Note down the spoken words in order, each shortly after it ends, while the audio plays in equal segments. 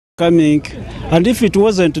coming. And if it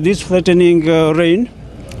wasn't this threatening rain,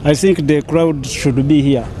 I think the crowd should be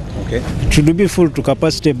here. Okay. It should be full to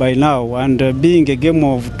capacity by now. And being a game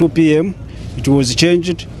of 2 p.m., it was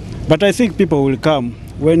changed. But I think people will come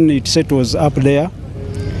when it settles up there.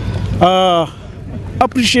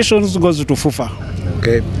 Appreciation goes to FUFA.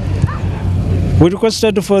 Okay. We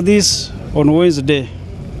requested for this on Wednesday.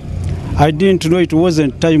 I didn't know it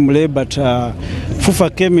wasn't timely, but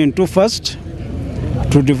FUFA came in too fast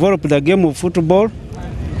to develop the game of football.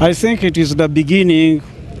 I think it is the beginning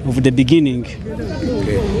of the beginning.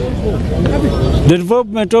 Okay. The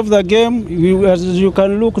development of the game, as you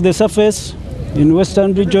can look the surface in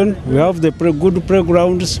Western region, we have the good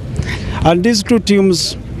playgrounds. And these two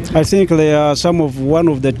teams, I think they are one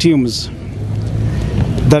of the teams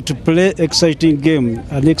that play an exciting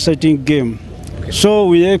game. So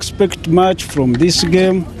we expect much from this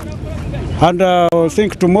game. And I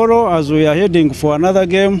think tomorrow, as we are heading for another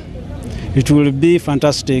game, it will be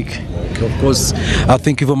fantastic. Of course,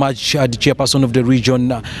 thank you very much, the chairperson of the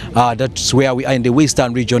region. That's where we are in the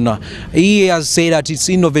Western region. He has said that it's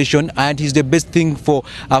innovation and it's the best thing for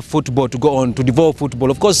football to go on, to develop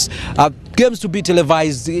football. Of course, games to be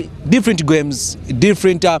televised, different games,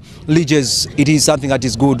 different leagues, it is something that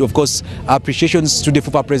is good. Of course, appreciations to the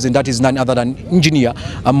FUFA president, that is none other than engineer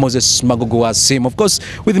Moses Magogo Sim. Of course,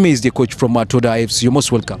 with me is the coach from Ntoda FC. You're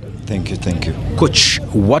most welcome. Thank you, thank you. Coach,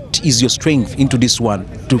 what is your strength into this one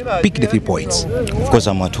to pick the 3 points? Of course,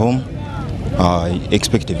 I'm at home. I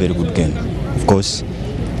expect a very good game. Of course,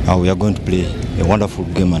 we are going to play a wonderful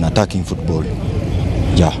game and attacking football.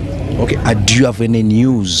 Yeah. Okay. Do you have any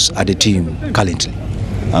news at the team currently?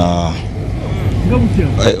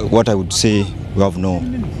 What I would say, we have no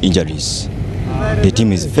injuries. The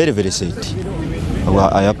team is very, very set.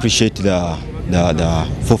 I appreciate the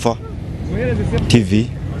FUFA TV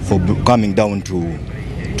for coming down to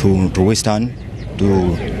Western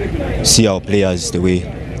to see our players the way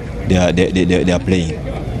they are playing.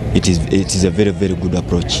 It is a very, very good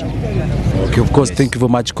approach. Okay, of course, yes. Thank you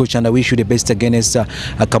very much, coach, and I wish you the best against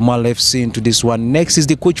Kamal FC into this one. Next is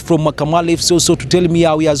the coach from Kamal FC also to tell me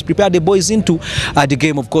how he has prepared the boys into the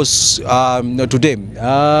game, of course, today.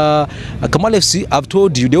 Kamal FC, I've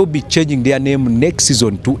told you, they will be changing their name next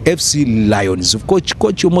season to FC Lions. Of course,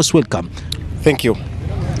 coach, you're most welcome. Thank you.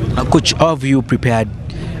 Coach, how have you prepared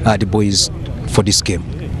the boys for this game?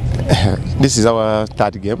 This is our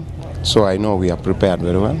third game, so I know we are prepared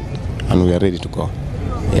very well and we are ready to go.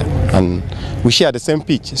 Yeah, and we share the same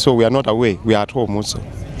pitch, so we are not away. We are at home also.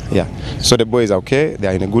 Yeah, so the boys are okay. They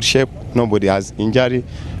are in a good shape. Nobody has injury.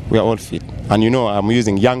 We are all fit. And you know, I'm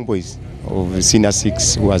using young boys of senior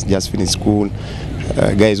 6 who has just finished school,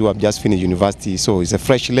 guys who have just finished university. So it's a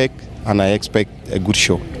fresh leg, and I expect a good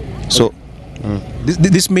show. So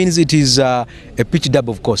this means it is a pitch dub,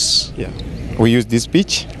 of course. Yeah, we use this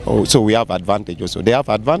pitch, so we have advantage also. They have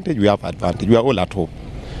advantage. We have advantage. We are all at home.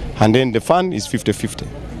 And then the fun is 50-50.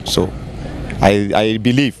 So I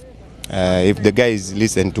believe if the guys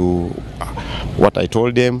listen to what I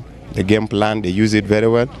told them, the game plan, they use it very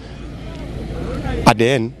well, at the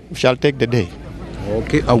end, we shall take the day.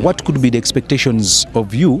 Okay. What could be the expectations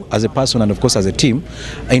of you as a person and of course as a team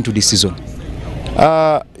into this season?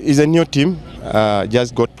 It's a new team,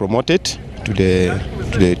 just got promoted to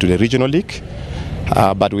the regional league,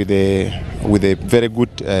 but with a very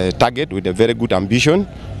good target, with a very good ambition.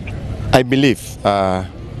 I believe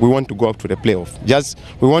we want to go up to the playoff.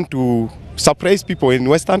 We want to surprise people in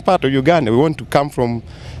western part of Uganda. We want to come from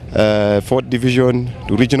 4th division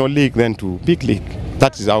to regional league, then to big league.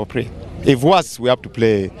 That is our prayer. If worse, we have to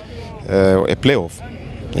play a playoff.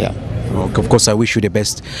 Yeah. Of course, I wish you the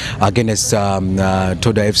best against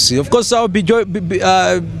Ntoda FC. Of course, I'm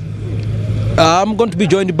going to be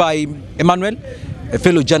joined by Emmanuel, a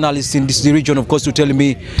fellow journalist in this region, of course, to tell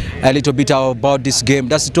me a little bit about this game.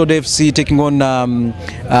 That's Ntoda FC taking on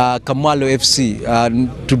Ahamwaro FC,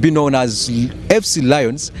 to be known as FC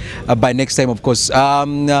Lions by next time, of course.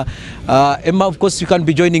 Emma, of course, you can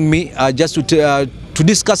be joining me just to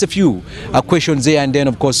discuss a few questions there and then,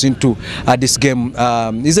 of course, into this game.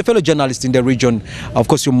 He's a fellow journalist in the region. Of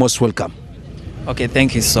course, you're most welcome. Okay,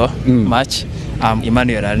 thank you so much. I'm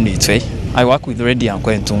Emmanuel Arnitwe. I work with Radio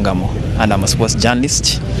Ntungamo, and I'm a sports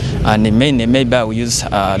journalist. And mainly, maybe I will use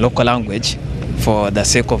local language for the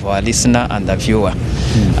sake of our listener and the viewer.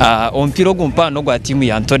 Ompiro gumpa nogwa timu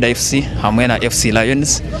ya Ntoda FC hamwe na FC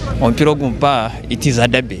Lions. Ompiro gumpa it is a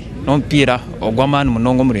derby. Ompira ogwamanu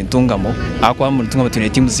munongo muri Ntungamo. Akwa muri Ntungamo tune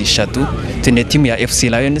timu zishatu. twine timu ya FC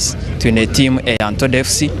Lions, twine timu ya Ntoda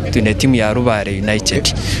FC, twine timu ya Ahamwaro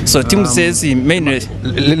United. So timu zezi mainly.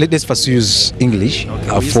 Let's first use English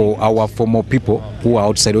for more people who are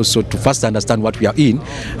outside also to first understand what we are in,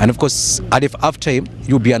 and of course after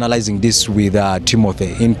you'll be analyzing this with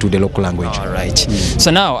Timothy into the local language. All right.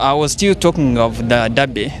 So now I was still talking of the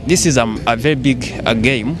derby. This is a very big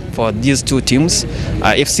game for these two teams,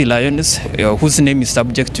 FC Lions, whose name is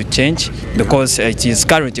subject to change because it is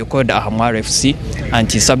currently called Ahamwaro FC and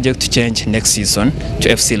it is subject to change next season to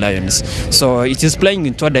FC Lions. So it is playing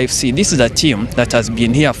in Ntoda FC. This is a team that has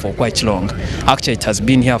been here for quite long. Actually, it has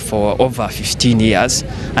been here for over 15 years,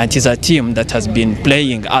 and it is a team that has been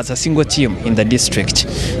playing as a single team in the district.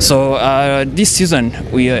 So this season,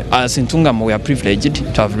 we as in Ntungamo, we are privileged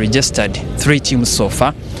to have registered 3 teams so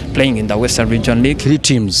far playing in the Western Region League. 3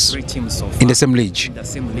 teams so far. In the same league,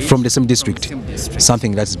 from the same district. District.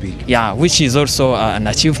 Something that's big. Yeah, which is also an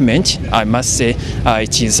achievement. I must say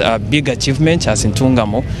it is a big achievement as in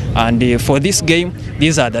Ntungamo. And for this game,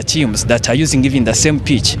 these are the teams that are using even the same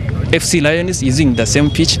pitch. FC Lions using the same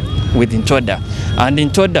pitch with Ntoda. And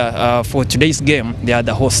Ntoda, for today's game, they are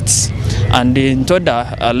the hosts. And in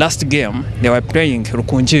Ntoda, last game, they were playing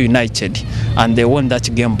Rukunji United, and they won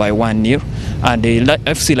that game by 1-0. And the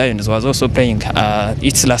FC Lions was also playing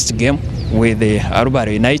its last game with the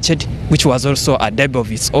Ahamwaro United, which was also a derby of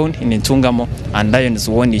its own in Ntungamo, and Lions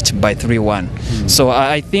won it by 3-1. So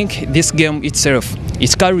I think this game itself,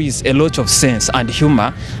 it carries a lot of sense and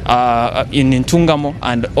humor in Ntungamo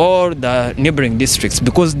and all the neighboring districts,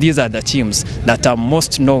 because these are the teams that are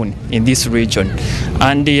most known in this region.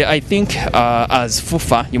 And I think as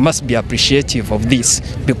FUFA, you must be appreciative of this,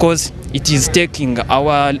 because it is taking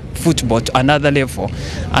our football to another level.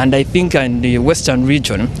 And I think in the Western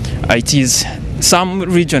region, it is some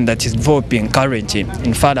region that is developing currently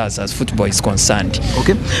in far as football is concerned.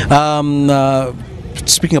 Okay.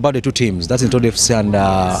 Speaking about the 2 teams, that's Ntoda FC and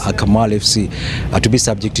Ahamwaro FC, to be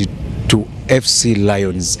subjected to FC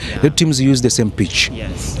Lions. The teams use the same pitch.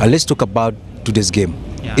 Yes. Let's talk about today's game.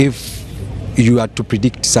 Yeah. If you are to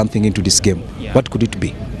predict something into this game, what could it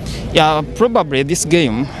be? Yeah, probably this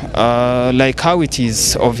game, like how it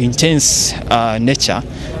is of intense nature,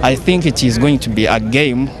 I think it is going to be a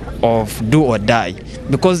game of do or die,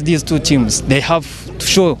 because these 2 teams, they have to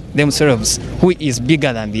show themselves who is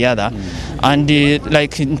bigger than the other. And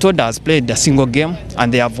like Ntoda has played a single game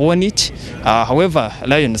and they have won it. However,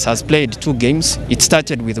 Lions has played 2 games. It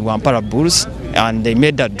started with Wampara Bulls and they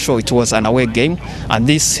made that draw. It was an away game, and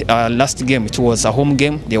this last game, it was a home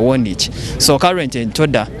game. They won it. So currently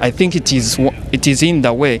Ntoda, I think it is in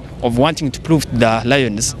the way of wanting to prove the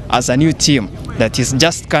Lions as a new team that is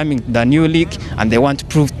just coming the new league, and they want to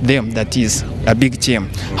prove to them that is a big team.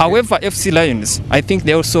 However, FC Lions, I think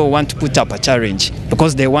they also want to put up a challenge,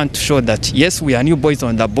 because they want to show that yes, we are new boys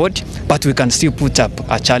on the board, but we can still put up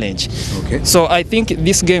a challenge. Okay. So I think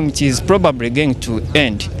this game, it is probably going to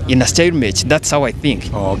end in a stalemate. That's how I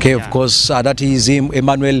think. Okay, yeah. Of course, that is him,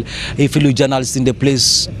 Emmanuel, a fellow journalist in the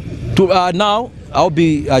place. Now, I'll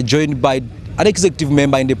be joined by an executive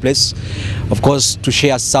member in the place, of course, to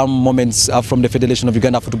share some moments from the Federation of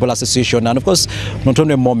Uganda Football Association, and of course, not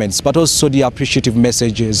only moments, but also the appreciative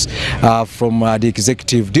messages from the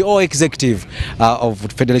executive, the executive of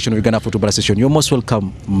Federation of Uganda Football Association. You're most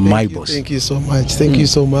welcome, my boss. Thank you so much. Thank you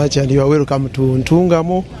so much, and you are welcome to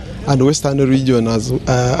Ntungamo and Western region as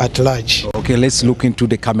at large. Okay, let's look into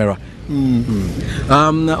the camera.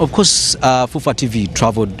 Of course, FUFA TV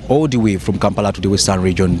traveled all the way from Kampala to the Western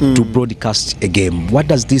region to broadcast a game. What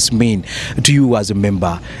does this mean to you as a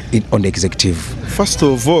member on the executive? First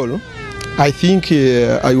of all, I think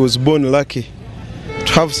I was born lucky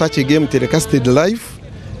to have such a game telecasted live,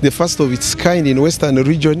 the first of its kind in Western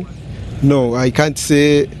region. No, I can't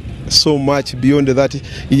say so much beyond that.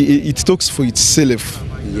 It talks for itself.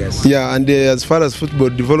 Yes. Yeah, and as far as football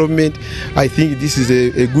development, I think this is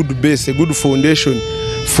a good base, a good foundation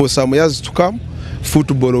for some years to come.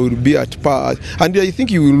 Football will be at par, and I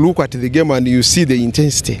think you will look at the game and you see the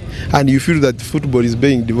intensity, and you feel that football is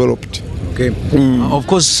being developed. Okay. Of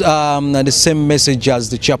course, the same message as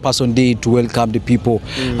the chairperson did to welcome the people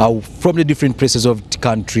from the different places of the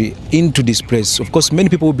country into this place. Of course, many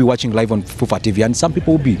people will be watching live on FUFA TV, and some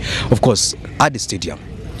people will be, of course, at the stadium.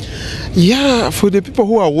 Yeah, for the people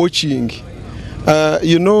who are watching,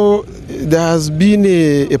 you know, there has been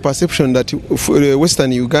a perception that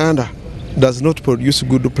Western Uganda does not produce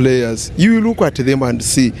good players. You look at them and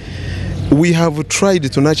see, we have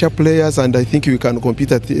tried to nurture players, and I think we can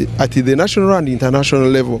compete at the national and international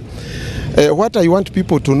level. What I want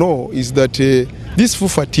people to know is that this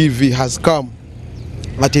FUFA TV has come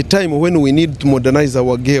at a time when we need to modernize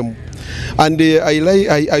our game. And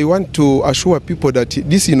I want to assure people that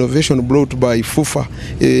this innovation brought by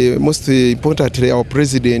FUFA, most importantly our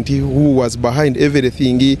president, who was behind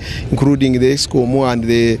everything, including the EXCOM and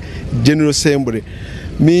the General Assembly,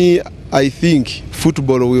 I think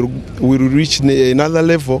football will reach another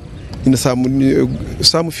level in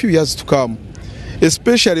some few years to come,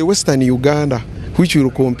 especially Western Uganda, which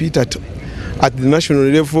will compete at the national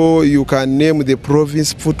level. You can name the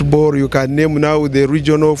province football, you can name now the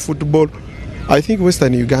regional football. I think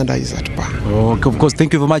Western Uganda is at par. Okay, of course,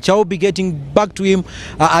 thank you very much. I will be getting back to him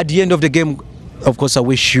at the end of the game. Of course, I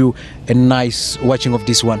wish you a nice watching of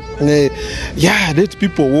this one. Yeah, let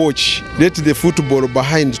people watch. Let the football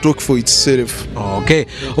behind talk for itself. Okay.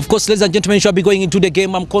 Of course, ladies and gentlemen, shall be going into the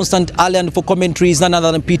game. I'm Constant Allen. For commentary is none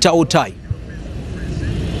other than Peter Otai.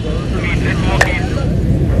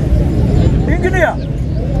 Engineer,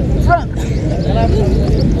 Frank.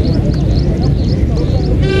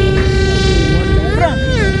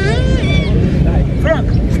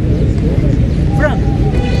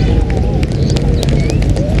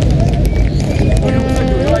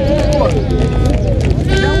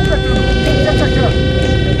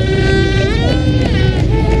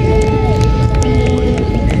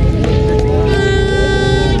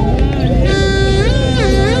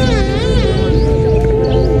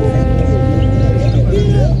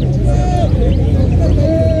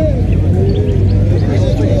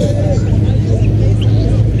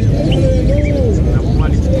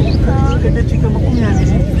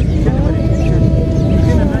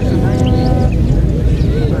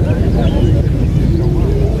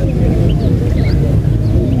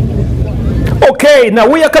 Okay, now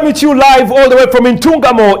we are coming to you live all the way from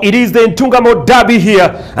Ntungamo. It is the Ntungamo derby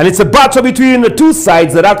here, and it's a battle between the two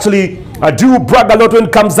sides that actually do brag a lot when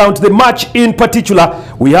it comes down to the match. In particular,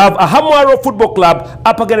 we have Ahamwaro Football Club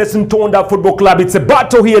up against Ntoda Football Club. It's a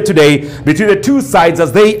battle here today between the two sides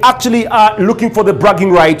as they actually are looking for the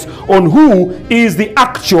bragging rights on who is the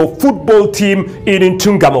actual football team in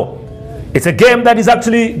Ntungamo. It's a game that is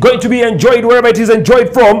actually going to be enjoyed wherever it is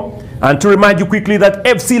enjoyed from. And to remind you quickly that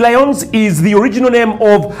FC Lions is the original name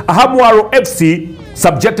of Ahamwaro FC,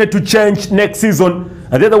 subjected to change next season.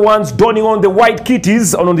 And they're the ones donning on the white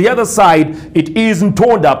kitties. And on the other side, it is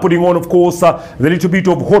Ntoda putting on, of course, the little bit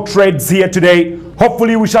of hot reds here today.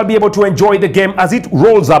 Hopefully, we shall be able to enjoy the game as it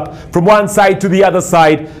rolls up from one side to the other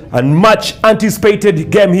side. And much anticipated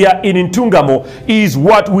game here in Ntungamo is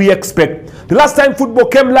what we expect. The last time football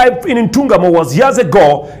came live in Ntungamo was years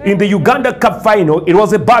ago in the Uganda Cup final. It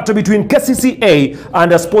was a battle between KCCA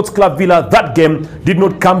and Sports Club Villa. That game did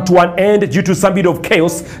not come to an end due to some bit of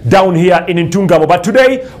chaos down here in Ntungamo. But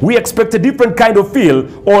today, we expect a different kind of feel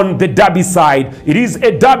on the derby side. It is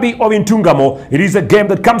a derby of Ntungamo. It is a game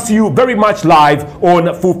that comes to you very much live on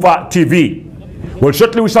FUFA TV. Well,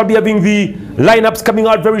 shortly we shall be having the lineups coming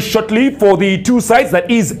out very shortly for the two sides.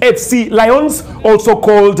 That is FC Lions, also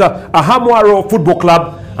called Ahamwaro Football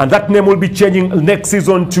Club. And that name will be changing next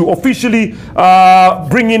season to officially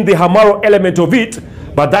bring in the Ahamwaro element of it.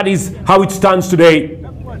 But that is how it stands today.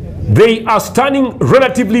 They are standing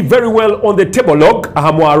relatively very well on the table log,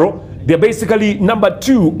 Ahamwaro. They're basically number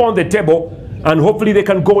 2 on the table. And hopefully they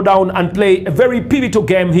can go down and play a very pivotal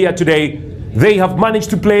game here today. They have managed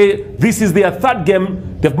to play, this is their 3rd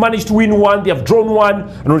game. They've managed to win 1, they have drawn 1.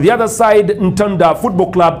 And on the other side, Ntoda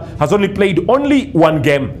Football Club has only played only 1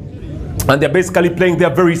 game. And they're basically playing their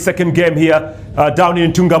very 2nd game here down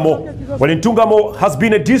in Ntungamo. Well, Ntungamo has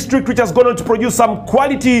been a district which has gone on to produce some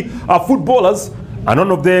quality footballers. And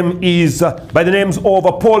one of them is by the names of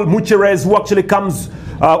Paul Mucheres, who actually comes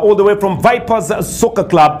all the way from Vipers Soccer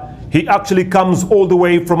Club. He actually comes all the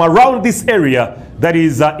way from around this area, that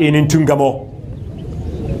is in Ntungamo.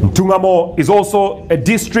 Ntungamo is also a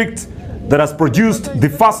district that has produced the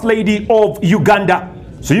First Lady of Uganda.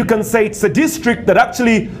 So you can say it's a district that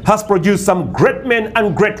actually has produced some great men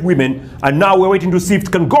and great women. And now we're waiting to see if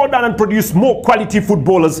it can go down and produce more quality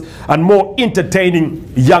footballers and more entertaining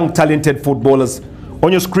young talented footballers.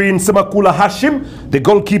 On your screen, Semakula Hashim, the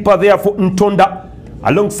goalkeeper there for Ntoda,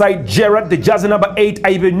 alongside Gerard, the jersey number 8,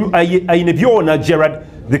 Ainebiona Gerard,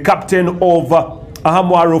 the captain of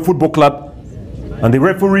Ahamwaro Football Club. And the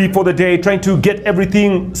referee for the day trying to get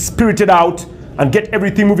everything spirited out and get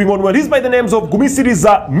everything moving on. Well, he's by the names of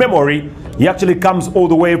Gumisiriza Memory. He actually comes all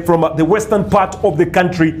the way from the western part of the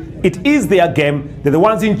country. It is their game. They're the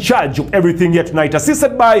ones in charge of everything here tonight.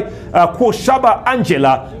 Assisted by Kwoshaba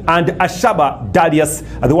Angela and Ashaba Darius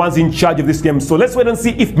are the ones in charge of this game. So let's wait and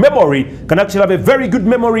see if Memory can actually have a very good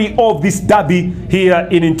memory of this derby here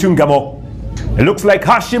in Ntungamo. It looks like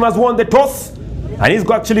Hashim has won the toss. and he's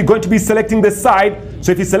actually going to be selecting the side.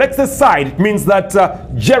 So if he selects the side, it means that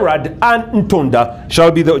Gerard and Ntoda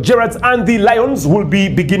shall be the Gerards, and the Lions will be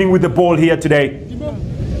beginning with the ball here today.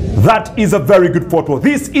 That is a very good photo.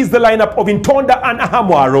 This is the lineup of Ntoda and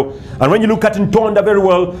Ahamwaro. And when you look at Ntoda very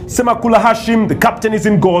well, Semakula Hashim, the captain, is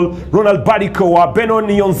in goal. Ronald Badikowa, Beno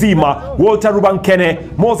Niyonzima, Walter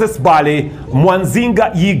Rubankene, Moses Bale,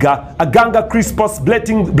 Mwanzinga Yiga, Aganga Crispus,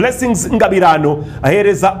 Blessings Ngabirano,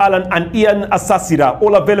 Ahereza Alan, and Ian Asasira,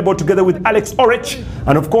 all available together with Alex Orech.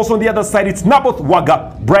 And of course on the other side it's Naboth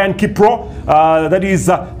Waga, Brian Kipro, that is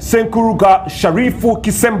Senkuruga Sharifu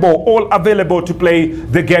Kisembo, all available to play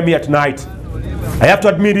the game here tonight. I have to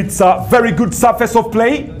admit it's a very good surface of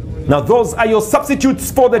play. Now those are your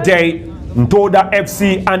substitutes for the day. Ntoda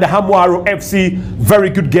FC and Ahamwaro FC. Very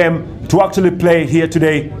good game to actually play here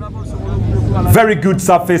today. Very good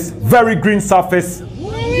surface, very green surface.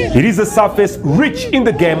 It is a surface rich in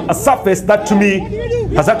the game, a surface that to me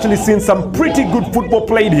has actually seen some pretty good football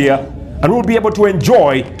played here, and we'll be able to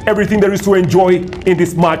enjoy everything there is to enjoy in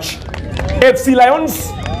this match. FC Lions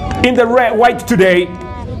in the white today,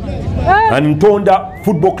 and Ntoda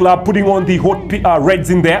Football Club putting on the hot reds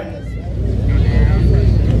in there.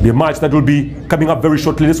 The match that will be coming up very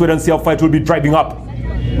shortly. Let's wait and see how far it will be driving up.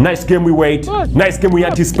 Nice game we wait, nice game we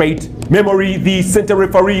anticipate. Memory, the center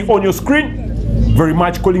referee on your screen, very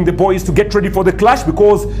much calling the boys to get ready for the clash,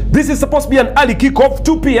 because this is supposed to be an early kickoff,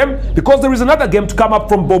 2 p.m, because there is another game to come up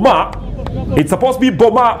from Boma. It's supposed to be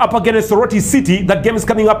Boma up against Soroti City. That game is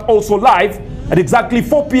coming up also live at exactly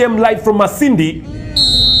 4 p.m. live from Masindi.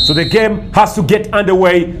 So the game has to get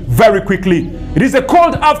underway very quickly. It is a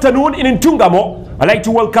cold afternoon in Ntungamo. I'd like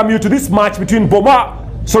to welcome you to this match between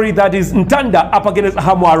that is Ntoda up against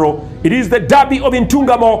Ahamwaro. It is the derby of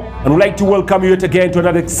Ntungamo, and we'd like to welcome you yet again to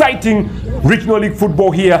another exciting regional league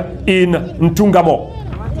football here in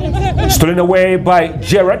Ntungamo. Stolen away by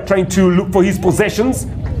Gerard, trying to look for his possessions.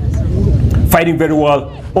 Fighting very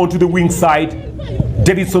well onto the wing side.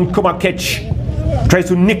 Davidson Komakech tries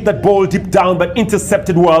to nick that ball deep down, but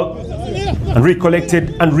intercepted well and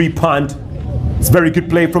recollected and repanned. It's very good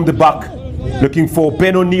play from the back. Looking for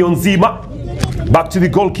Beno Niyonzima. Back to the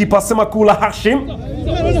goalkeeper, Semakula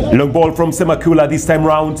Hashim. Long ball from Semakula this time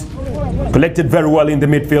round. Collected very well in the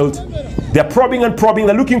midfield. They're probing and probing.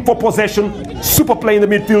 They're looking for possession. Super play in the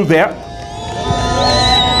midfield there.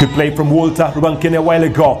 Good play from Walter Rubankene a while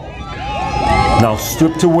ago. Now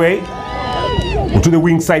stripped away. To the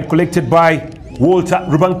wing side, collected by Walter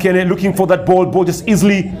Rubankene. Looking for that ball. Ball just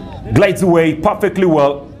easily glides away perfectly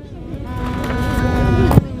well.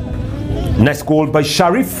 Nice goal by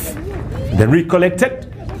Sharif. Then recollected.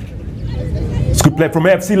 It's good play from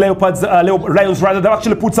FC Lions rather. They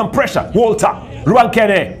actually put some pressure. Walter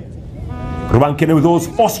Rubankene. Rubankene with those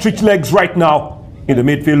ostrich legs right now in the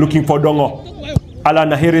midfield, looking for Dongo. Alan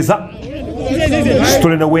Ahereza.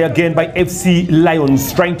 Stolen away again by FC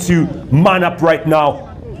Lions, trying to man up right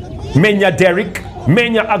now. Menya Derek.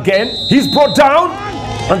 Menya again. He's brought down,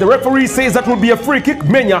 and the referee says that will be a free kick.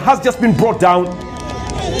 Menya has just been brought down.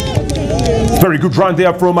 Very good run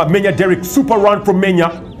there from Menya Derek. Super run from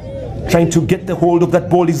Menya. Trying to get the hold of that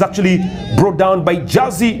ball. He's actually brought down by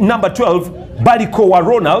jersey number 12, Badikowa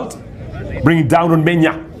Ronald. Bringing down on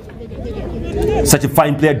Menya. Such a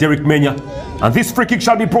fine player, Derek Menya. And this free kick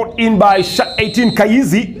shall be brought in by 18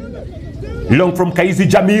 Kaizi. Long from Kaizi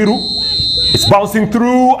Jamiru. It's bouncing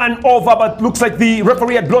through and over, but looks like the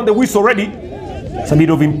referee had blown the whistle already. Some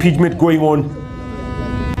bit of impingement going on.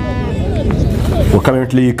 We're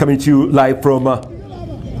currently coming to you live from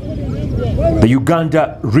the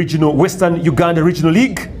Uganda Regional, Western Uganda Regional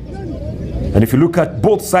League. And if you look at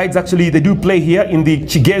both sides, actually they do play here in the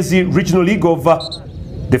Chigezi Regional League of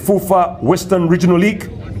the FUFA Western Regional League.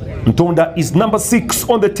 Ntoda is number 6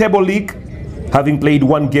 on the table league, having played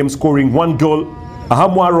 1 game, scoring 1 goal.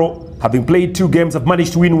 Ahamwaro, having played 2 games, have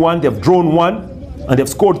managed to win 1, they've drawn 1, and they've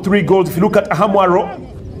scored 3 goals. If you look at Ahamwaro,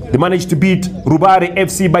 they managed to beat Rubare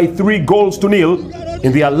FC by 3-0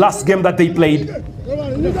 in their last game that they played.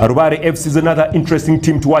 Rubare FC is another interesting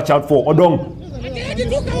team to watch out for. Odong.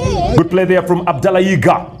 Good play there from Abdallah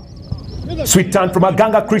Yiga. Sweet turn from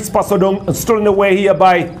Aganga Crispus Odong, and stolen away here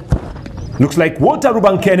by, looks like Walter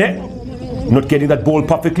Rubankene. Not getting that ball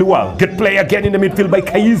perfectly well. Good play again in the midfield by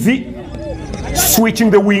Kaizi. Switching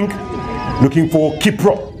the wing. Looking for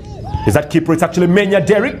Kipro. Is that Kipro? It's actually Menya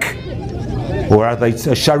Derek. Or rather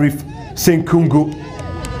it's Sharif Senkungu.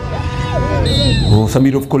 Oh, some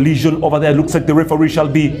bit of collision over there. Looks like the referee shall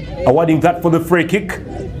be awarding that for the free kick.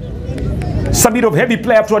 Some bit of heavy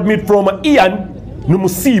play, I have to admit, from Ian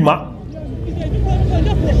Numusima.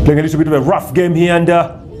 Playing a little bit of a rough game here, and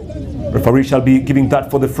referee shall be giving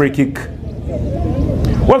that for the free kick.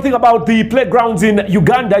 One thing about the playgrounds in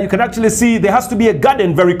Uganda, you can actually see there has to be a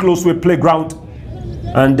garden very close to a playground.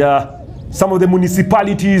 And some of the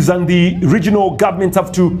municipalities and the regional governments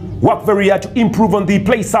have to work very hard to improve on the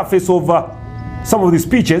play surface of some of these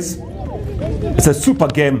pitches. It's a super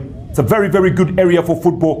game. It's a very, very good area for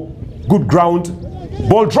football. Good ground.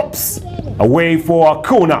 Ball drops away for a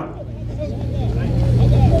corner.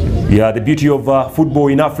 Yeah, the beauty of football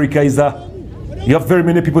in Africa is you have very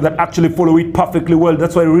many people that actually follow it perfectly well.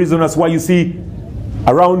 That's why the reason, that's why you see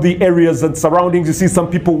around the areas and surroundings, you see some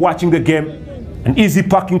people watching the game. An easy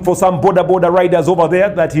parking for some border riders over there.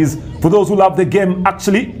 That is for those who love the game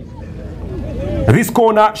actually. This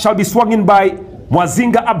corner shall be swung in by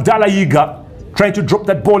Mwazinga Abdallah Yiga, trying to drop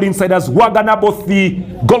that ball inside as Waganaboth, the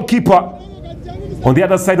goalkeeper, on the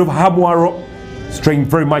other side of Ahamwaro, trying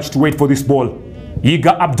very much to wait for this ball.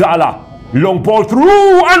 Yiga Abdallah, long ball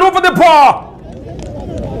through and over the bar.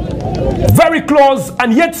 Very close,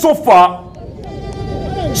 and yet so far,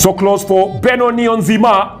 so close for Beno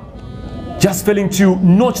Niyonzima. Just failing to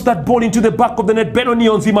notch that ball into the back of the net. Beno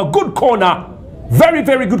Niyonzima, good corner. Very,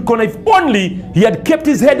 very good corner. If only he had kept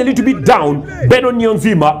his head a little bit down, Beno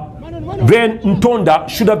Niyonzima, then Ntoda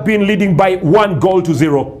should have been leading by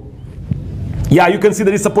 1-0. Yeah, you can see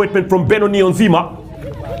the disappointment from Beno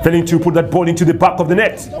Niyonzima, failing to put that ball into the back of the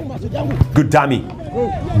net. Good dummy.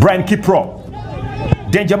 Brian Kipro.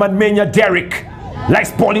 Dangerman Menya Derek.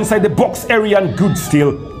 Nice ball inside the box area and good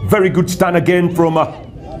steal. Very good stand again from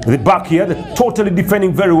the back here. They're totally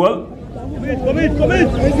defending very well.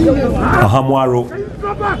 Ahamwaro.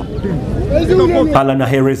 Alana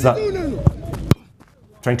Hereza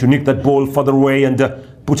trying to nick that ball further away and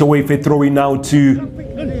put away for a throw-in now to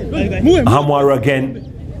Ahamwaro again.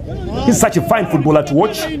 He's such a fine footballer to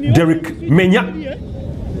watch. Derek Menya.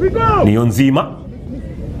 Niyonzima.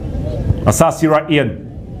 Asasira Ian.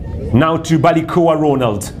 Now to Balikoa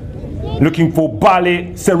Ronald. Looking for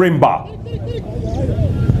Bale Seremba.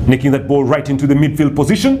 Nicking that ball right into the midfield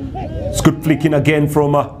position. It's good flicking again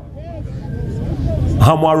from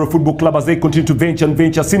Ahamwaro Football Club as they continue to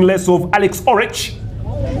venture. Seen less of Alex Orech.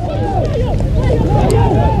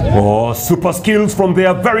 Oh, super skills from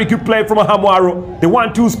there. Very good play from Ahamwaro. The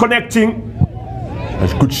 1-2's connecting. A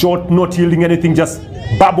good shot, not yielding anything, just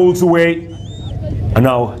bubbles away. And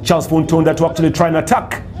now chance for Ntoda to actually try and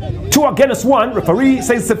attack. 2 against 1. Referee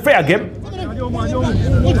says it's a fair game.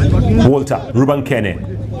 Walter, Ruben Kene,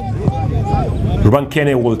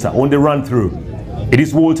 Walter on the run through. It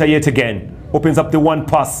is Walter yet again. Opens up the one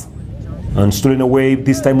pass and stolen away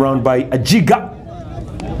this time round by Ajiga.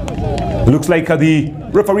 Looks like the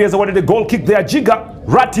referee has awarded a goal kick there. Ajiga,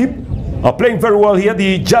 Ratib are playing very well here.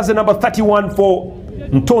 The jersey number 31 for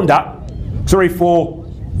Ntoda, sorry, for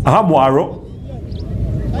Ahamwaro.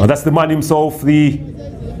 And that's the man himself, the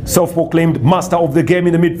self-proclaimed master of the game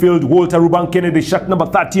in the midfield, Walter Ruben Kennedy, shot number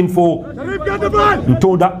 13 for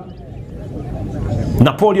Ntoda.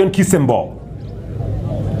 Napoleon Kisembo.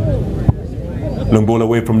 Long ball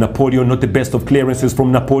away from Napoleon, not the best of clearances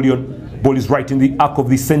from Napoleon. Ball is right in the arc of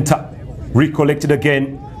the center. Recollected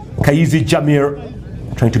again. Kaizi Jamir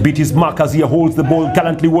trying to beat his mark as he holds the ball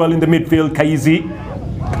gallantly well in the midfield. Kaizi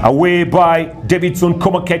away by Davidson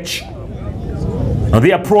Komakech. And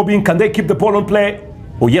they are probing, can they keep the ball on play?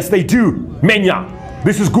 Oh yes they do. Menya,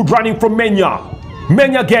 this is good running from Menya.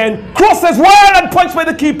 Menya again, crosses well and punched by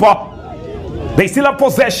the keeper. They still have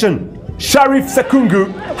possession. Sharif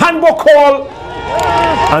Sekungu, handball call,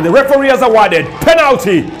 and the referee has awarded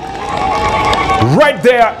penalty. Right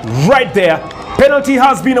there. Penalty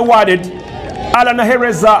has been awarded. Alana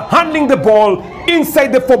Hereza handling the ball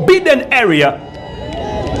inside the forbidden area.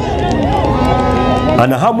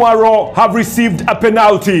 And Ahamwaro have received a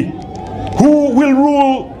penalty. Who will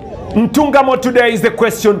rule Ntungamo today is the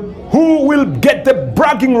question. Who will get the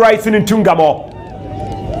bragging rights in Ntungamo?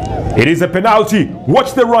 It is a penalty.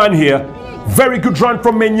 Watch the run here. Very good run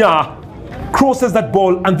from Menya. Crosses that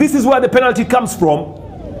ball, and this is where the penalty comes from.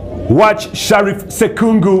 Watch Sharif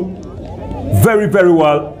Sekungu. Very, very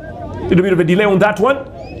well. A little bit of a delay on that one.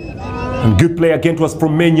 And good play again was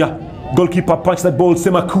from Menya. Goalkeeper punched that ball,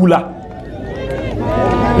 Semakula.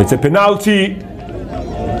 It's a penalty.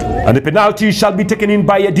 And the penalty shall be taken in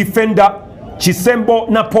by a defender, Chisembo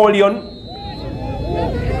Napoleon.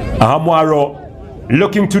 Ahamwaro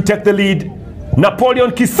looking to take the lead.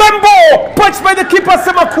 Napoleon Kisembo, punched by the keeper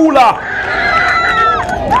Semakula.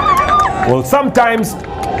 Well, sometimes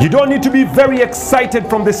you don't need to be very excited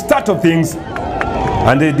from the start of things.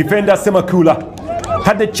 And the defender Semakula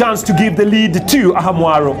had the chance to give the lead to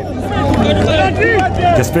Ahamwaro.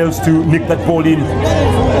 Just fails to nick that ball in.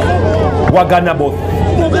 Waganaboth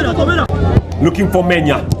looking for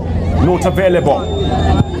Menya. not available.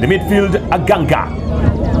 In the midfield, Aganga.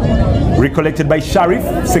 Recollected by Sharif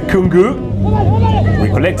Sekungu.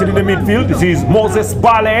 Recollected in the midfield. This is Moses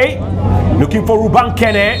Bale. Looking for Ruban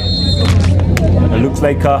Kene. It looks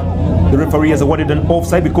like the referee has awarded an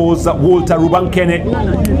offside because Walter Ruban Kene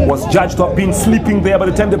was judged to have been sleeping there by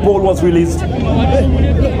the time the ball was released.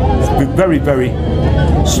 It's a very, very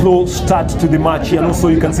slow start to the match here. And also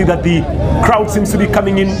you can see that the crowd seems to be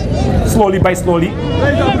coming in slowly by slowly.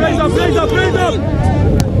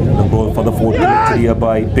 The ball for the forward collected here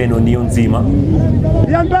by Beno Nionzima.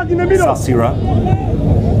 Sasira.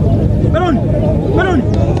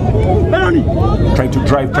 Trying to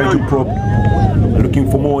drive, trying to probe. Looking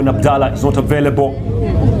for more in Abdallah. It's not available.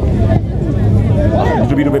 A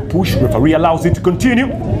little bit of a push. Referee allows it to continue.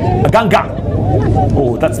 Aganga.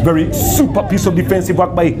 Oh, that's very super piece of defensive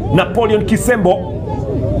work by Napoleon Kisembo.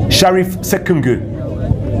 Sharif Sekungu.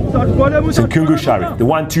 Sekungu Sharif. The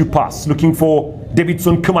 1-2 pass. Looking for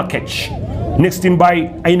Davidson Kumakech. Next in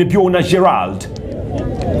by Ainebiona Gerald.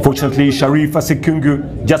 Fortunately, Sharif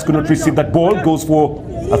Sekungu just could not receive that ball. Goes for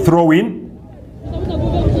a throw-in.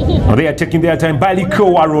 They are taking their time. Bailey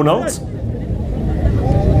Kowa Ronald.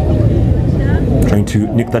 Trying to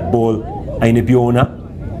nick that ball. Ainebiona.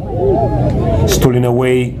 Stolen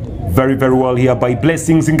away very, very well here by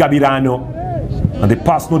Blessings Ngabirano. And the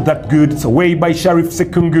pass not that good. It's away by Sharif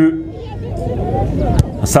Sekungu.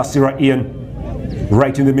 Sasira Ian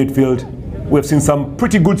right in the midfield. We have seen some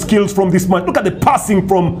pretty good skills from this man. Look at the passing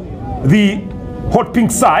from the hot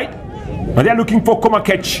pink side. And they're looking for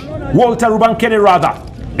Komakech. Walter Rubankene rather.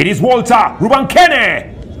 It is Walter Rubankene.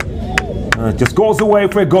 Just goes away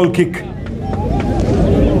for a goal kick.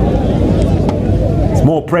 It's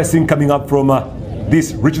more pressing coming up from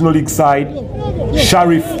this regional league side.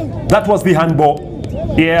 Sharif, that was the handball.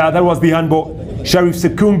 Yeah, that was the handball. Sharif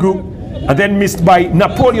Sekungu. And then missed by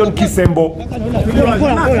Napoleon Kisembo.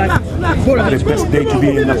 The best day to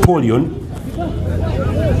be in Napoleon.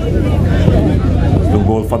 Long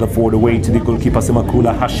ball further forward away to the goalkeeper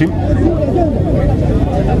Semakula Hashim.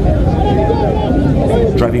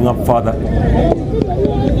 Driving up further.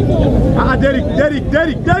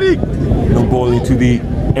 Derek. Long ball into the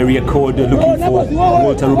area code looking for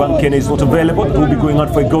Walter Rubankene. Is not available. It will be going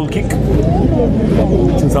out for a goal kick.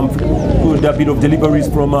 Seen some good bit of deliveries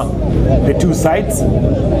from the two sides.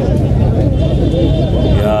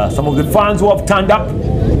 Yeah, some of the fans who have turned up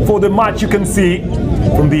for the match, you can see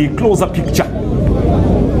from the closer picture.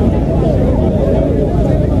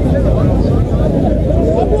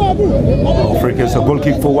 Africa's a goal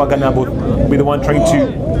kick for Waganabo. Be the one trying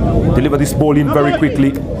to deliver this ball in very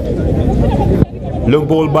quickly. Long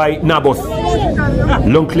ball by Naboth.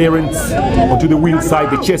 Long clearance onto the wing side.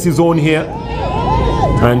 The chase is on here.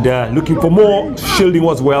 And looking for more. Shielding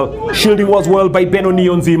was well. Shielding was well by Beno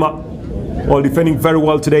Nionzima. All defending very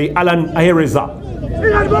well today. Alan Ahereza.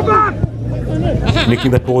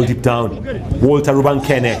 Making that ball deep down. Walter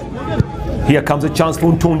Rubankene. Here comes a chance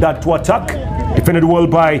for Ntoda to attack. Defended well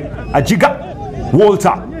by Ajiga.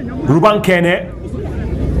 Walter Rubankene.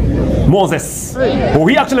 Moses. Oh,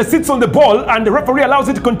 he actually sits on the ball and the referee allows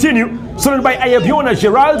it to continue. Stolen by Ayabiona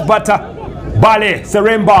Gerald, but Bale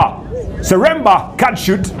Seremba can't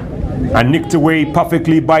shoot. And nicked away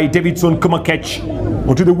perfectly by Davidson Kumakech.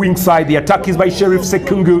 Onto the wing side. The attack is by Sharif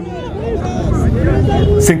Sekungu.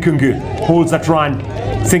 Sekungu holds that run.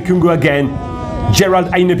 Sekungu again. Gerald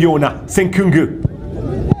Ainebiona. Sekungu.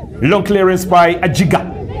 Long clearance by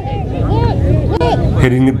Ajiga.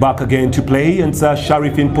 Heading it back again to play, and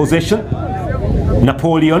Sharif in possession.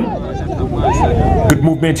 Napoleon. Good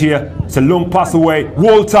movement here. It's a long pass away.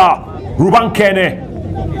 Walter Rubankene.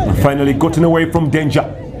 And finally gotten away from danger.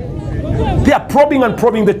 They are probing and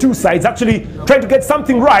probing the two sides, actually trying to get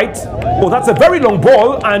something right. Oh, that's a very long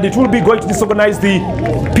ball, and it will be going to disorganize the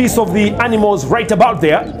piece of the animals right about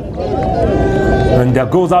there. And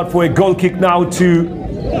goes out for a goal kick now to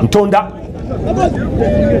Ntoda.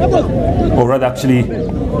 Or rather actually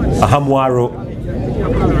Ahamwaro.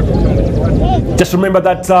 Just remember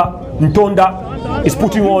that Ntoda is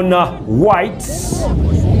putting on white.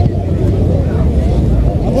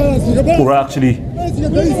 Or actually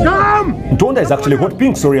Ntoda is actually hot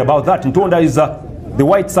pink, sorry about that. Ntoda is the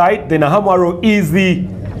white side, then Ahamwaro is the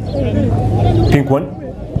pink one.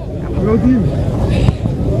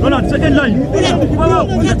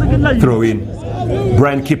 Throw in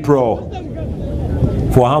Brian Kipro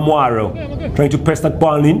for Ahamwaro, trying to press that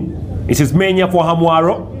ball in. It is Mania for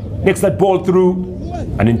Ahamwaro. Next that ball through,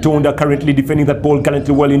 and Ntoda currently defending that ball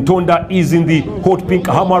gallantly well. Ntoda is in the hot pink,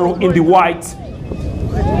 Ahamwaro in the white.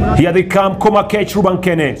 Here they come, Komakech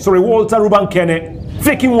Rubankene. Sorry, Walter Rubankene.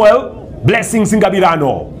 Faking well, Blessings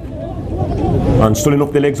Ngabirano. And stolen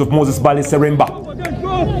off the legs of Moses Bale Seremba.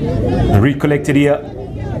 And recollected here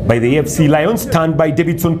by the AFC Lions, turned by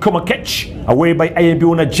Davidson Komakech, away by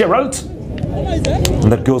Ayembiona Gerald.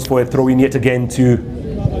 And that goes for a throw in yet again to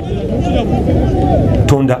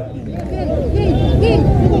Ntoda.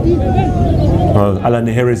 Alan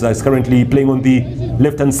Hereza is currently playing on the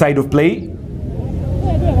left-hand side of play,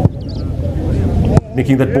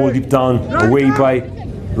 making that ball deep down, away by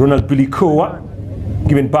Ronald Bilikoa,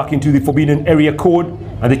 given back into the forbidden area code,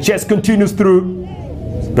 and the chase continues through.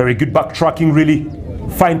 Very good backtracking, really.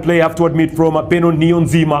 Fine play, I have to admit, from Beno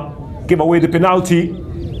Nionzima. Gave away the penalty,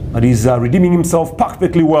 and he's redeeming himself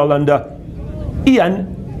perfectly well. And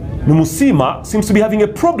Ian Numusima seems to be having a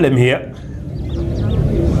problem here.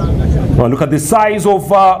 Well, look at the size of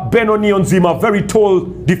Beno Nionzima, very tall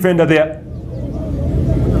defender there.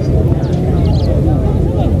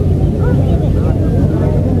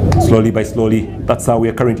 Slowly by slowly, that's how we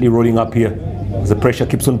are currently rolling up here. As the pressure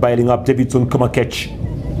keeps on piling up, Davidson Komakech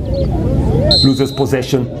loses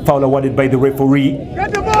possession. Foul awarded by the referee.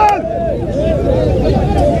 Get the ball!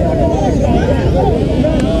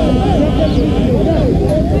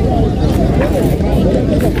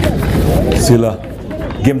 Still a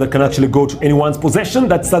game that can actually go to anyone's possession.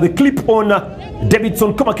 That's the clip on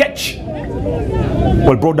Davidson Komakech.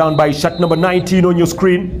 Well, brought down by shot number 19 on your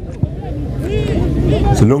screen.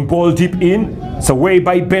 It's a long ball deep in. It's away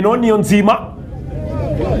by Beno Nionzima.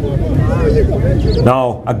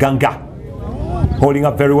 Now Aganga, holding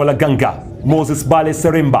up very well. Aganga, Moses Bale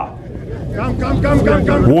Seremba,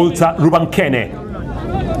 Walter Rubankene.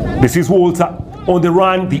 This is Walter on the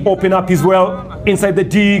run. The open up as well inside the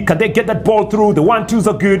D. Can they get that ball through? The 1-2s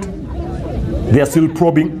are good. They are still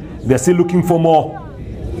probing. They are still looking for more.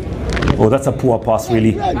 Oh, that's a poor pass,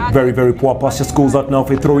 really. Very, very poor pass. Just goes out now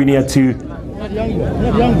for throwing here to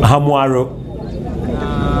Ahamwaro.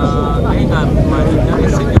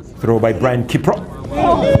 Throw by Brian Kipro.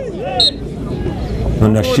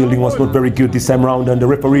 And the shielding was not very good this time round, and the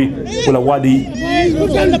referee will award the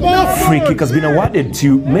free kick. Has been awarded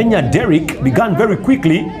to Menya Derek. Began very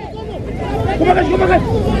quickly.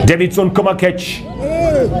 Davidson Komakech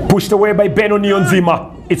pushed away by Beno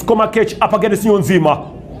Nionzima. It's Komakech up against Nionzima.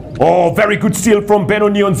 Oh, very good steal from Beno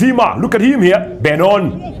Nionzima. Look at him here.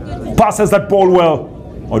 Benon passes that ball well.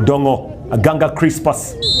 Odongo, Aganga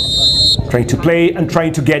Crispas, trying to play and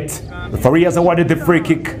trying to get. The referee has awarded the free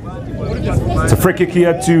kick. It's a free kick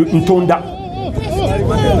here to Ntoda.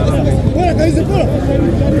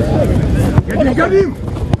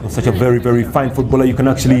 Such a very, very fine footballer. You can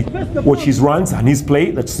actually watch his runs and his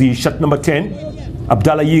play. Let's see shot number 10.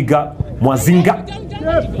 Abdallah Yiga Mwazinga.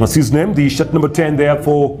 What's his name? The shot number 10 there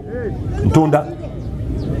for Ntoda.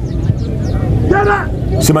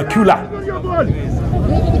 Semakula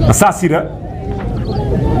Asasira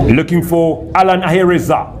looking for Alan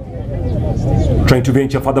Ahereza, trying to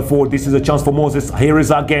venture further forward. This is a chance for Moses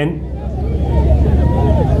Ahereza again,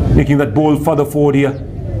 making that ball further forward here.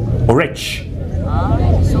 Orech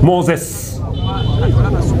Moses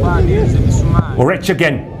Orech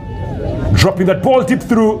again, dropping that ball deep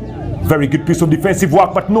through. Very good piece of defensive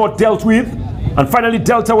work, but not dealt with. And finally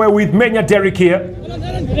dealt away with Menya Derek here.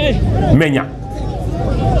 Menya,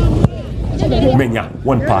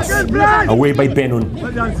 one pass away by Benon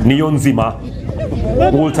Nionzima.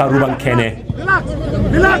 Walter Rubankene.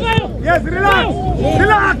 Yes, relax.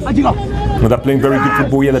 Now they're playing very good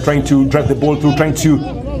football here. They're trying to drive the ball through, trying to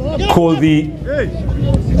call the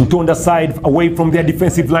Ntoda side away from their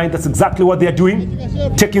defensive line. That's exactly what they're doing,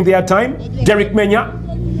 taking their time. Derek Menya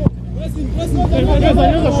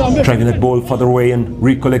driving that ball further away and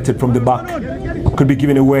recollected from the back. Could be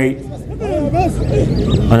given away.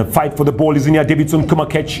 And a fight for the ball is in here. Davidson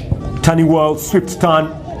Komakech, turning well, swift turn.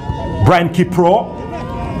 Brian Kipro.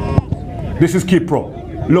 This is Kipro.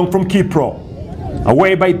 Long from Kipro.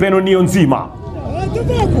 Away by Beno Nionzima.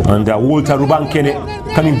 And Walter Rubankene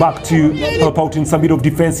coming back to help out in some bit of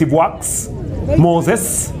defensive works.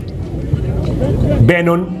 Moses.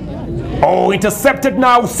 Benon. Oh, intercepted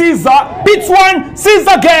now. Caesar beats one.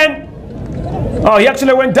 Caesar again. Oh, he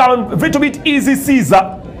actually went down a little bit easy.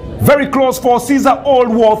 Caesar. Very close for Caesar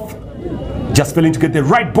Allworth. Just failing to get the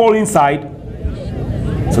right ball inside.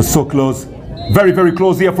 So close. Very, very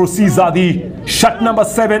close here for Caesar. The shot number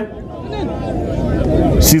 7.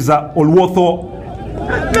 Caesar Allworth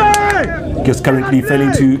just currently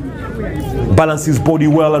failing to balance his body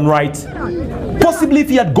well and right. Possibly if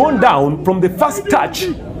he had gone down from the first touch,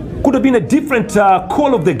 could have been a different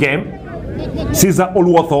call of the game. Caesar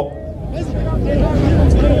Allworth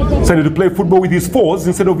decided to play football with his 4s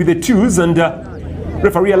instead of with the 2s, and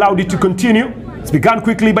referee allowed it to continue. It's begun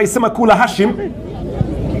quickly by Semakula Hashim.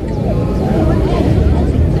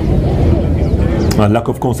 A lack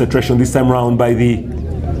of concentration this time round by the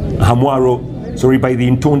Ahamwaro, sorry, by the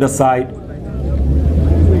Ntoda side.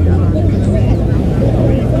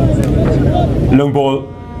 Long ball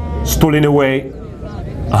stolen away.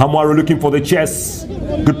 Ahamwaro looking for the chess.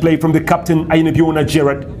 Good play from the captain, Ainebiona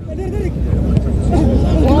Gerard.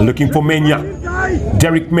 Looking for Menya.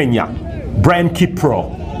 Derek Menya. Brian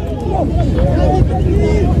Kipro.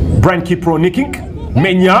 Brian Kipro nicking.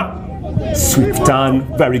 Menya. Swift turn.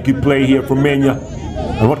 Very good play here from Menya.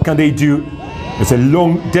 And what can they do? It's a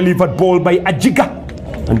long delivered ball by Ajiga.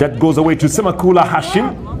 And that goes away to Semakula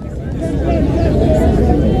Hashim.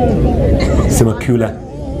 Semakula.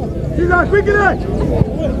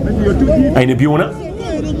 Ainebiona.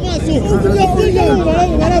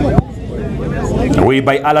 Away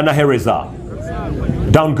by Alana Hereza.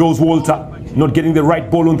 Down goes Walter. Not getting the right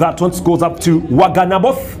ball on that one. Goes up to Waga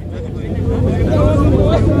Naboth.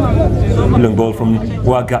 Long ball from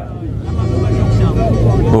Waga.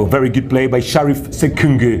 Oh, very good play by Sharif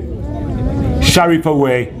Sekunge. Sharif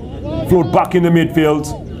away. Float back in the midfield.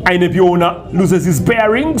 Ainebiona loses his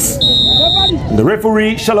bearings. The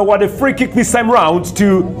referee shall award a free kick this time round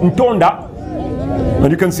to Ntoda.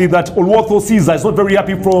 And you can see that Olwotho Caesar is not very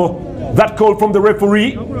happy for that call from the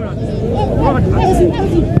referee.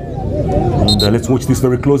 And let's watch this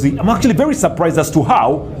very closely. I'm actually very surprised as to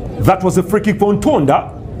how that was a free kick for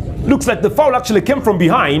Ntoda. Looks like the foul actually came from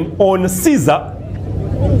behind on Caesar.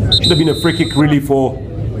 Should have been a free kick really for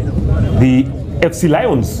the FC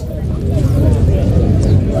Lions.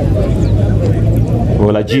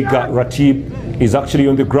 Well, Ajiga Ratib is actually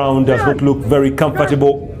on the ground, does not look very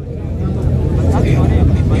comfortable.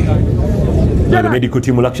 Now the medical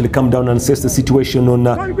team will actually come down and assess the situation on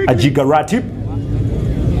Ajiga Ratib.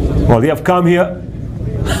 Well, they have come here.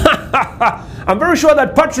 I'm very sure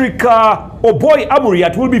that Patrick Oboy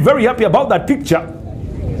Amuriat will be very happy about that picture.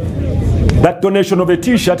 That donation of a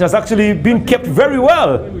t-shirt has actually been kept very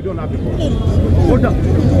well.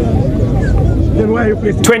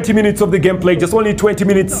 20 minutes of the gameplay, just only 20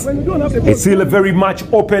 minutes. It's still a very much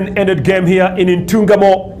open-ended game here in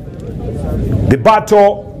Ntungamo. The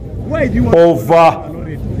battle of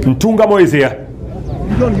Ntungamo is here.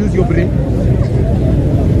 You don't use your brain.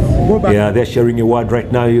 Yeah, they're sharing a word right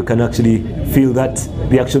now. You can actually feel that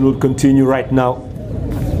the action will continue right now.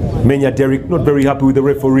 Menya Derek not very happy with the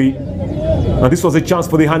referee. And this was a chance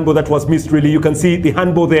for the handball that was missed really. You can see the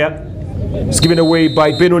handball there. It's given away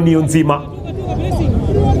by Beno Nionzima.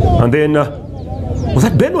 And then, was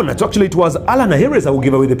that Beno? Actually, it was Alana Hereza who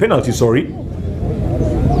gave away the penalty, sorry.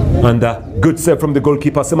 And good save from the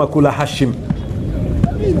goalkeeper, Semakula Hashim.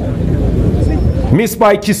 Missed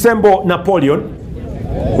by Chisembo Napoleon.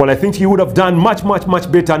 Well, I think he would have done much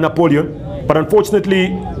better, Napoleon. But unfortunately,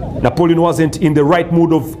 Napoleon wasn't in the right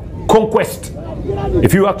mood of conquest.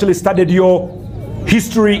 If you actually studied your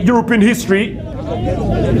history, European history,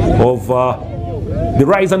 of the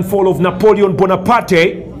rise and fall of Napoleon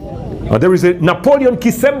Bonaparte, there is a Napoleon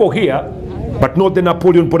Chisembo here, but not the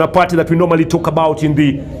Napoleon Bonaparte that we normally talk about in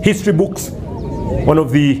the history books. One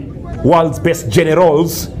of the world's best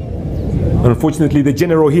generals. Unfortunately, the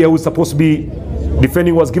general here who's supposed to be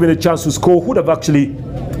defending was given a chance to score, would have actually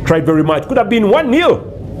tried very much. Could have been 1-0.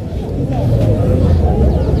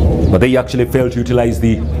 But they actually failed to utilize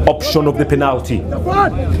the option of the penalty.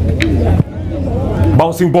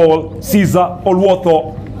 Bouncing ball, Caesar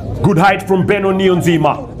Olwotho. Good height from Beno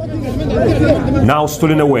Nionzima. Now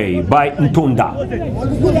stolen away by Ntoda.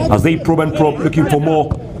 As they probe and probe, looking for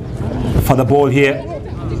more for the ball here.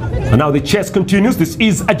 And now the chase continues. This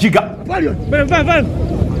is Ajiga.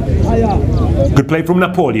 Good play from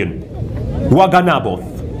Napoleon. Waganaboth.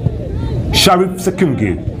 Sharif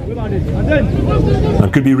Sekungi.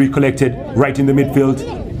 And could be recollected right in the midfield.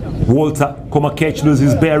 Walter Komakech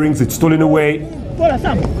loses his bearings. It's stolen away.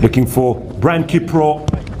 Looking for Brian Kipro.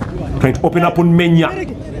 Trying to open up on Menya.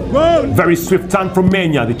 Very swift turn from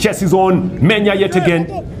Menya. The chest is on Menya yet again.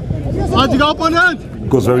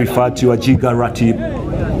 Goes very far to Ajiga Ratib.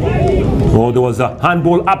 Oh, there was a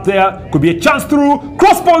handball up there. Could be a chance through.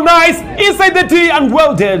 Cross ball, nice. Inside the tee and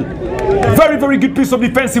well done. Very good piece of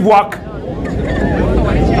defensive work.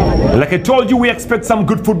 Like I told you, we expect some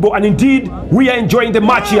good football, and indeed, we are enjoying the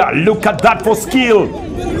match here. Look at that for skill.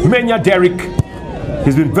 Menya Derek.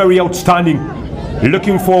 He's been very outstanding.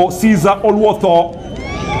 Looking for Caesar Olwotho.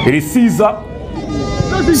 It is Caesar.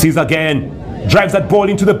 Caesar again. Drives that ball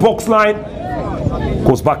into the box line.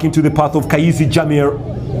 Goes back into the path of Kaizi Jamir.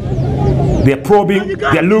 They're probing.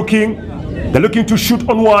 They're looking to shoot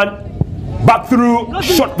on one. Back through.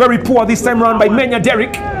 Shot very poor this time around by Menya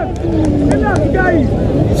Derek.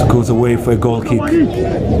 This goes away for a goal kick.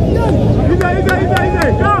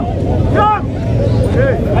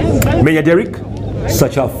 Menya Derrick,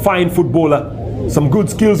 such a fine footballer. Some good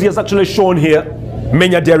skills he has actually shown here.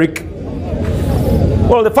 Menya Derrick.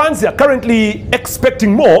 Well, the fans are currently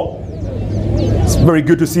expecting more. It's very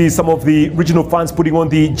good to see some of the regional fans putting on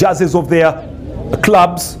the jerseys of their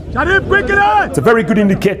clubs. It's a very good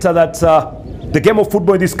indicator that the game of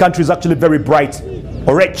football in this country is actually very bright.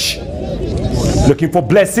 Orech looking for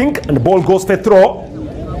Blessing, and the ball goes for a throw.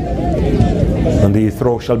 And the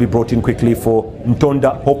throw shall be brought in quickly for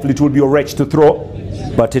Ntoda. Hopefully it will be Orech to throw.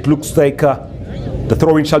 But it looks like the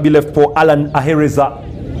throw-in shall be left for Alan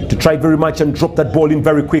Ahereza to try very much and drop that ball in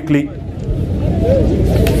very quickly.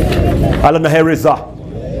 Alan Ahereza,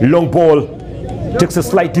 long ball, takes a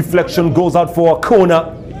slight deflection, goes out for a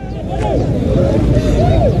corner.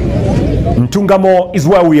 Ntungamo is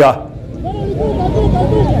where we are.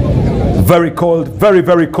 Very cold,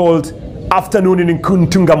 very cold afternoon in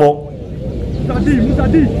Ntungamo.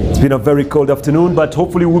 It's been a very cold afternoon, but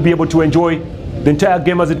hopefully we'll be able to enjoy the entire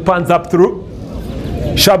game as it pans up through.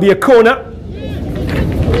 Shall be a corner.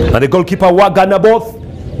 And the goalkeeper Waga Naboth,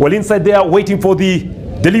 well inside there waiting for the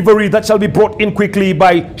delivery that shall be brought in quickly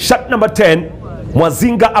by shot number 10,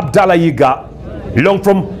 Mwazinga Abdallah Yiga. Long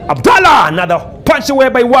from Abdallah, another punch away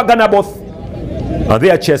by Waga Naboth. And they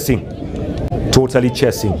are chasing, totally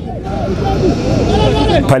chasing.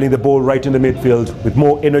 Piling the ball right in the midfield with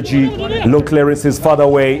more energy, long clearances farther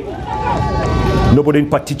away. Nobody in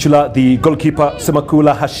particular, the goalkeeper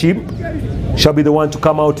Semakula Hashim shall be the one to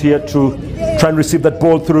come out here to try and receive that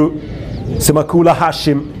ball through. Semakula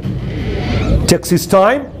Hashim takes his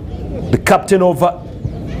time. The captain of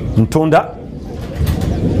Ntoda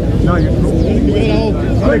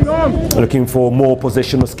looking for more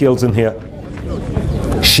possessional skills in here.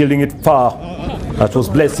 Shielding it far. That was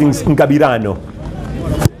Blessings Ngabirano.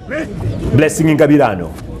 Blessing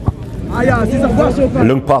Ngabirano.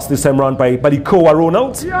 Long pass this time round by Balikoa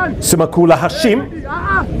Ronald. Semakula Hashim.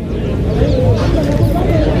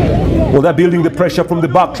 Well, they're building the pressure from the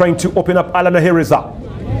back, trying to open up Alan Ahereza.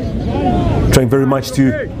 Trying very much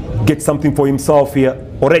to get something for himself here.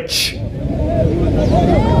 Orech.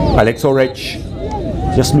 Alex Orech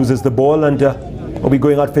just loses the ball and will be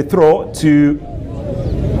going out for a throw to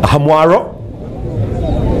Ahamwaro.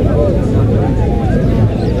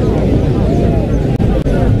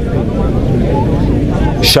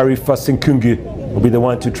 Sharif Senkungu will be the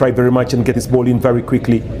one to try very much and get this ball in very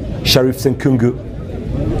quickly. Sharif Senkungu.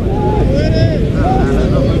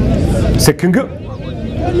 Senkungu.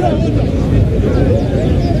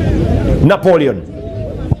 Napoleon.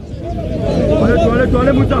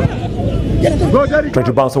 Trying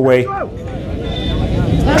to bounce away.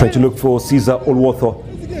 Trying to look for Caesar Olwotho.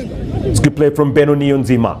 It's good play from Beno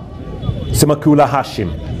Niyonzima. Semakula Hashim.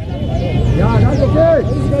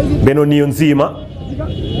 Beno Niyonzima.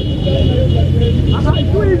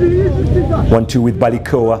 1-2 with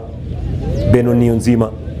Balikoa. Beno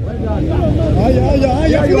Niyonzima.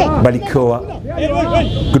 Balikoa.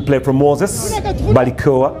 Good play from Moses.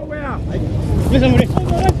 Balikoa.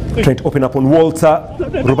 Trying to open up on Walter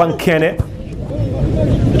Rubankene.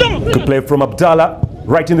 Good play from Abdallah.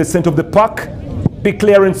 Right in the center of the park. Big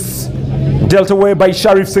clearance. Dealt away by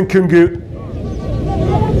Sharif Senkungu.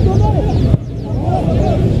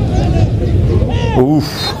 Oof.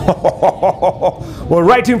 Well,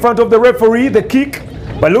 right in front of the referee, the kick.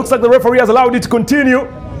 But looks like the referee has allowed it to continue.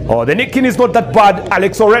 Oh, the nicking is not that bad.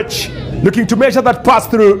 Alex Orech looking to measure that pass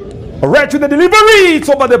through. Orech with the delivery. It's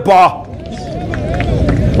over the bar.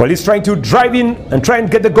 Well, he's trying to drive in and try and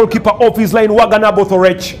get the goalkeeper off his line. Waganaboth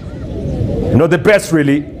Orech. Not the best,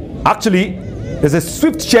 really. Actually, there's a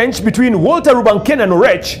swift change between Walter Rubankene and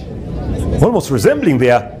Orech. Almost resembling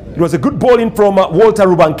there. It was a good ball in from Walter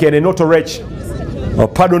Rubankene, not Orech. Oh,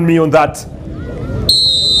 pardon me on that.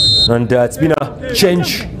 And it's been a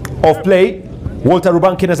change of play. Walter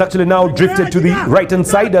Rubankene has actually now drifted to the right-hand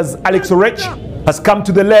side as Alex Orech has come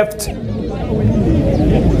to the left.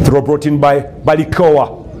 Throw brought in by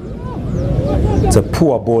Balikoa. It's a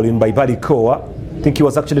poor ball in by Balikoa. I think he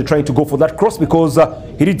was actually trying to go for that cross because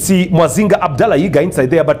he did see Mwazinga Abdallah Yiga inside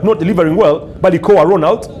there, but not delivering well. Balikoa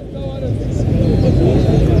Ronald.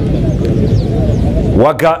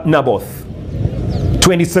 Waga Naboth.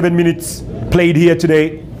 27 minutes played here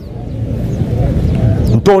today.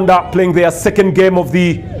 Ntoda playing their second game of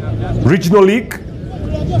the Regional League.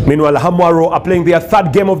 Meanwhile, Ahamwaro are playing their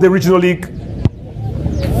third game of the Regional League.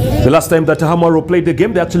 The last time that Ahamwaro played the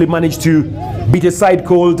game, they actually managed to beat a side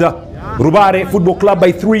called Rubare Football Club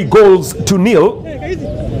by 3-0.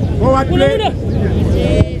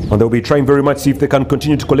 And they'll be trying very much to see if they can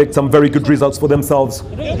continue to collect some very good results for themselves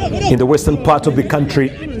in the western part of the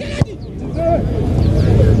country.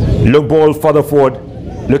 Long ball further forward.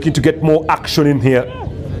 looking to get more action in here.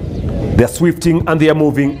 They're swifting and they are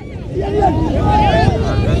moving.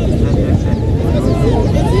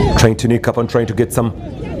 Trying to nick up and trying to get some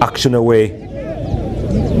action away.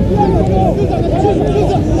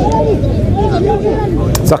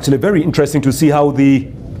 It's actually very interesting to see how the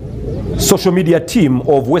social media team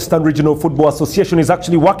of Western Regional Football Association is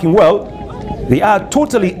actually working well. They are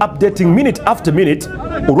totally updating minute after minute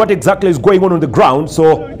on what exactly is going on the ground.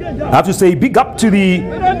 So I have to say big up to the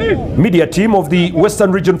media team of the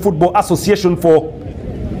Western Region Football Association for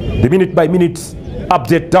the minute by minute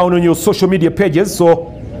update down on your social media pages.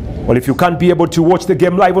 So, well, if you can't be able to watch the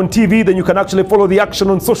game live on TV, then you can actually follow the action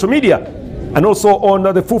on social media and also on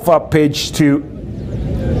the FUFA page too.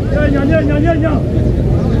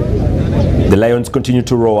 The Lions continue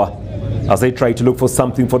to roar as they try to look for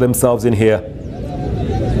something for themselves in here.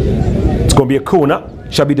 It's going to be a corner.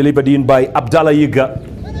 Shall be delivered in by Abdallah Yiga.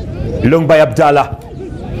 Long by Abdallah.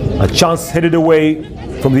 A chance headed away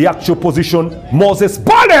from the actual position. Moses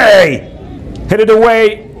Bale! Headed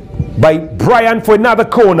away by Brian for another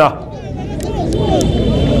corner.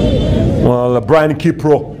 Well, Brian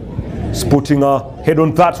Kipro is putting a head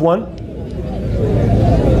on that one.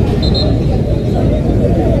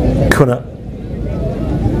 Corner.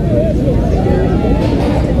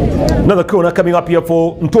 Another corner coming up here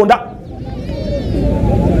for Ntoda.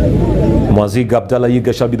 Mwaziga Abdallah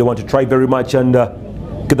Yiga shall be the one to try very much and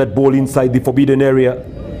get that ball inside the forbidden area.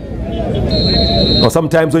 Now,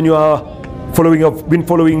 sometimes when you are been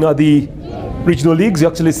following the regional leagues, you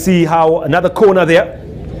actually see how another corner there,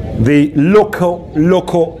 the local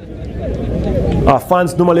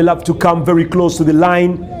fans normally love to come very close to the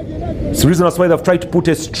line. It's the reason that's why they've tried to put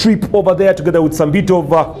a strip over there together with some bit of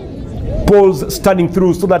poles standing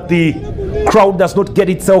through so that the crowd does not get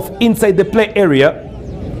itself inside the play area.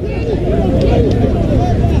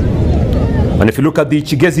 And if you look at the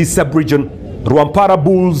Chigezi sub-region, Rwampara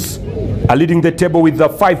Bulls are leading the table with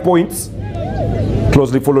 5 points,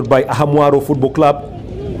 closely followed by Ahamwaro Football Club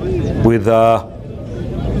with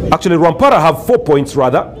actually Rwampara have 4 points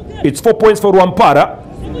rather. It's 4 points for Rwampara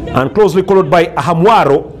and closely followed by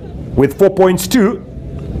Ahamwaro with 4 points too.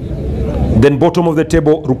 Then bottom of the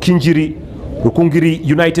table, Rukungiri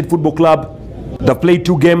United Football Club. They've played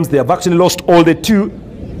 2 games. They have actually lost all the 2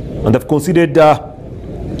 and they've conceded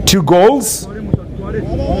 2 goals.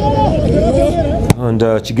 And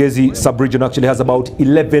Chigezi sub-region actually has about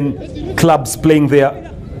 11 clubs playing there.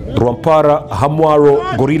 Rwampara,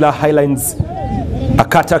 Ahamwaro, Gorilla Highlands,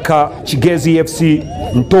 Akataka, Chigezi FC,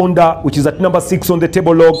 Ntoda, which is at number 6 on the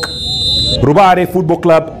table log, Rubare Football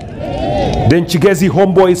Club, then Chigezi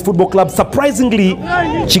Homeboys Football Club. Surprisingly,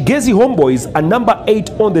 Chigezi Homeboys are number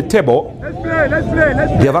 8 on the table.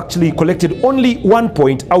 They have actually collected only 1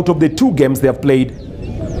 point out of the 2 games they have played.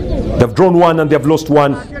 They've drawn 1 and they have lost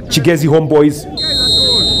 1. Chigezi Homeboys.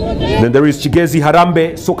 Then there is Chigezi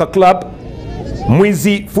Harambe Soccer Club,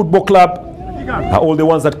 Mwizi Football Club, are all the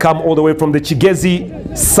ones that come all the way from the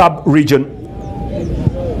Chigezi sub-region.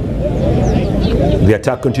 The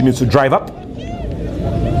attack continues to drive up.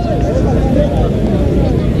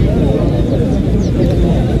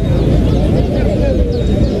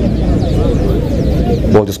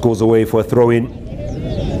 Ball just goes away for a throw-in.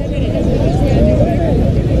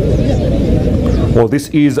 Well, this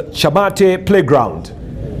is Chamate Playground.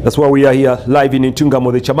 That's why we are here live in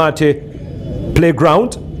Ntungamo, the Chamate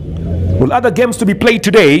Playground. Well, other games to be played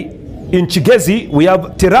today in Chigezi, we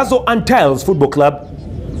have Terazo and Tiles Football Club.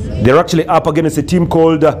 They're actually up against a team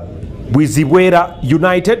called Bwizibwera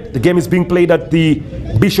United. The game is being played at the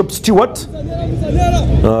Bishop Stewart.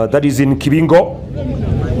 That is in Kibingo.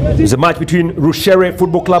 There's a match between Rushere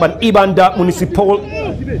Football Club and Ibanda Municipal.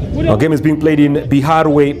 Our game is being played in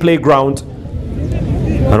Biharwe Playground.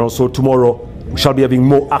 And also tomorrow we shall be having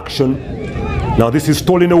more action. Now this is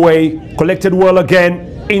stolen away, collected well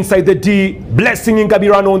again, inside the D, Blessing in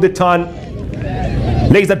Gabirano on the turn.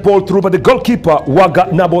 Lays that ball through, but the goalkeeper,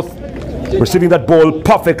 Waga Naboth, receiving that ball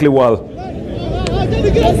perfectly well.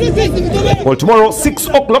 Well, tomorrow, 6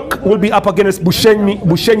 o'clock, we'll be up against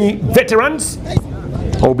Bushenyi Veterans.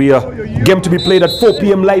 It will be a game to be played at 4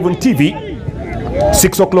 p.m. live on TV.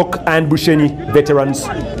 6 o'clock and Bushenyi Veterans.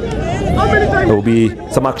 There will be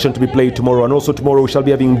some action to be played tomorrow. And also tomorrow we shall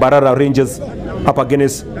be having Barara Rangers up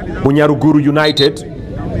against Bunyaruguru United.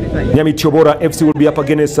 Nyami Chobora FC will be up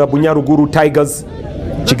against Bunyaruguru Tigers.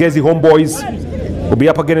 Chigezi Homeboys will be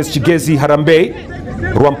up against Chigezi Harambe.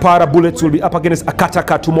 Rwampara Bullets will be up against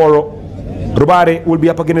Akataka tomorrow. Rubare will be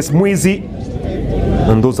up against Mwizi.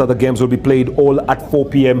 And those other games will be played all at 4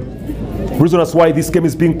 p.m. The reason that's why this game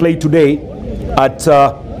is being played today at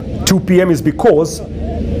 2 p.m. is because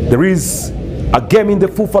there is A game in the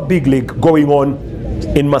FUFA Big League going on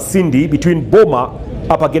in Masindi between Boma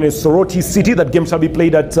up against Soroti City. That game shall be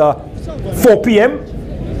played at 4 p.m.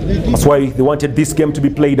 That's why they wanted this game to be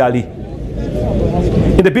played early.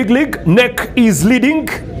 In the Big League, NEC is leading.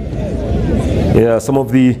 Yeah, some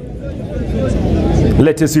of the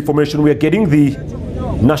latest information we are getting. The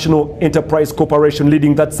National Enterprise Corporation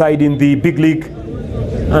leading that side in the Big League.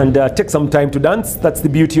 And take some time to dance. That's the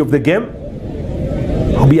beauty of the game.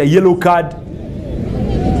 It'll be a yellow card.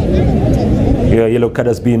 Yeah, yellow card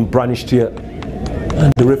has been brandished here.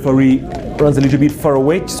 And the referee runs a little bit far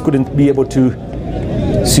away. Just couldn't be able to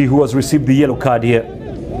see who has received the yellow card here.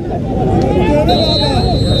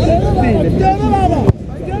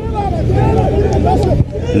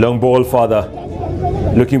 Long ball, father.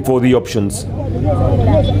 Looking for the options.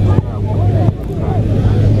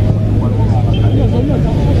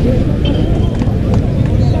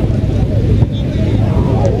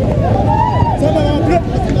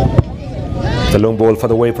 The long ball for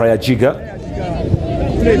the way prior Jiga.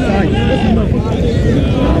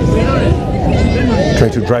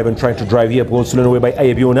 Trying to drive here. Ball stolen away by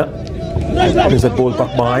Ayabiona. Brings that ball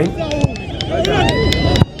back behind.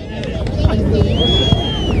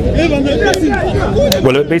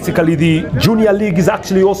 Well, basically the Junior League is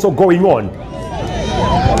actually also going on.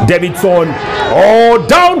 Davidson. Oh,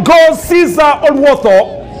 down goes Caesar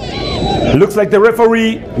Olwotho. Looks like the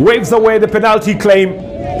referee waves away the penalty claim,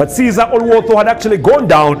 but Caesar Olwotho had actually gone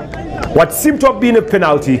down what seemed to have been a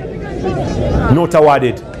penalty. Not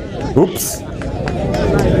awarded. Oops.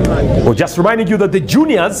 Well, just reminding you that the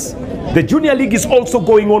Junior League is also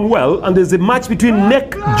going on well, and there's a match between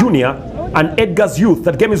NEC Junior and Edgar's Youth.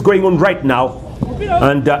 That game is going on right now,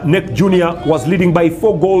 and NEC Junior was leading by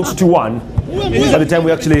 4 goals to 1. By the time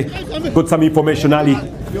we actually got some information early.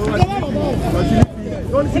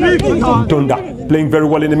 Ntoda playing very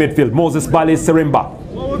well in the midfield. Moses Bale Seremba.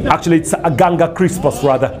 Actually, it's Aganga Crispus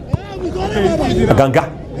rather. Aganga.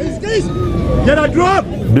 Get a drop.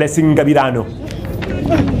 Blessing Gabirano.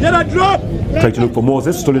 Get a drop. Trying to look for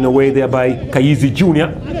Moses. Stolen away there by Kaizi Jr.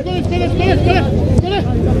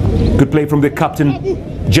 Good play from the captain,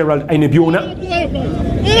 Gerald Ainebiona.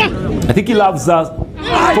 I think he loves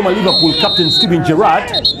former Liverpool captain Steven Gerrard.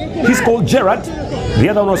 He's called Gerrard. The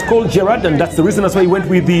other one was called Gerrard, and that's the reason that's why he went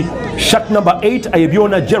with the shirt number 8,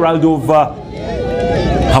 Ayabiona Gerald of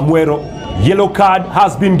Ahamwaro. Yellow card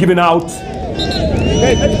has been given out.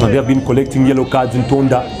 And they have been collecting yellow cards in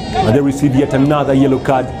Ntoda, and they received yet another yellow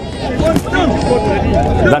card.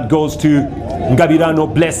 That goes to Ngabirano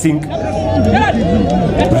Blessing,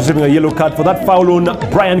 receiving a yellow card for that foul on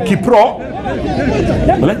Brian Kipro.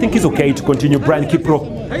 Well, I think it's okay to continue Brian Kipro.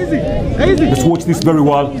 Let's watch this very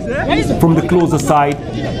well from the closer side.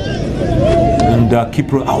 And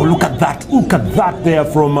Kipro, oh, look at that there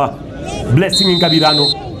from Blessing in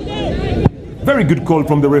Ngabirano. Very good call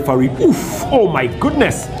from the referee. Oof, oh my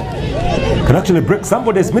goodness. Can actually break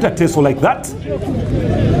somebody's metatarsus like that.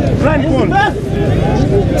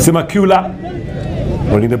 Semakula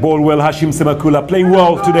holding the ball well. Hashim Semakula playing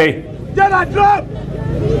well today.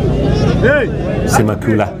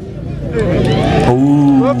 Semakula.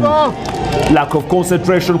 Oh, lack of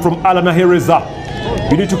concentration from Alana Hereza.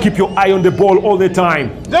 You need to keep your eye on the ball all the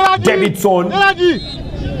time. Davidson.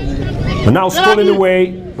 And now stolen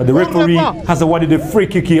away, but the referee has awarded a free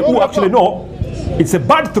kick here. Oh, actually no, it's a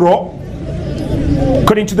bad throw.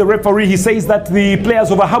 According to the referee, he says that the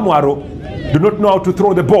players of Ahamwaro do not know how to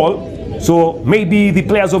throw the ball, so maybe the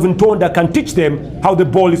players of Ntoda can teach them how the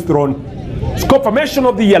ball is thrown. It's confirmation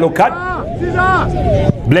of the yellow card.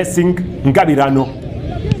 Blessing Ngabirano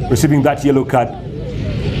receiving that yellow card.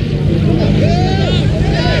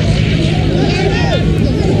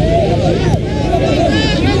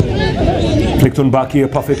 Flicked on back here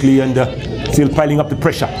perfectly and still piling up the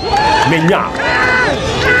pressure. Menya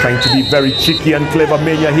trying to be very cheeky and clever.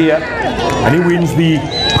 Menya here, and he wins the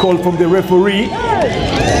call from the referee.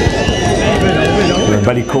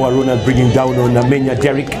 Balikoa Ronald bringing down on Menya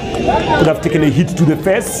Derek. Could have taken a hit to the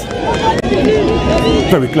face.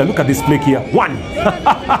 Very clear. Look at this flick here. 1.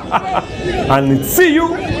 And see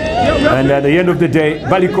you. And at the end of the day,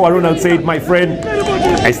 Balikoa Ronald said, my friend,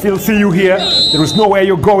 I still see you here. There is nowhere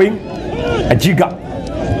you're going. Ajiga.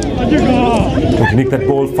 To nick that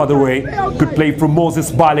ball further away. Good play from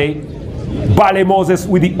Moses Bale. Bale Moses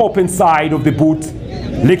with the open side of the boot.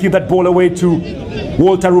 Licking that ball away to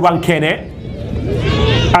Walter Rubankene.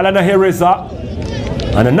 Alana Hereza.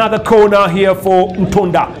 And another corner here for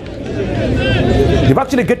Ntoda. They've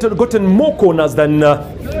actually gotten more corners than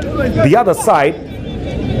the other side.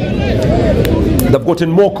 They've gotten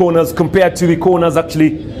more corners compared to the corners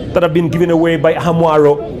actually that have been given away by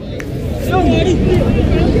Ahamwaro.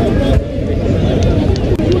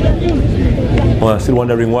 I'm still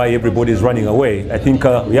wondering why everybody is running away. I think,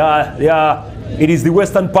 yeah, it is the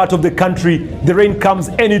western part of the country. The rain comes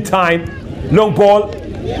anytime. Long ball,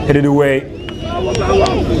 headed away.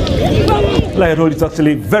 Like I told you, it's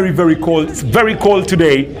actually very, very cold. It's very cold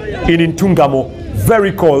today in Ntungamo.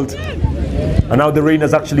 Very cold. And now the rain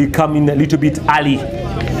has actually come in a little bit early,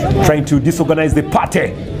 trying to disorganize the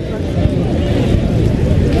party.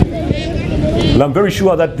 Well, I'm very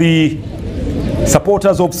sure that the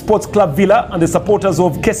supporters of Sports Club Villa and the supporters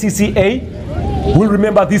of KCCA will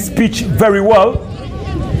remember this pitch very well.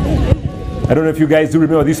 I don't know if you guys do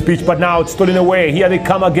remember this pitch, but now it's stolen away. Here they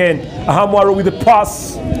come again. Ahamwaro with the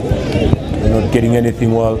pass. They're not getting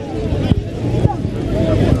anything well.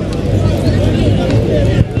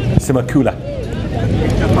 Semakula.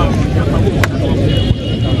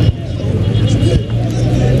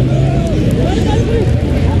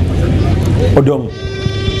 Odong.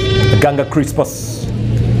 Ganga Crispus.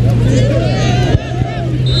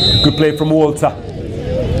 Good play from Walter.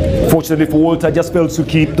 Fortunately for Walter, just fails to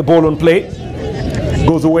keep the ball on play.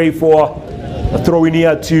 Goes away for a throw in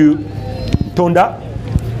here to Ntoda.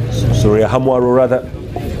 Sorry, Ahamwaro rather.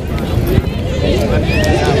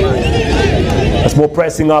 That's more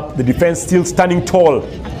pressing up. The defense still standing tall.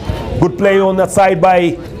 Good play on that side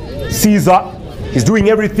by Caesar. He's doing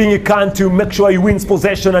everything he can to make sure he wins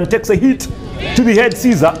possession and takes a hit to the head,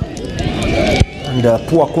 Caesar. And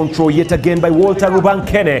poor control yet again by Walter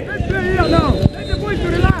Rubankene.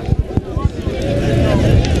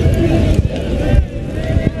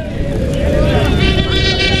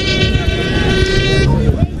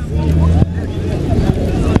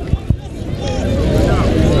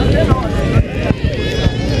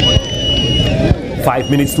 5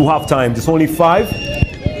 minutes to halftime. Just only 5.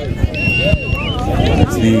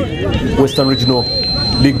 It's the Western Regional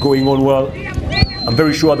League going on well. I'm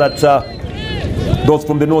very sure that those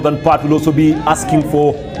from the northern part will also be asking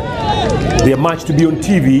for their match to be on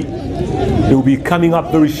TV. They will be coming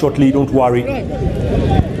up very shortly, don't worry.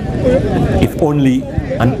 If only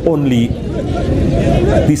and only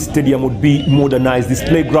this stadium would be modernized, this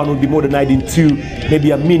playground would be modernized into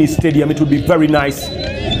maybe a mini stadium, it would be very nice.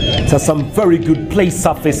 It has some very good play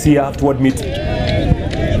surface here, I have to admit.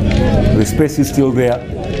 The space is still there.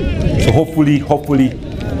 So hopefully,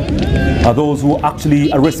 those who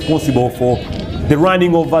actually are responsible for the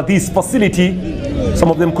running of this facility, some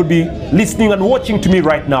of them could be listening and watching to me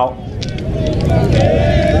right now.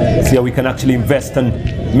 See how we can actually invest and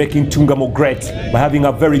making Ntungamo great by having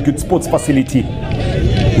a very good sports facility.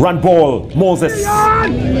 Run ball, Moses.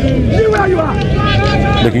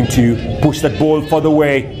 Looking to push that ball further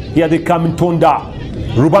away. Here they come in Ntoda.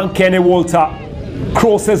 Rubankene Walter.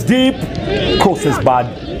 Crosses deep. Crosses bad.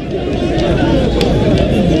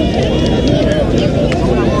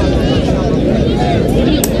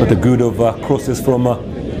 Not the good of crosses from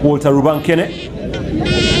Walter Rubankene.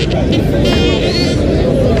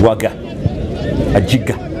 Waga.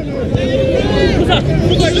 Ajiga.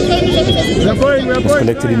 It's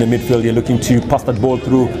collected in the midfield. You're looking to pass that ball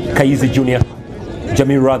through Kaizi Jr.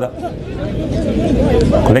 Jamil rather.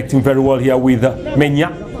 Collecting very well here with Menya.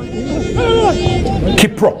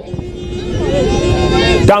 Kipro.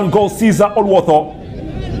 Down goes Caesar Olwotho.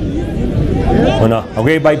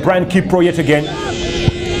 Away by Brian Kipro yet again.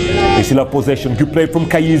 They still have possession. Good play from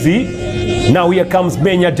Kaizi. Now here comes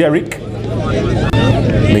Menya Derek.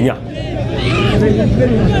 Menya.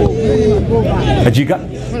 Ajiga.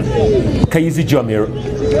 Kaizi Jamir.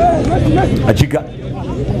 Ajiga.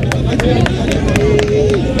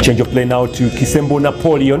 Change of play now to Kisembo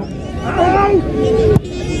Napoleon.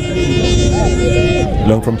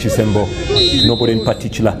 Long from Chisembo. Nobody in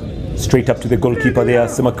particular. Straight up to the goalkeeper there,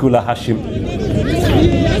 Semakula Hashim.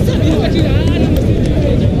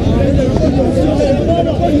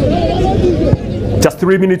 Just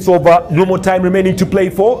 3 minutes over. No more time remaining to play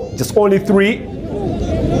for. Just only 3.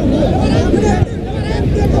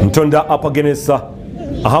 Ntoda up against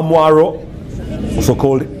Ahamwaro, also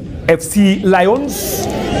called FC Lions.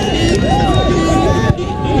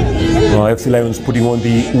 FC Lions putting on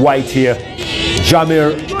the white here.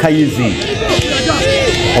 Jamir Kaizi.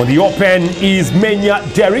 On the open is Menya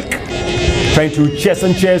Derek. Trying to chase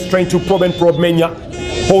and chase, trying to probe and probe. Menya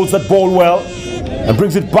holds that ball well and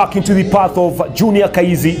brings it back into the path of Junior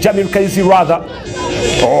Kaizi. Jamir Kaizi rather.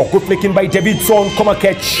 Oh, good flicking by Davidson. Koma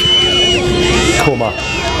catch. Koma.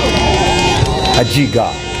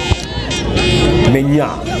 Ajiga. Menya.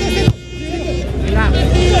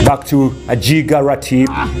 Back to Ajiga Ratib.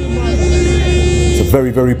 It's a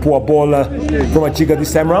very, very poor ball from Ajiga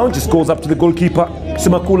this time around. Just goes up to the goalkeeper,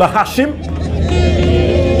 Semakula Hashim.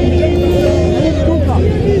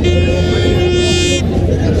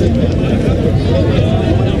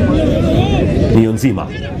 Nyonzima.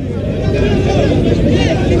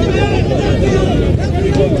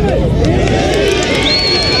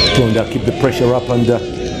 Ntoda keep the pressure up and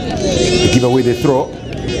give away the throw.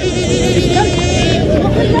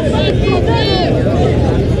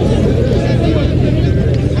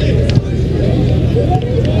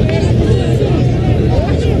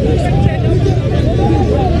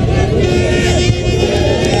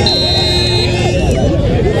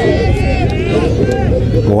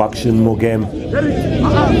 More action, more game.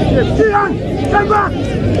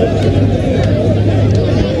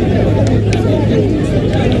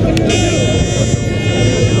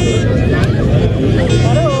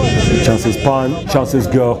 Chances pan, chances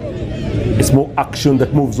go. It's more action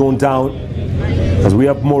that moves on down as we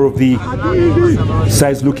have more of the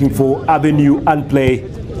sides looking for avenue and play.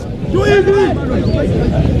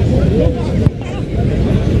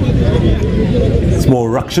 It's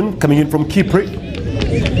more action coming in from Kipri,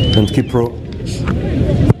 and Kipro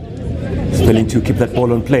is failing to keep that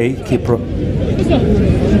ball on play. Kipro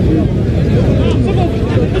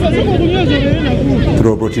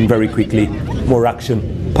throw brought in very quickly. More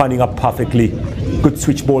action, panning up perfectly. Good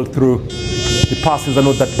switch ball through. The passes are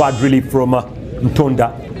not that bad really from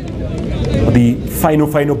Ntoda. The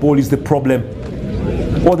final ball is the problem.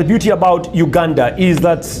 Well, the beauty about Uganda is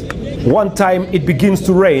that one time it begins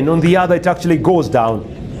to rain, on the other it actually goes down.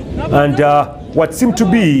 And what seemed to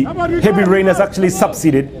be heavy rain has actually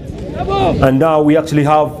subsided. And now we actually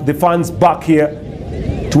have the fans back here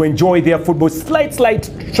to enjoy their football. Slight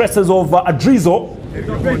traces of a drizzle,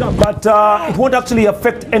 but it won't actually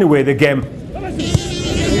affect anyway the game.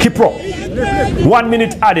 Kipro, 1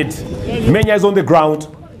 minute added. Menya is on the ground,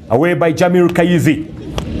 away by Jamil Kayizi.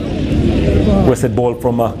 Wasted ball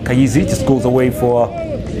from Kayizi, just goes away for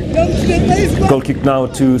goal kick now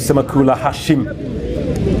to Semakula Hashim.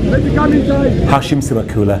 Hashim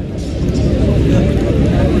Semakula.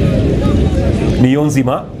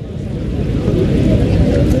 Nyonzima.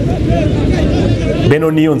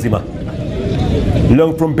 Benon Nyonzima.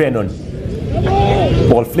 Long from Benon.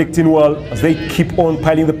 Ball flicked in well as they keep on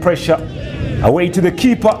piling the pressure. Away to the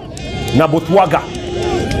keeper, Nabotwaga.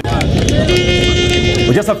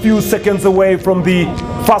 We're just a few seconds away from the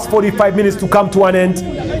first 45 minutes to come to an end.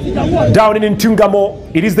 Down in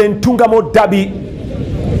Ntungamo, it is the Ntungamo derby.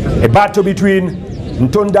 A battle between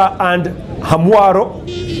Ntoda and Ahamwaro.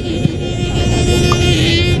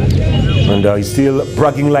 And he's still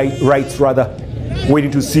bragging rights rather,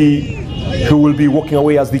 waiting to see who will be walking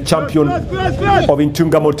away as the champion of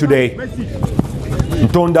Ntungamo today.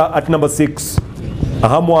 Ntoda at number 6,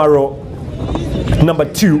 Ahamwaro at number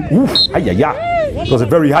 2. Oof, it was a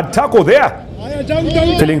very hard tackle there.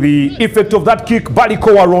 Feeling the effect of that kick,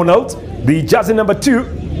 Balikoa Ronald, the jersey number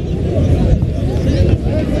 2.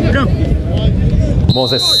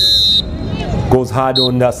 Moses goes hard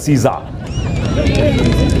on Caesar.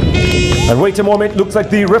 And wait a moment, looks like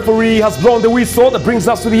the referee has blown the whistle. That brings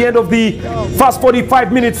us to the end of the first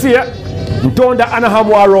 45 minutes here. Ntoda and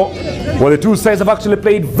Ahamwaro. Well, the two sides have actually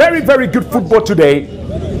played very good football today.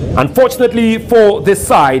 Unfortunately for the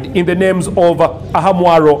side in the names of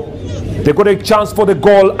Ahamwaro, they got a chance for the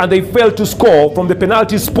goal and they failed to score from the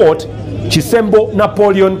penalty spot. Chisembo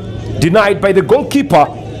Napoleon denied by the goalkeeper,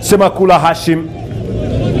 Semakula Hashim.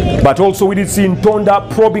 But also we did see Ntoda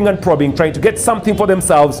probing, trying to get something for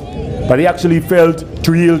themselves, but they actually failed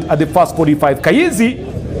to yield at the first 45.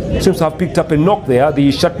 Kayizi seems to have picked up a knock there,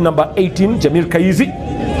 the shirt number 18, Jamil Kayizi.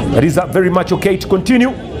 That is very much okay to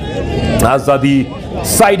continue as the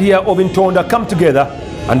side here of Ntoda come together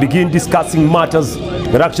and begin discussing matters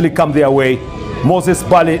that actually come their way. Moses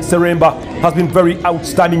Bale Seremba has been very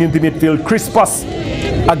outstanding in the midfield. Crispus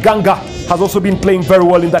Aganga has also been playing very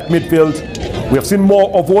well in that midfield. We have seen more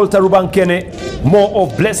of Walter Rubankene, more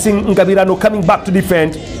of Blessing Ngabirano coming back to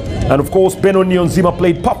defend. And of course, Benon Nyonzima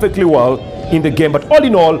played perfectly well in the game. But all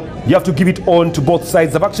in all, you have to give it on to both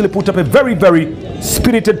sides. They've actually put up a very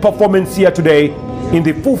spirited performance here today in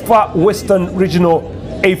the FUFA Western Regional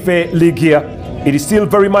AFA League here. It is still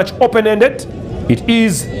very much open-ended. It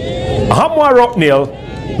is Ahamwaro 0,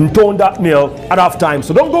 Ntoda 0 at half time.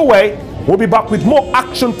 So don't go away. We'll be back with more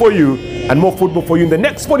action for you and more football for you in the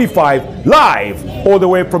next 45, live all the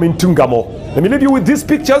way from Ntungamo. Let me leave you with these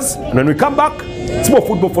pictures, and when we come back, it's more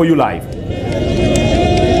football for you live.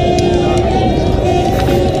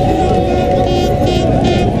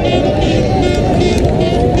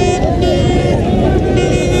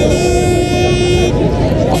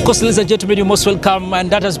 course, ladies and gentlemen, you're most welcome,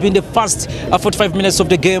 and that has been the first 45 minutes of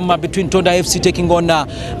the game between Ntoda FC taking on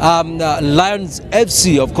Lions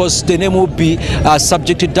FC. Of course, the name will be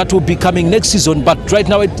subjected, that will be coming next season, but right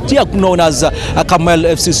now it's known as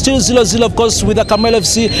Ahamwaro FC. Still 0-0, of course, with Ahamwaro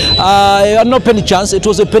FC. An open chance, it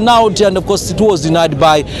was a penalty, and of course it was denied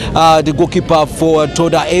by the goalkeeper for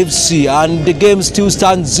Ntoda FC, and the game still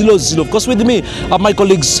stands 0-0. Of course, with me are my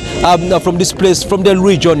colleagues from this place, from the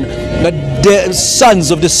region, the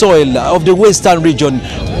sons of the soil of the western region,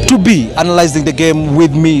 to be analyzing the game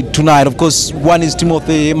with me tonight. Of course, one is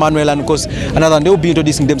Timothy, Emmanuel, and of course another, and they will be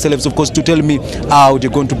introducing themselves, of course, to tell me how they're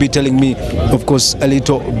going to be telling me, of course, a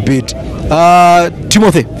little bit.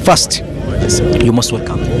 Timothy, first, you're most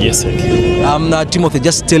welcome. Yes, thank you. Timothy,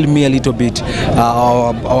 just tell me a little bit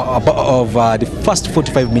of the first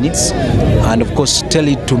 45 minutes, and of course tell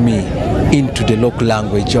it to me into the local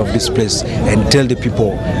language of this place, and tell the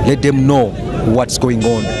people, let them know what's going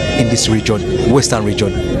on in this region, western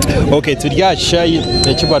region. Okay, tulya shayi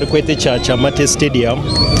ekibali kwete cha Chamate Stadium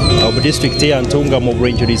mu district ya Ntunga mu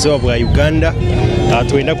Burengereza bwa Uganda.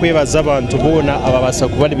 Twenda kwebaza abantu boona ababasa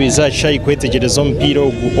kubalibiriza shayi kwetegereza omupiira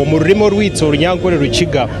ogwo omurimo rwitso olunyankole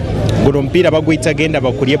rukiga guno mpira bagwita genda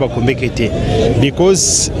bakulye bakumbekete,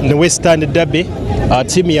 because the Western Derby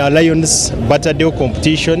team ya Lions bataddeyo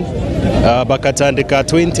competition bakatandika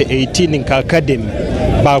 2018 nka academy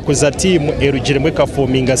bakuza team erugiremwe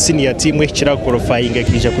kafominga senior team ekira qualifying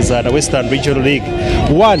ekija kuzana Western Regional League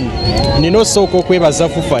 1 nino soko kwebaza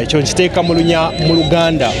fufa ekyo nkiteeka mu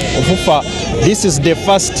Luganda fufa. This is the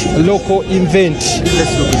first local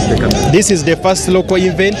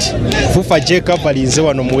event. Fufa Jeka Valinze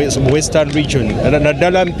wano mu Western Region.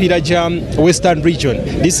 Nadala mpira jam Western Region.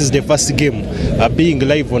 This is the first game being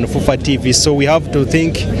live on Fufa TV. So we have to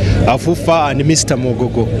thank Fufa and Mr.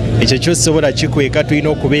 Mogogo. Ekyo kyosobola kikweka tulina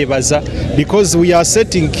okubeebaza, because we are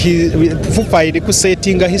setting Fufa eri ku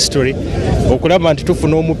setting a history okulaba nti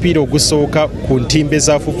tufuna omupiira ogusooka ku ntimbe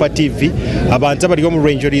za Fufa TV. Abantu abali mu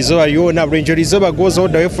Rangerizo baliona Rangerizo goes all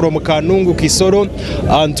the way from Kanungu, Kisoro,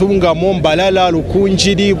 Ntunga, Mbalala,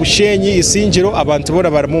 Lukunjiri, Bushenyi, Isinjiro, abantu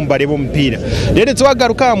bona bari mu mbalebo mpira. Rero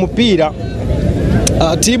twagaruka mupira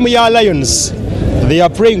team ya Lions, they are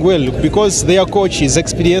playing well because their coach is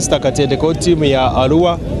experienced. Akatendeko team ya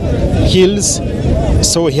Arua Hills,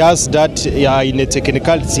 so he has that in a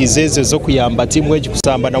technicalities ezo kuyamba team weji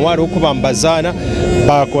kusamba na wari okubambazana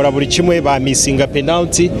bakora buri kimwe ba missing a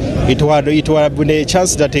penalty. It would been a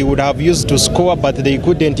chance that they would have used to score, but they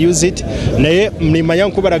couldn't use it. Naye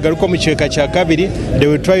mlimanyanku baragaruka mu kiweka kya kabiri, they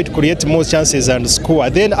will try to create more chances and score.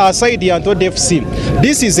 Then aside ya Ntoda FC,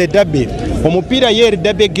 this is a derby. Omupira ye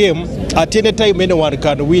derby game. At any time anyone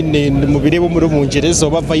can win in Mubirebo Munjerezo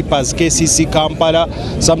over Vipers, KCC, Kampala.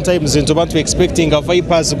 Sometimes in Tobantu expecting a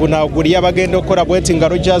Vipers Guna Guria Bagendo Kora Wetting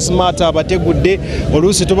Rogers Mata Bate good day, or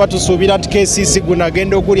Lucy Tobatu Subirat KCC Guna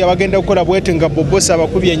Gendo Guria Bagendo Kora Wetting Bobosa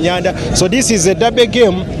Bakubi and Yanda. So this is a derby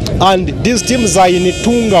game, and these teams are in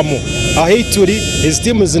Tungamo. Ahituri, his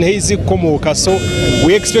team is in Hazy Komoka. So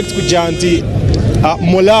we expect Kujanti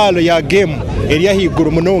Molalo ya game. Area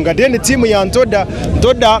higuru munonga. Then the team ya Ntoda,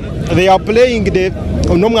 they are playing the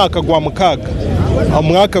mwaka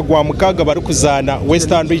gwa mukaga barukuzana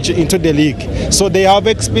Western Region into the league. So they have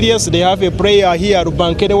experience. They have a player here,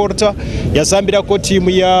 Rubankene Water. Yasambira ko team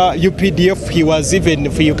ya UPDF.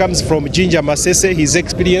 He comes from Jinja Masese. He's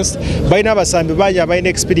experienced. Baina basambi banya baina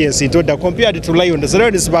experience into the compared to Lions.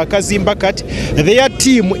 Lions bakazimbakat. Their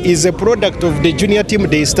team is a product of the junior team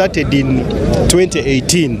they started in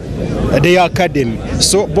 2018. The academy.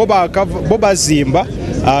 So Boba Zimba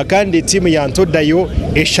kandi team ya Ntoda yo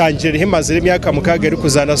eshanjire hemazire emyaka mukaga eri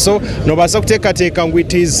kuzana, so nobaza kuteekateeka ngu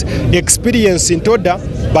it is experience in Ntoda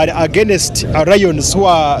but against Lions who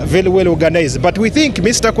are very well organized. But we think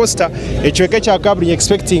Mr. Costa ekiweka kya kabiri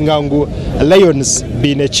expecting ngu Lions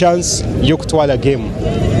being a chance yokutwala game.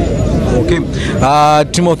 Okay,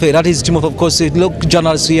 Timothy, that is Timothy, of course, look,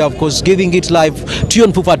 journalists here, of course, giving it live to you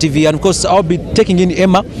on Fufa TV, and of course, I'll be taking in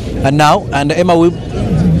Emma now, and Emma will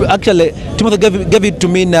actually, Timothy gave it to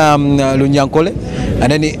me in Lunyankole,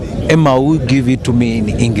 and then Emma will give it to me in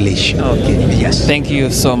English. Okay. Yes. Thank you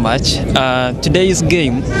so much. Today's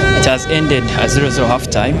game, it has ended at 0-0 half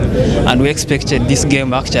time, and we expected this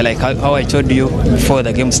game actually, like how I told you before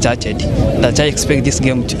the game started, that I expect this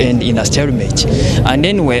game to end in a stalemate. And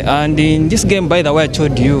anyway, and in this game, by the way, I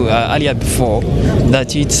told you earlier before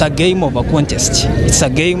that it's a game of a contest. It's a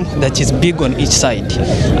game that is big on each side,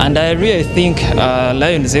 and I really think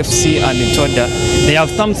Lions FC and Ntoda, they have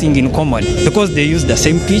something in common because they use the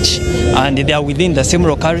same pitch. village, and they are within the same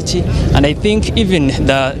locality. And I think even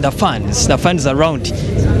the fans around,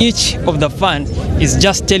 each of the fan is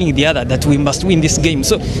just telling the other that we must win this game.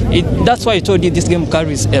 So that's why I told you this game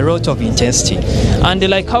carries a lot of intensity. And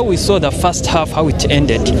like how we saw the first half, how it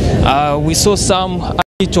ended, we saw some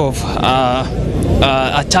bit of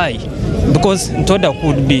a tie, because Ntoda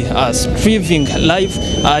could be striving live,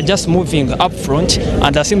 just moving up front, and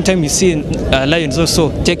at the same time you see Lions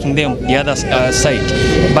also taking them the other side.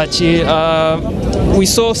 But we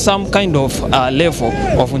saw some kind of level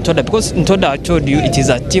of Ntoda, because Ntoda, I told you, it is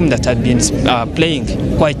a team that had been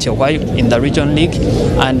playing quite a while in the region league,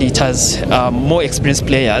 and it has more experienced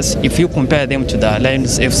players if you compare them to the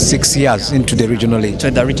Lions FC. 6 years into the regional league.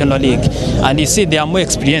 To the regional league, and you see they are more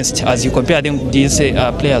experienced as you compare them to these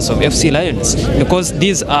players of FC Lions, because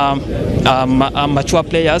these are mature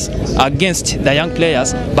players against the young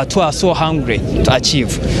players, but who are so hungry to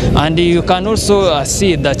achieve. And you can also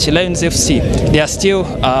see that Lions FC, they are still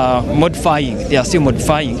modifying. They are still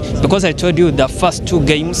modifying, because I told you the first 2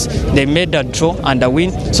 games they made a draw and a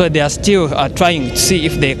win, so they are still trying to see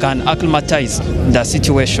if they can acclimatize the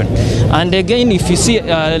situation. And again, if you see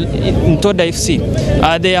Ntoda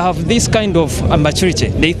FC, they have this kind of maturity.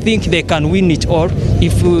 They think they can win it all.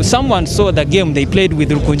 If someone saw the game they played with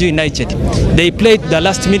Rukunju United, they played the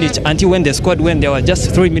last minute until when they scored, when there were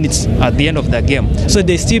just 3 minutes at the end of the game. So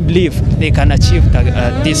they still believe they can achieve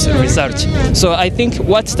this result. So I think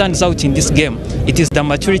what stands out in this game, it is the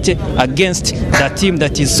maturity against the team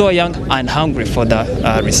that is so young and hungry for the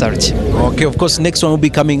result. Okay, of course, next one will be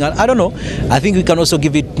coming. I don't know. I think we can also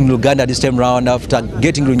give it to Luganda this time round after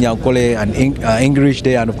getting Runyankole and English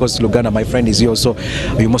there, and of course Luganda, my friend, is here, so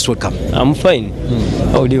you most welcome. I'm fine.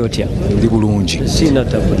 How do you hear? Sina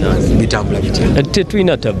tabu na bitambula bitya.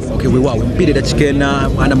 Tetwina tabu. Okay, we mpire dakikena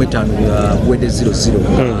ana mwetano wede 0-0.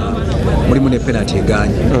 Mulimu ne penalty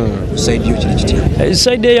eganye. Side yo kiri kitya.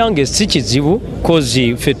 Side yange si kizibu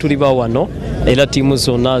kozi fe tuli ba wano era timu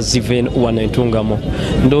zonna zive wano Ntungamo.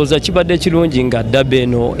 Ndowooza kibadde kirungi nga ddabe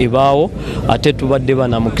eno ebaawo, ate tubadde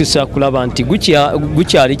banamukisa kulaba nti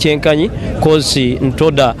gukyali kyenkanyi, kozi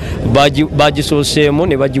Ntoda bagisooseemu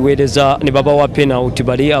ne bagiweereza ne babawa penalty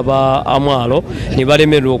bali aba Ahamwaro ne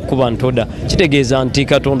balemerwa okukuba Ntoda. Kitegeeza nti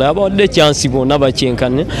Katonda yabawadde chance bonna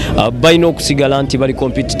bakyenkanye, balina okusigala nti bali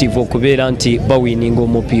competitive okubeera nti bawininga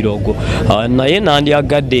omupiira ogwo. Naye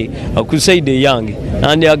nandyagadde ku side yange,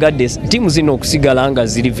 nandyagadde tiimu zino okusigala nga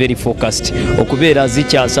ziri very focused, okubeera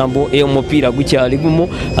zikyasambu omupiira gukyali gumu,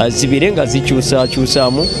 zibire nga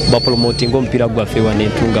zikyusaamu bapromotinga omupiira gwaffe wano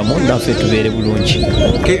Ntungamo, naffe tubeere bulungi.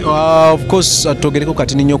 Okay, of course togereko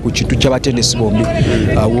kati nnyo ku kintu ky'abatendesi bombi,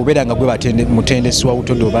 wobeera nga gwe mutendesi wa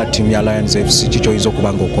Ntoda oba ttiimu ya Lions FC, kikyoyinza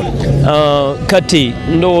okuba ng'okola? Kati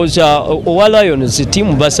ndowooza owa Lions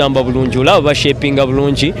ttiimu basamba bulungi, olaba bashapinga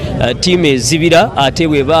bulungi, ttiimu ezibira ate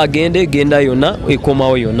bwe bagende genda yonna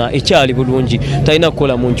ekomawo yonna ekyali bulungi, talina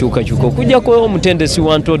kukola mu nkyukakyuka. Okujjako omutendesi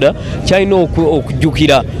wa Ntoda kyalina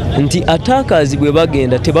okujjukira nti attackers bwe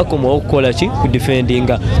bagenda tebakomawo okukola ki ku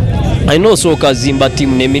defendinga. Alina osooka azimba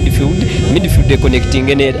ttiimu ne midfield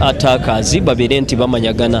connecting ne attackers babeere nti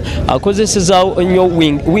bamanyagana. Akozeseza nnyo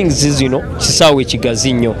wings zino kisaawe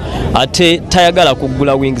kigazi nnyo, ate tayagala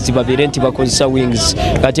kuggula wings, babeere nti bakozesa wings.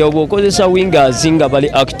 Kati oba okozesa wingers nga bali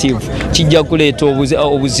active kijja kuleeta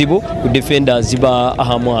obuzibu ku defenders ba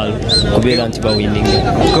Ahamwaro kubeera nti bawinning.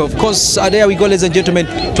 Of course, there we go, ladies and gentlemen.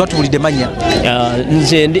 Twatubulidde manya.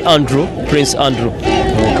 Nze ndi Prince Andrew.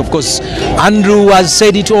 Of course, Andrew has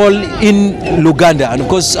said it all in Luganda, and of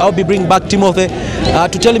course I'll be bringing back Timothy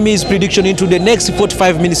to tell me his prediction into the next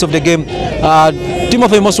 45 minutes of the game.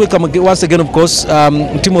 Timothy, most welcome once again, of course.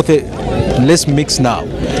 Timothy, let's mix now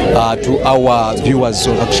to our viewers,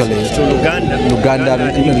 so actually to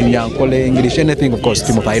Luganda, Nyankole, English, anything, of course.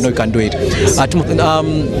 Timothy, I know you can do it. Timothy,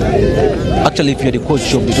 actually, if you're the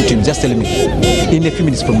coach of the two teams, just tell me, in a few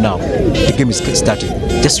minutes from now, the game is starting.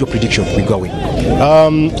 Just your prediction, we go away.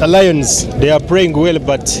 Lions, they are playing well,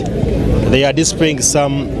 but they are displaying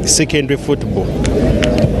some secondary football.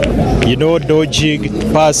 You know,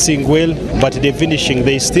 dodging, passing well, but the finishing,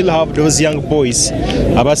 they still have those young boys.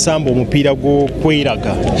 Abasambo mupira go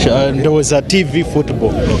kweraga. Those are TV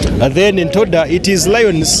football. And then in Ntoda, it is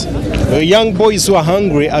Lions, young boys who are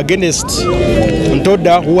hungry against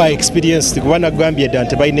Ntoda, who are experienced. Wana Gambia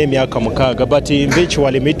dante by name Yakamukaga, but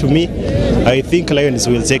eventually, to me, I think Lions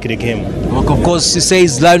will take the game. Of course, he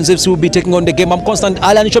says Lions FC will be taking on the game. I'm Constant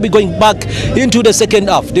Alan. Shall be going back into the second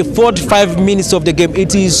half, the 45 minutes of the game.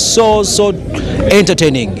 It is so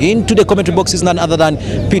entertaining. Into the commentary box is none other than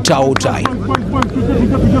Peter Outai.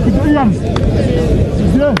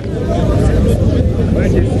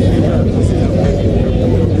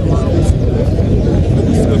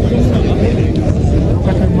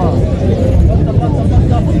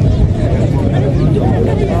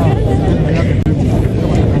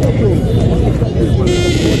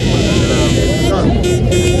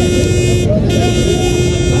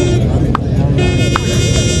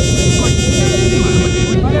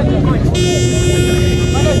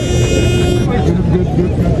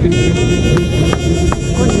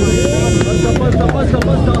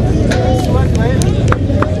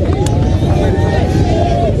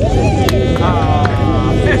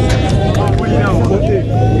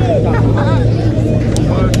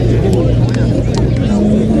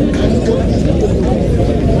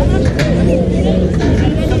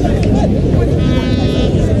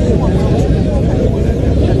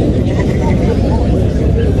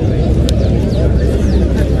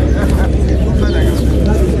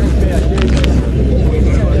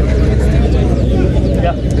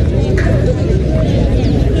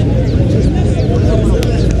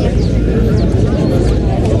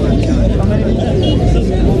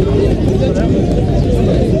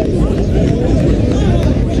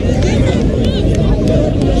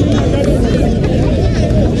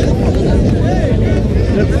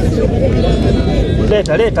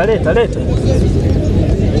 Leta.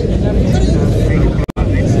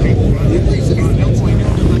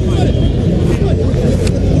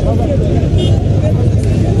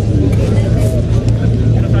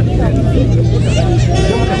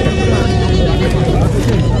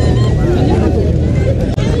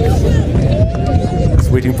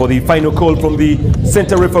 Waiting for the final call from the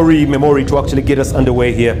center referee, Memory, to actually get us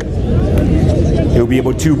underway here. He'll be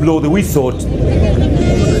able to blow the whistle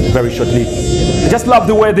very shortly. I just love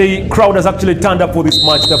the way the crowd has actually turned up for this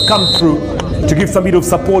match. They've come through to give some bit of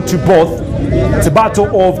support to both. It's a battle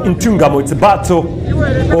of Ntungamo. It's a battle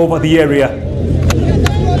over the area.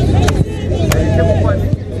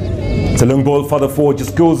 It's a long ball for the forward,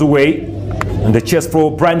 just goes away. And the chest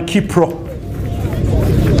for Brian Kipro.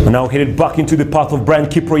 And now headed back into the path of Brian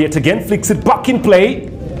Kipro yet again. Flicks it back in play.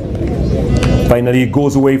 Finally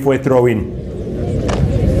goes away for a throw-in.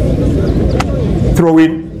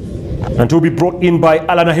 Throw-in. And to be brought in by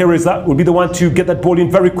Alana Hereza. Will be the one to get that ball in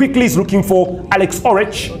very quickly. He's looking for Alex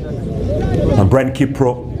Orech. And Brian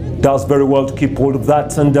Kipro does very well to keep hold of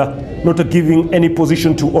that. And not giving any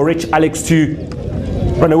position to Orech. Alex to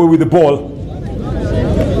run away with the ball.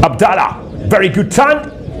 Abdallah. Very good turn.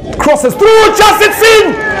 Crosses through, just it's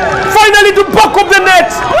in! Finally to back of the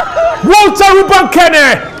net! Walter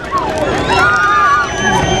Rubankene!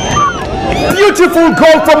 Beautiful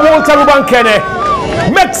goal from Walter Rubankene!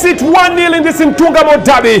 Makes it 1-0 in this Ntungamo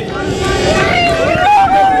derby.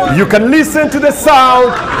 You can listen to the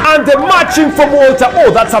sound and the marching from Walter.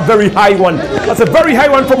 Oh, that's a very high one. That's a very high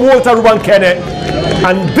one from Walter Rubankene.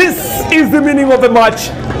 And this is the meaning of the match.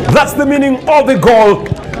 That's the meaning of the goal.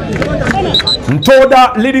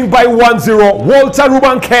 Ntoda leading by 1-0. Walter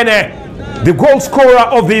Rubankene, the goal scorer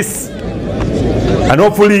of this. And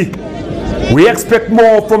hopefully, we expect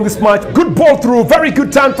more from this match. Good ball through, very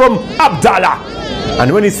good turn from Abdallah.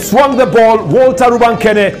 And when he swung the ball, Walter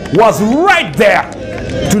Rubankene was right there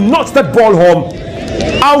to notch that ball home.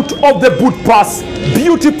 Out of the boot pass.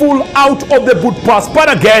 Beautiful out of the boot pass. But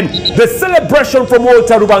again, the celebration from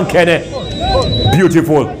Walter Rubankene.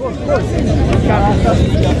 Beautiful.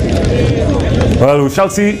 Well, we shall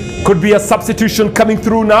see. Could be a substitution coming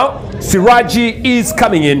through now. Siraji is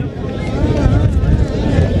coming in.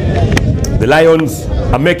 The Lions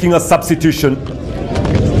are making a substitution.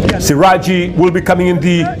 Siraji will be coming in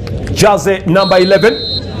the jersey number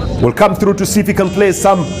 11. Will come through to see if he can play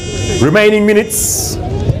some remaining minutes.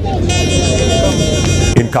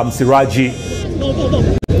 In comes Siraji.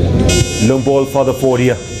 Long ball for the forward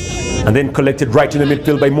here. And then collected right in the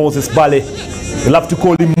midfield by Moses Bale. You'll have to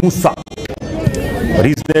call him Musa. But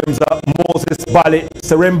his names are Moses Bale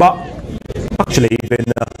Seremba. Actually, even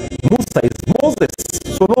Musa is Moses,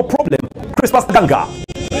 so no problem. Chris Pastaganga.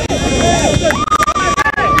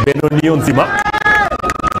 Beno Nionzima.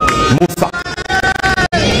 Musa.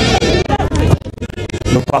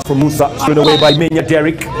 No pass from Musa. Thrown away by Menya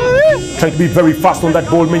Derrick. Trying to be very fast on that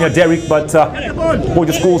ball, Menya Derrick, but ball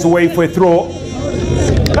just goes away for a throw.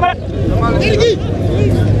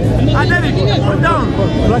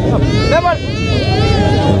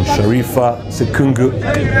 Sharifa Sekungu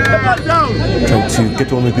trying to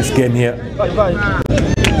get on with this game here.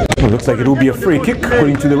 It looks like it will be a free kick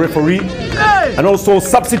according to the referee. And also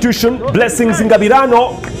substitution, Blessings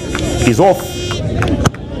Ngabirano is off.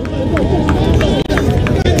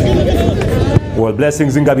 Well,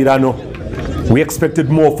 Blessings Ngabirano, we expected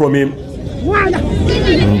more from him.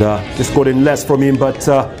 And just got in less from him, but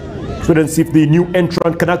let's wait and see if the new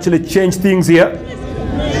entrant can actually change things here.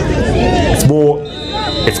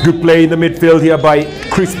 It's good play in the midfield here by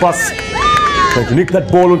Crispas. Trying to nick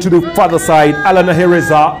that ball onto the further side. Alana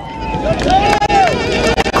Hereza.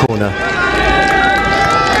 Corner.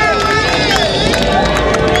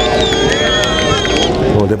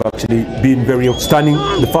 Well, they've actually been very outstanding.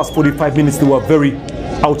 The first 45 minutes they were very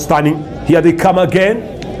outstanding. Here they come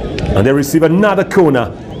again. And they receive another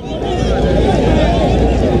corner.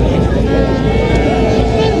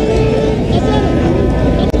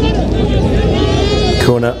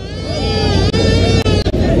 Corner.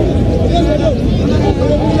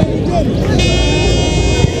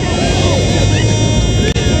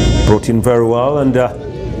 Brought in very well and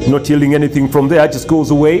not yielding anything from there, just goes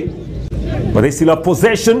away. But they still have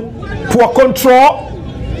possession. Poor control.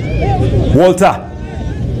 Walter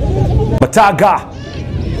Bataga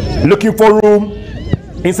looking for room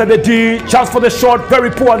inside the D. Chance for the shot, very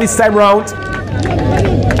poor this time round.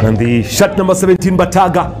 And the shot number 17,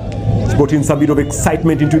 Bataga, has brought in some bit of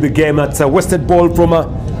excitement into the game. That's a wasted ball from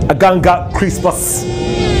Aganga Crispas.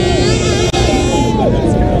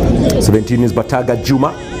 17 is Bataga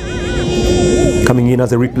Juma, coming in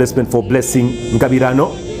as a replacement for Blessing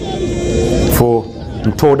Ngabirano for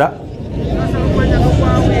Ntoda.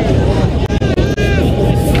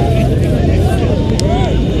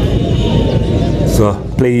 So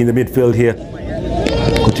play in the midfield here.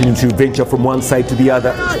 Continuing to venture from one side to the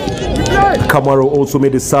other. Ahamwaro also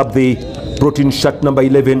made a sub. They brought in shot number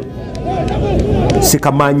 11.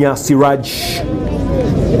 Sekamanya Siraj.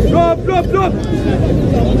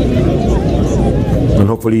 And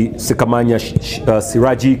hopefully Sekamanya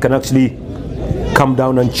Siraji can actually come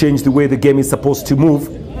down and change the way the game is supposed to move.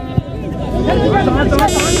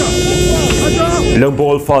 Long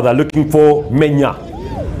ball further, looking for Menya.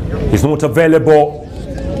 He's not available.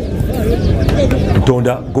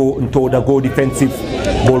 Ntoda go defensive.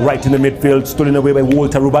 Ball right in the midfield, stolen away by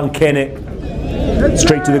Walter Rubankene.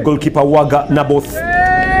 Straight to the goalkeeper Waga Naboth.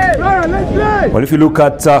 Well, if you look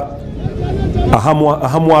at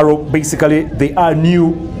Ahamwaro, basically they are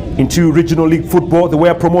new into regional league football. They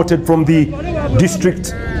were promoted from the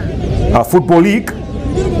district football league.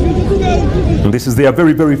 And this is their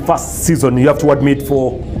very, very first season, you have to admit,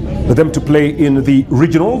 for them to play in the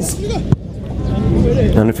regionals.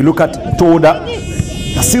 And if you look at Ntoda,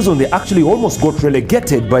 the season they actually almost got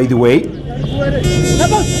relegated, by the way.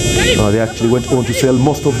 They actually went on to sell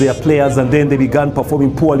most of their players, and then they began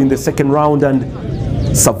performing poorly in the second round and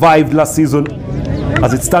survived last season.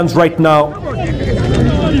 As it stands right now,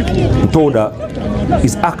 Ntoda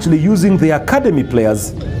is actually using the academy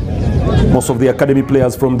players, most of the academy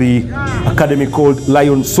players from the academy called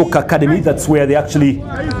Lion Soccer Academy. That's where they actually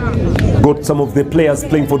got some of the players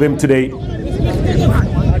playing for them today.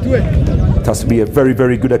 It has to be a very,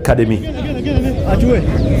 very good academy.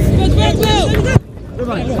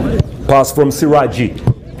 Pass from Siraji.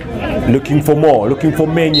 Looking for more, looking for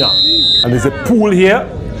Menya. And there's a pool here.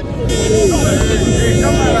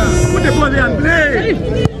 Put the ball there and play.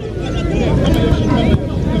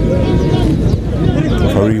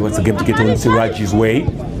 Hurry once again to get on Siraji's way.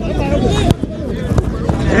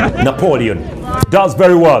 Napoleon does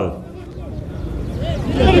very well.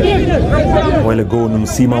 A while ago,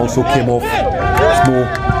 Nusima also came off. It's more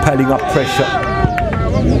piling up pressure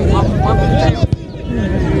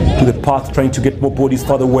to the path, trying to get more bodies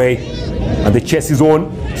further away. And the chase is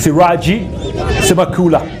on. Siraji,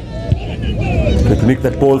 Semakula. Trying to make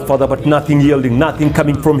that ball further, but nothing yielding, nothing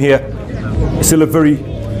coming from here. Still a very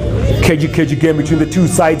cagey game between the two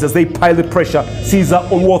sides as they pile the pressure. Caesar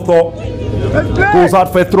Olwotho goes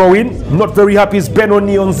out for a throw-in. Not very happy is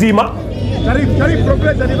Benoni Onzima.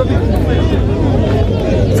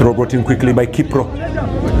 Throw brought in quickly by Kipro.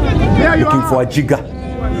 Looking for a jigger.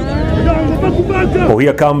 Oh,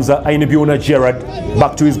 here comes Ainebiona Gerard.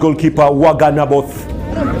 Back to his goalkeeper, Waga Naboth.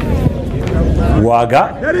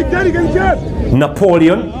 Waga.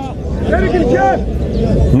 Napoleon.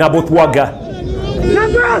 Naboth Waga.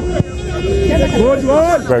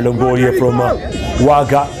 Very long ball here from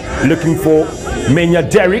Waga. Looking for Menya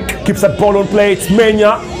Derrick. Keeps that ball on play. It's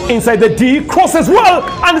Menya inside the D. Crosses well.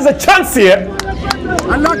 And there's a chance here.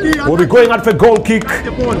 We'll be going out for a goal kick.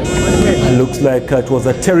 It looks like it was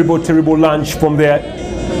a terrible lunge from there.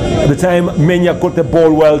 At the time, Menya got the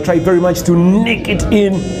ball well. Tried very much to nick it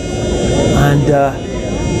in.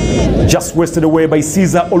 And just wasted away by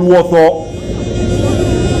Caesar Olwotho.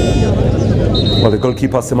 Well, the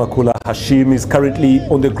goalkeeper Semakula Hashim is currently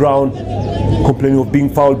on the ground complaining of being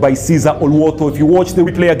fouled by Caesar Olwotho. If you watch the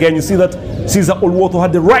replay again, you see that Caesar Olwotho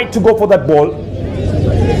had the right to go for that ball.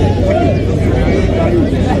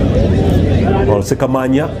 Well,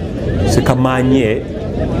 Sekamanye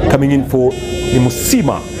coming in for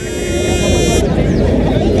Musima.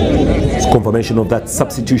 It's confirmation of that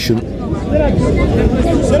substitution.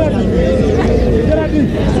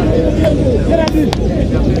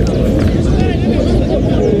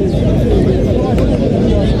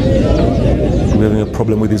 We're having a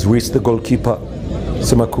problem with his wrist, the goalkeeper,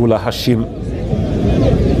 Semakula Hashim.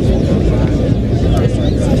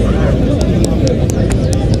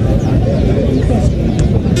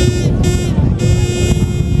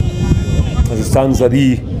 As it stands,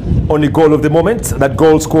 the only goal of the moment, that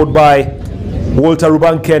goal scored by Walter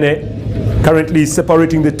Rubankene, currently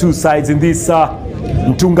separating the two sides in this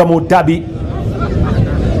Ntungamo derby.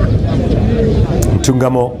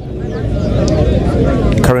 Ntungamo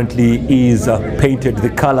currently is painted the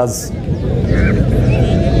colors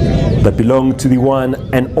that belong to the one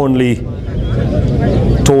and only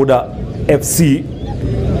Ntoda FC.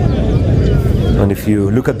 And if you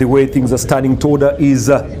look at the way things are standing, Ntoda is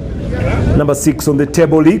number 6 on the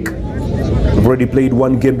table league. They've already played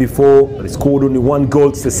one game before. They scored only one goal.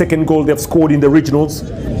 It's the second goal they've scored in the regionals.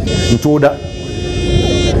 Ntoda.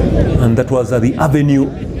 And that was the avenue.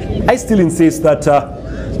 I still insist that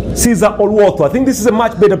Caesar Olwotho, I think this is a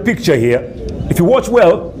much better picture here. if you watch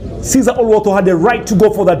well, Caesar Olwotho had the right to go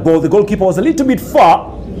for that ball. The goalkeeper was a little bit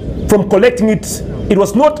far from collecting it. It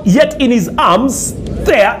was not yet in his arms.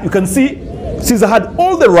 There, you can see Caesar had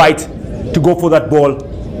all the right to go for that ball.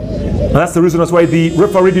 And that's the reason that's why the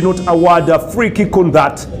referee did not award a free kick on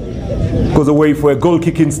that. Goes away for a goal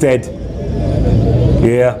kick instead.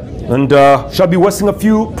 Yeah, and shall be wasting a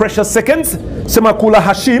few precious seconds. Semakula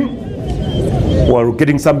Hashim, well,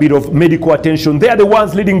 getting some bit of medical attention. They are the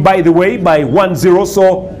ones leading, by the way, by 1-0,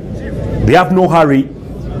 so they have no hurry.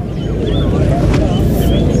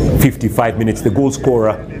 55 minutes, the goal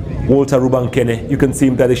scorer, Walter Rubankene. You can see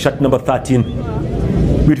him there, the shot number 13.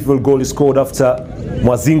 Beautiful goal is scored after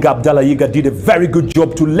Mwazinga Abdallah Yiga did a very good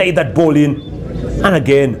job to lay that ball in. And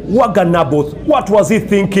again, Waga Naboth, what was he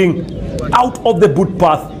thinking? Out of the boot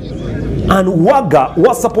path. And Waga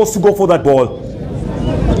was supposed to go for that ball.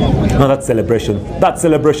 Now that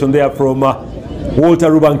celebration there from Walter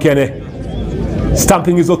Rubankene,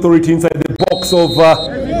 stamping his authority inside the box of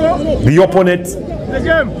the opponent,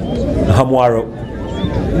 Ahamwaro.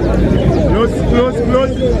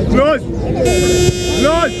 Close.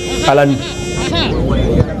 Alan,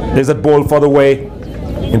 there's that ball further away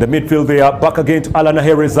in the midfield there. Back again to Alan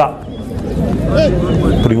Ahereza,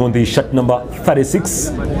 putting on the shot number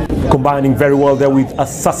 36, combining very well there with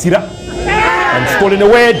Asasira. And stolen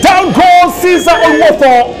away, down goal, Caesar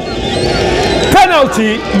Olwotho.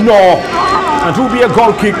 Penalty, no. And it will be a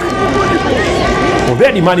goal kick. Well,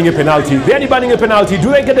 they're demanding a penalty. Do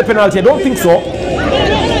they get the penalty? I don't think so.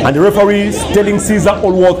 And the referee is telling Caesar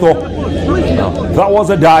Olwotho, no, that was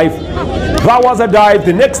a dive.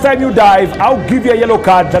 The next time you dive, I'll give you a yellow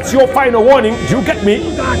card. That's your final warning. Do you get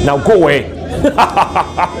me? Now go away.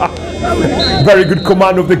 Very good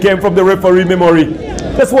command of the game from the referee memory.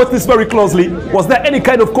 Let's watch this very closely. Was there any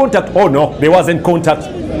kind of contact? Oh no, there wasn't contact.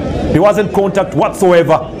 There wasn't contact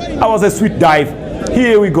whatsoever. That was a sweet dive.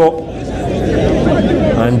 Here we go.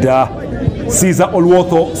 And Caesar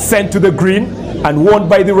Olwotho sent to the green and won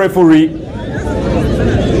by the referee.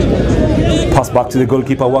 Pass back to the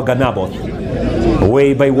goalkeeper, Waga Naboth.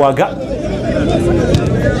 Away by Waga.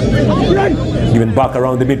 Given back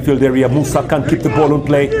around the midfield area, Musa can't keep the ball on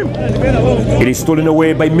play. It is stolen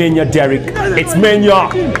away by Menya Derek. It's Menya.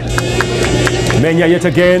 Menya yet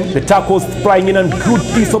again. The tackles flying in and good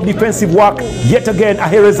piece of defensive work. Yet again,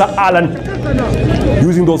 Ahereza Alan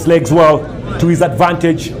using those legs well to his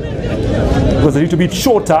advantage. It was a little bit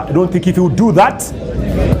shorter. I don't think if he would do that.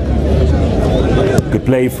 Good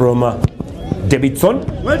play from Davidson.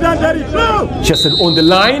 Well done, Daddy. Chested on the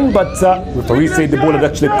line, but referee said the ball had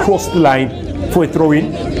actually crossed the line for a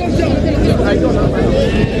throw-in.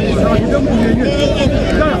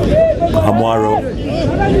 Ahamwaro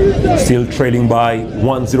still trailing by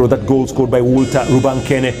 1-0. That goal scored by Walter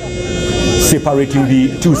Rubankene, separating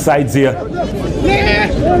the two sides here.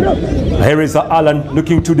 Here is Alan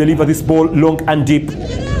looking to deliver this ball long and deep.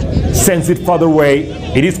 Sends it further away.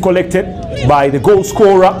 It is collected by the goal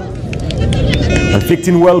scorer. And flicked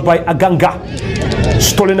in well by Aganga.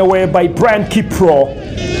 Stolen away by Brian Kipro.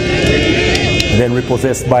 And then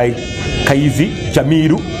repossessed by Kaizi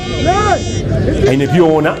Jamiru.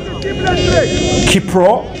 Ainebiona.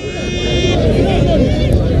 Kipro.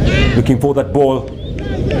 Looking for that ball.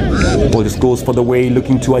 Ball just goes for the way,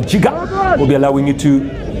 looking to Ajiga. Will be allowing it to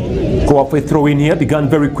go up for a throw in here. Began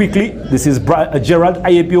very quickly. This is Gerald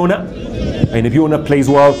Ainebiona. Ainebiona plays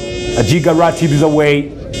well. Ajiga Ratib is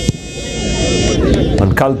away.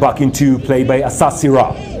 And called back into play by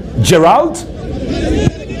Asasira. Gerald.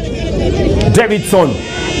 Davidson.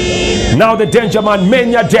 Now the danger man,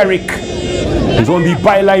 Menya Derek. He's on the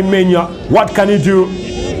byline, Menya. What can he do?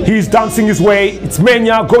 He's dancing his way. It's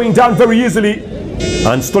Menya going down very easily.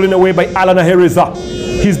 And stolen away by Alan Ahereza.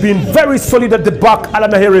 He's been very solid at the back,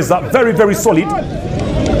 Alan Ahereza. Very, very solid.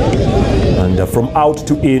 And from out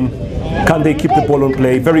to in. Can they keep the ball on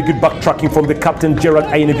play? Very good backtracking from the captain, Gerald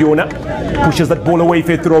Ainebiona. Pushes that ball away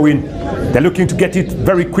for a throw-in. They're looking to get it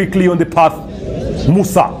very quickly on the path.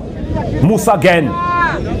 Musa. Musa again.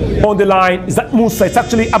 On the line. Is that Musa? It's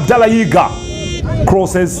actually Abdallah Yiga.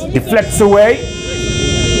 Crosses, deflects away.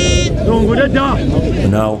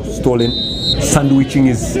 Now stolen. Sandwiching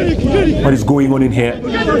is what is going on in here.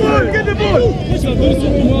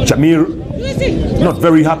 Jamir, not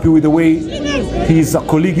very happy with the way his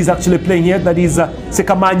colleague is actually playing here. That is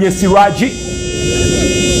Sekamanye Siraji.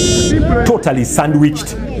 Totally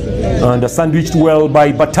sandwiched. And sandwiched well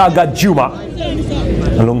by Bataga Juma.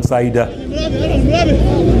 Alongside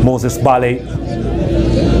Moses Bale.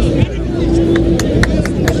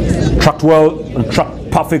 Tracked well and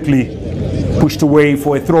tracked perfectly. Pushed away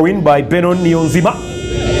for a throw-in by Benon Nionzima.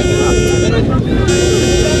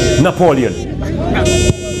 Napoleon.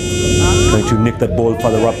 Trying to nick that ball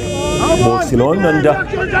further up. Ball still on, and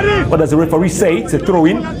what does the referee say? It's a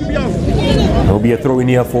throw-in. There will be a throw-in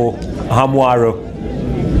here for Ahamwaro.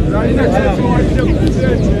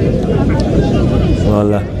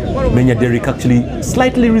 Well, Menya Derek actually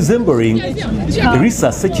slightly resembling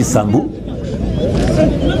Irisa Sechisambu.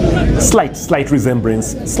 Slight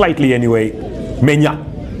resemblance, slightly anyway. Menya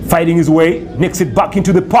fighting his way, nicks it back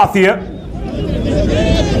into the path here.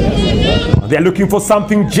 They're looking for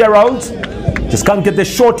something. Gerald just can't get the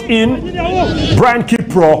shot in. Brian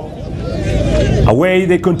Kipro. Away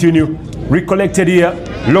they continue. Recollected here.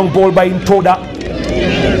 Long ball by Ntoda.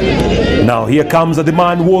 Now here comes the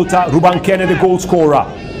man Walter Rubankene, the goal scorer.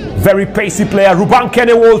 Very pacey player,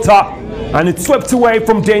 Rubankene Walter. And it's swept away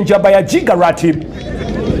from danger by a Jigarati.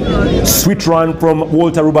 Sweet run from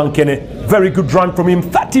Walter Rubankene. Very good run from him.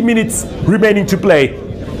 30 minutes remaining to play.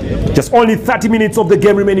 Just only 30 minutes of the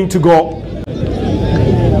game remaining to go.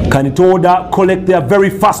 Can Ntoda collect their very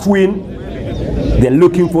first win? They're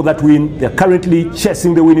looking for that win. They're currently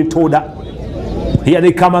chasing the win in Ntoda. Here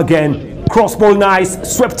they come again. Cross ball nice.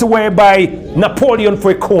 Swept away by Napoleon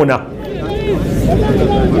for a corner.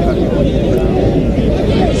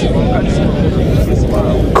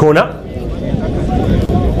 Corner.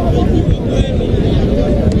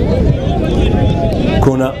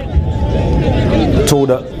 Corner.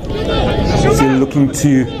 Ntoda still looking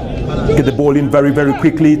to get the ball in very, very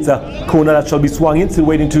quickly. It's a corner that shall be swung in. Still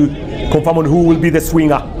waiting to confirm on who will be the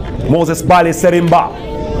swinger. Moses Bale Serimba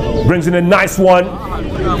brings in a nice one.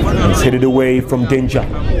 It's headed away from danger.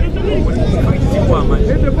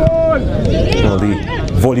 Well, the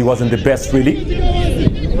volley wasn't the best really.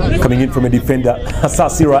 Coming in from a defender,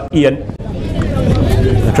 Asasira Ian.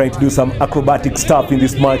 Trying to do some acrobatic stuff in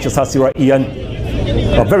this match, Asasira Ian.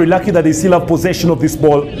 Very lucky that they still have possession of this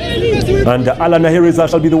ball. And Alan Ahereza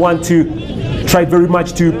shall be the one to try very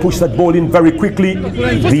much to push that ball in very quickly.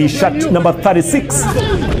 The shot number 36.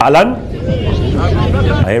 Alan.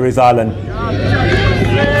 Ahereza Alan.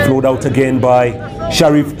 Flowed out again by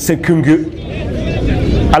Sharif Sekungu.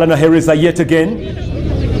 Alan Ahereza yet again.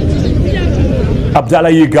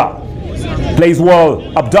 Abdallah Yiga. Plays well.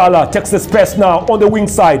 Abdallah takes the space now on the wing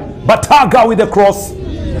side. Bataga with the cross.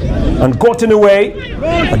 And gotten away,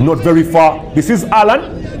 but not very far. This is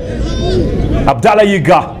Alan. Abdallah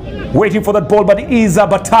Yiga waiting for that ball, but it is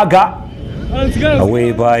Bataga.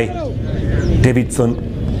 Away by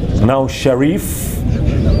Davidson. Now Sharif.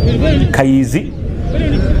 Kaizi.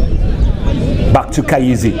 Back to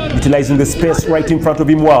Kaizi, utilizing the space right in front of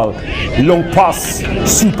him well. Long pass,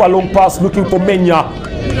 super long pass, looking for Menya.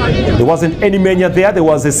 There wasn't any Menya there. There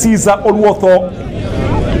was a Caesar Olwotho.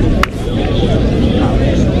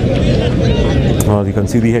 Well, you can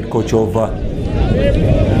see the head coach of the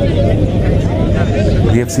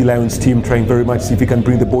FC Lions team trying very much to see if he can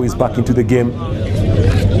bring the boys back into the game.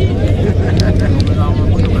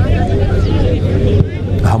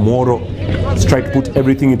 Ahamwaro has tried to put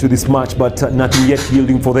everything into this match, but nothing yet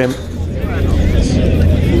yielding for them.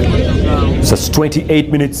 Just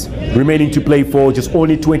 28 minutes remaining to play for. Just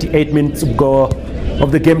only 28 minutes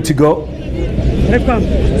of the game to go.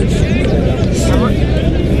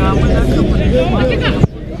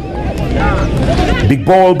 Big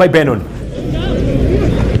ball by Benon.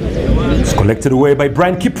 It's collected away by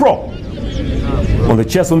Brian Kipro. On the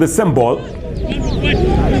chest on the same ball.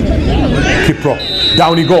 Kipro,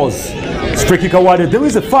 down he goes. Straight kick awarded. There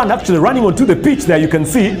is a fan actually running onto the pitch there, you can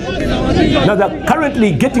see. Now they're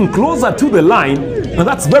currently getting closer to the line, and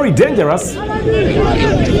that's very dangerous.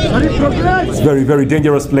 It's very, very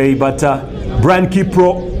dangerous play, but Brian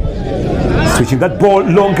Kipro switching that ball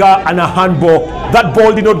longer, and a handball. That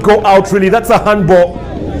ball did not go out really. That's a handball.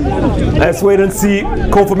 Let's wait and see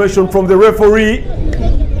confirmation from the referee.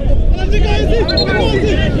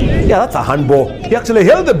 Yeah, that's a handball. He actually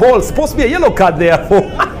held the ball. Supposed to be a yellow card there for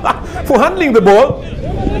for handling the ball.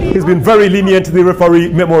 He's been very lenient, the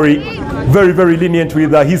referee memory. Very, very lenient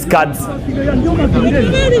with his cards.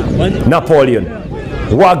 Napoleon.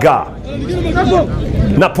 Waga.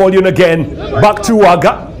 Napoleon again. Back to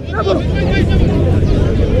Waga.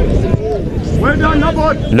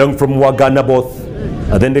 Long from Waga Naboth.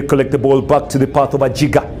 And then they collect the ball back to the path of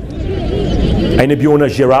Ajiga. Ainebiona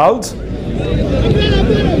Gerald.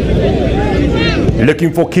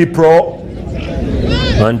 Looking for Kipro.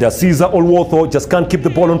 And Caesar Olwotho just can't keep the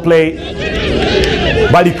ball on play.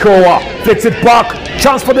 Balikoa flicks it back.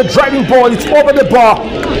 Chance for the driving ball. It's over the bar.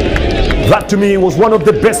 That to me was one of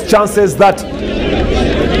the best chances that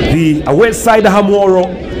the away side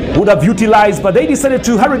Ahamwaro would have utilized, but they decided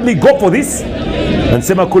to hurriedly go for this. And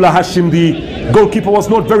Semakula Hashim, the goalkeeper, was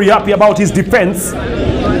not very happy about his defense.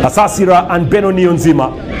 Asasira and Beno Nionzima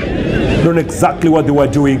don't know exactly what they were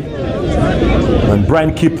doing. And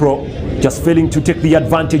Brian Kipro just failing to take the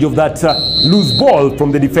advantage of that loose ball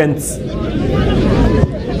from the defense.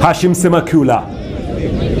 Hashim Semakula.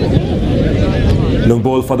 Long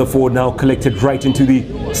ball for the forward now collected right into the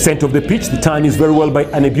center of the pitch. The turn is very well by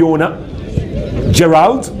Anebiona.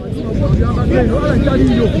 Gerald.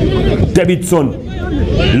 Davidson.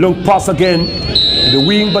 Long pass again. The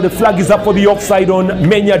wing, but the flag is up for the offside on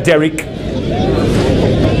Menya Derrick.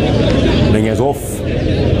 Menya's off.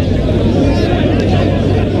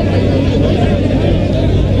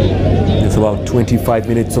 There's about 25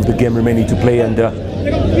 minutes of the game remaining to play, and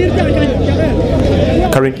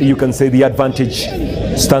currently you can say the advantage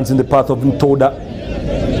stands in the path of Ntoda.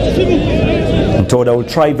 Ntoda will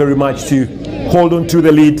try very much to hold on to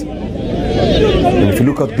the lead. And if you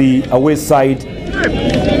look at the away side,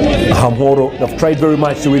 Ahamwaro have tried very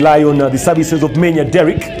much to rely on the services of Menya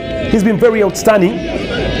Derrick. He's been very outstanding.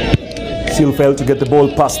 Still failed to get the ball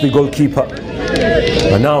past the goalkeeper.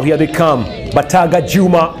 And now here they come. Bataga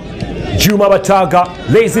Juma. Juma Bataga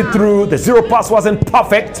lays it through. The zero pass wasn't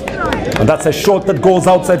perfect. And that's a shot that goes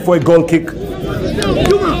outside for a goal kick.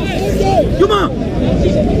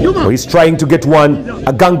 So he's trying to get one.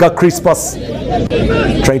 Aganga Crispus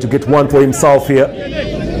trying to get one for himself here.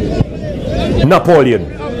 Napoleon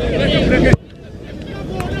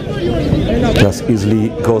just easily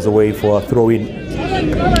goes away for a throw-in.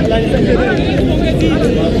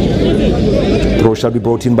 Throw shall be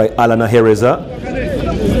brought in by Alana Hereza.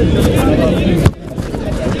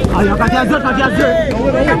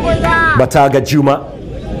 Bataga Juma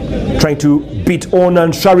trying to beat on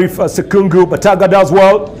and Sharif Sekungu. Bataga does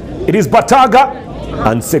well. It is Bataga,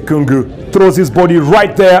 and Sekungu throws his body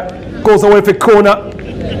right there, goes away for corner.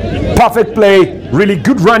 Perfect play, really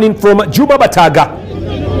good running from Juma Bataga,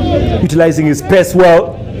 utilizing his pace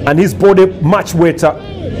well and his body much weighter.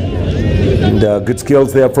 And good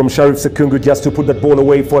skills there from Sharif Sekungu just to put that ball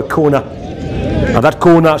away for a corner. And that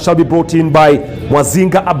corner shall be brought in by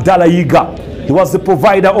Mwazinga Abdallah Yiga. He was the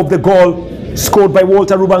provider of the goal scored by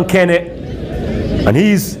Walter Rubankene. And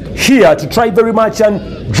he's here to try very much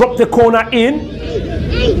and drop the corner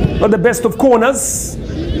in. Not the best of corners.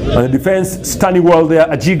 And the defense standing well there.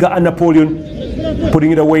 Ajiga and Napoleon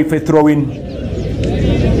putting it away for a throw-in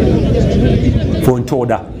for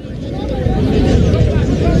Ntoda.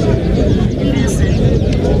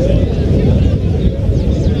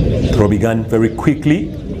 Throw began very quickly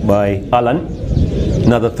by Alan.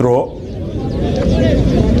 Another throw.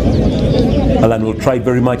 Alan will try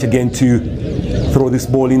very much again to throw this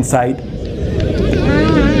ball inside.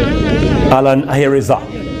 Alan Ahereza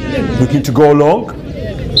looking to go long.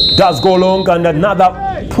 Does go long, and another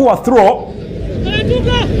poor throw.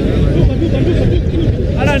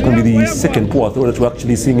 It's going to be the second poor throw that we're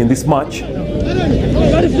actually seeing in this match.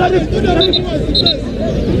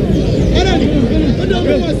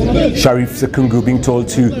 Sharif Sekungu being told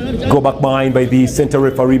to go back behind by the center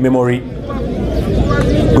referee Memory.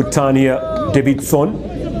 Good turn here, Davidson.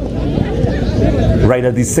 Right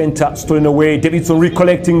at the center, stolen away. Davidson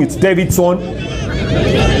recollecting, it's Davidson.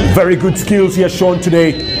 Very good skills here shown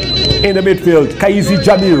today in the midfield. Kaizi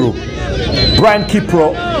Jamiru, Brian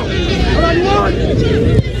Kipro.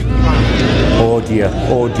 Oh dear,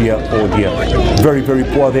 oh dear, oh dear. Very, very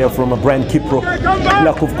poor there from Brian Kipro.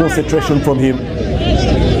 Lack of concentration from him.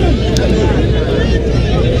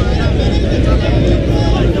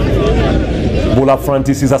 Ball up front,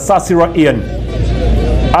 this is Asasira Ian.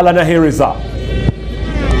 Alana Hereza.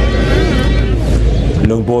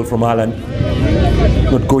 Long ball from Alan.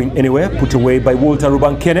 Not going anywhere. Put away by Walter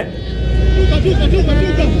Rubankene.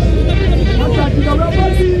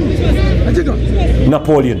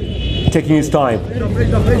 Napoleon taking his time.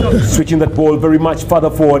 Switching that ball very much further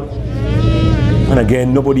forward. And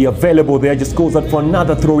again, nobody available there. Just goes out for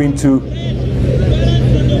another throw into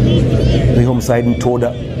the home side in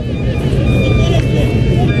Ntoda.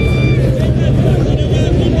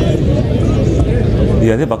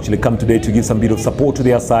 Yeah, they've actually come today to give some bit of support to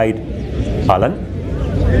their side. Alan.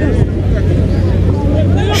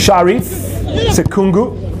 Sharif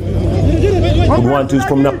Sekungu. Good one-twos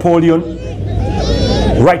from Napoleon.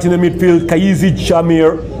 Right in the midfield, Kaizi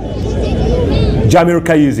Jamir. Jamir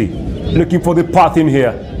Kaizi. Looking for the path in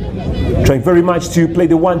here. Trying very much to play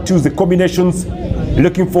the one-twos, the combinations.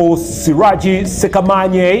 Looking for Siraji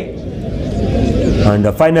Sekamanye.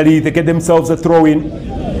 And finally, they get themselves a throw-in.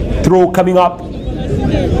 Throw coming up.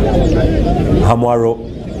 Ahamwaro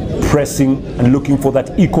pressing and looking for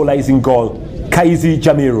that equalizing goal. Kaizi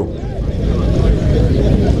Jamiru.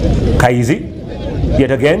 Kaizi,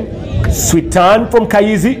 yet again, sweet turn from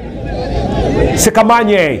Kaizi.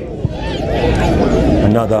 Sekamanye.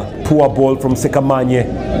 Another poor ball from Sekamanye.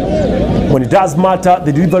 When it does matter,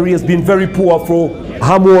 the delivery has been very poor for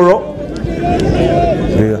Ahamwaro.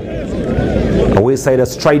 The away side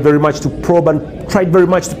has tried very much to probe and tried very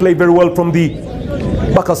much to play very well from the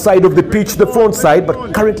back side of the pitch, the front side,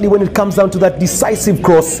 but currently when it comes down to that decisive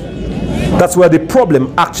cross, that's where the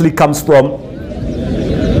problem actually comes from.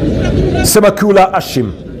 Semakula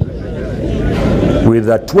Ashim with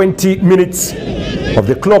 20 minutes of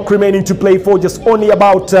the clock remaining to play for, just only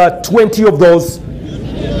about 20 of those.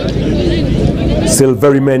 Still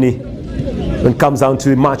very many when it comes down to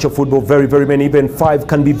the match of football, very many. Even 5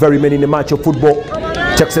 can be very many in a match of football.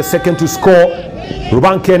 Takes a second to score.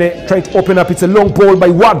 Rubankene trying to open up. It's a long ball by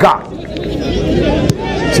Waga.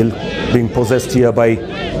 Still being possessed here by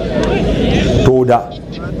Ntoda.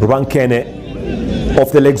 Rubankene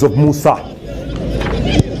off the legs of Musa.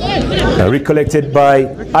 Recollected by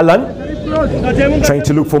Alan. Trying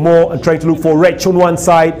to look for more and trying to look for Rech on one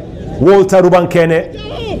side. Walter Rubankene.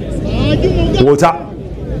 Walter.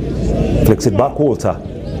 Flicks it back, Walter.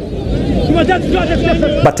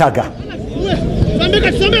 Bataga.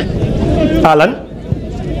 Alan.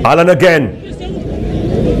 Alan again.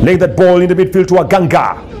 Laying that ball in the midfield to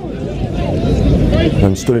Aganga.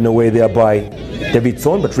 And stolen away there by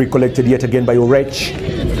Davidson, but recollected yet again by Orech.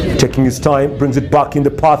 Taking his time, brings it back in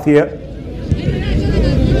the path here.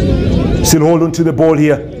 Still hold on to the ball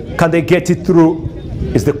here. Can they get it through?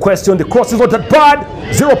 Is the question. The cross is not that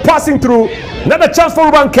bad. 0 passing through. Another chance for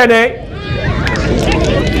Rubankene.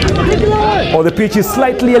 Or the pitch is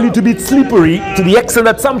slightly a little bit slippery to the extent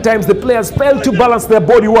that sometimes the players fail to balance their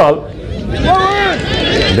body well.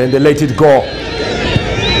 And then they let it go.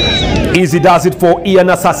 Easy does it for Ian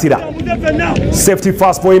Asasira. Safety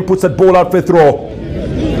fast for him, puts that ball out for a throw.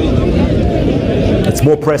 It's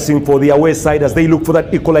more pressing for the away side as they look for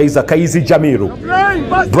that equalizer. Kaizi Jamiru.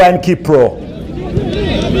 Brian Kipro.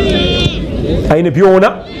 Aine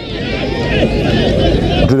Biona.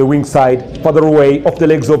 To the wing side, further away, off the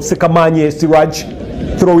legs of Sekamanye. Siraj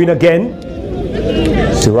throw in again.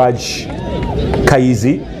 Siraj,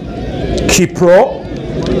 Kaizi, Kipro.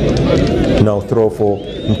 Now throw for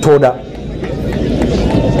Ntoda.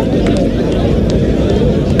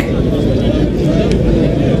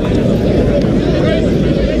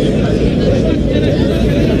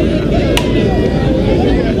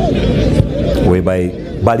 Away by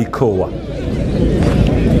Balikowa.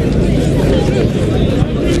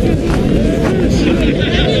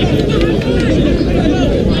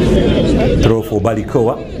 Throw for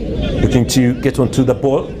Balikowa, looking to get onto the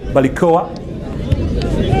ball. Balikowa.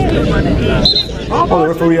 Oh, the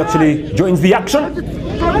referee actually joins the action.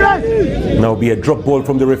 Now be a drop ball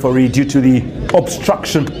from the referee due to the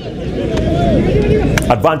obstruction.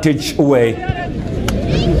 Advantage away.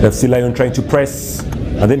 FC Lion trying to press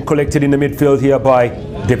and then collected in the midfield here by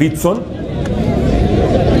Davidson.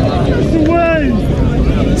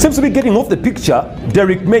 Seems to be getting off the picture,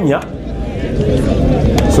 Derek Menya.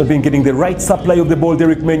 So been getting the right supply of the ball,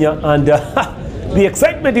 Derek Menya, and the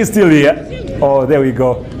excitement is still here. Oh, there we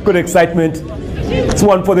go. Good excitement. It's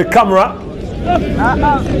one for the camera.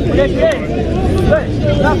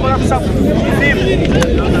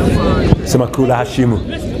 Semakula Hashimu.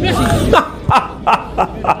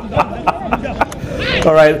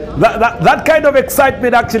 All right, that kind of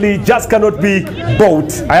excitement actually just cannot be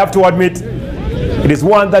bought. I have to admit, it is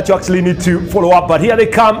one that you actually need to follow up. But here they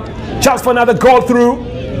come. Chance for another goal through.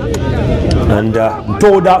 And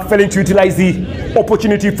Ntoda failing to utilize the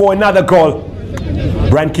opportunity for another goal.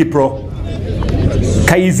 Brian Kipro.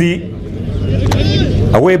 Kaizi.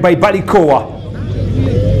 Away by Balikowa.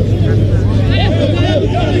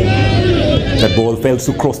 That ball fails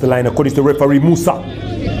to cross the line according to the referee Musa.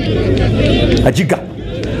 Ajiga.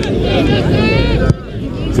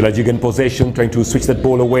 Still Ajiga in possession, trying to switch that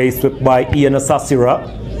ball away. Swept by Ian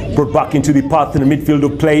Asasira. Brought back into the path in the midfield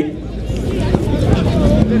of play.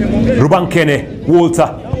 Rubankene, Walter.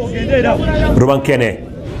 Rubankene,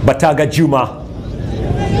 Bataga Juma.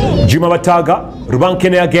 Juma Bataga,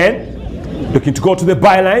 Rubankene again. Looking to go to the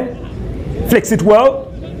byline. Flicks it well.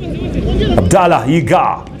 Abdallah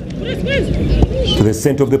Yiga. To the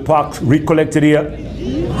center of the park, recollected here.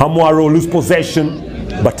 Ahamwaro lose possession.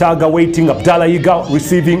 Bataga waiting, Abdallah Yiga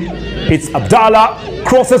receiving. It's Abdallah,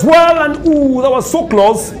 cross as well, and ooh, that was so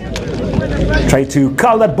close. Trying to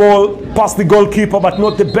curl that ball past the goalkeeper, but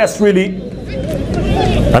not the best really.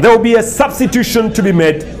 And there will be a substitution to be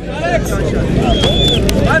made.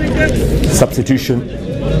 Substitution.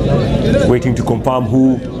 Waiting to confirm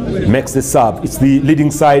who makes the sub. It's the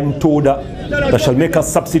leading side, Ntoda, that shall make a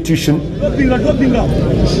substitution.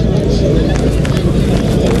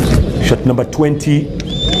 Shot number 20.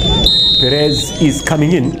 Perez is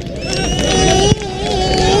coming in.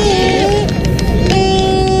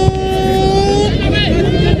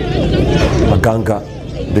 Maganga,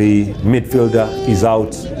 the midfielder, is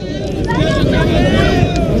out.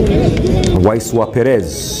 Waiswa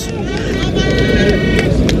Perez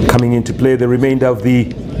coming in to play the remainder of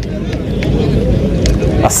the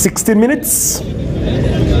 16 minutes.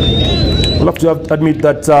 We'll have to admit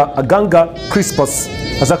that Aganga Crispus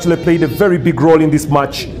has actually played a very big role in this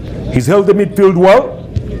match. He's held the midfield well,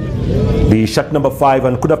 the shot number 5,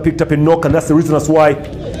 and could have picked up a knock, and that's the reason as why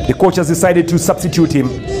the coach has decided to substitute him.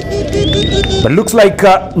 But it looks like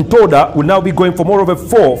Ntoda will now be going for more of a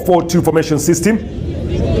 4-4-2 formation system,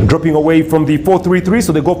 dropping away from the 4-3-3,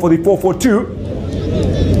 so they go for the 4-4-2.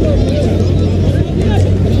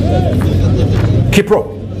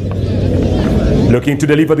 Kipro looking to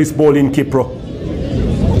deliver this ball in. Kipro,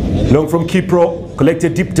 long from Kipro,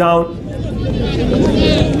 collected deep down.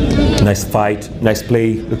 Nice fight, nice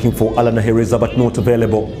play, looking for Alana Hereza, but not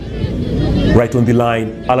available. Right on the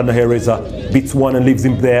line, Alana Hereza beats one and leaves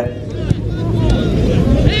him there.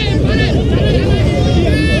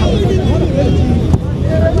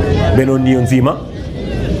 Beno Nionzima,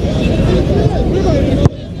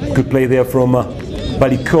 good play there from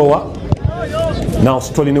Balikoa. Now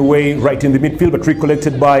stolen away right in the midfield, but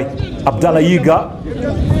recollected by Abdallah Yiga.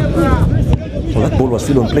 Well, that ball was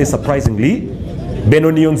still on play, surprisingly.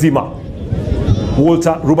 Beno Nionzima.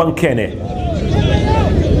 Walter Rubankene.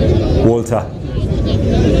 Walter.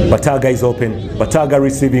 Bataga is open. Bataga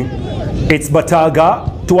receiving. It's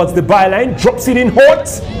Bataga towards the byline. Drops it in hot.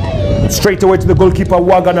 Straight away to the goalkeeper,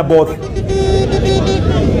 Waganaboth.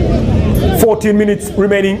 14 minutes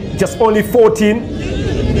remaining. Just only 14.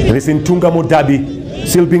 And it's in Ntungamo Derby,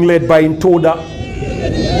 still being led by Ntoda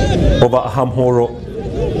over Ahamwaro.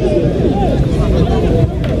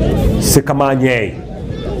 Sekamanye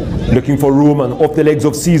looking for room, and off the legs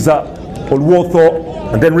of Caesar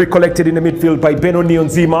Olwotho, and then recollected in the midfield by Beno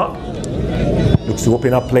Nionzima. Looks to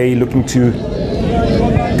open up play, looking to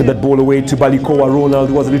get that ball away to Balikoa. Ronald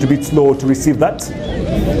was a little bit slow to receive that.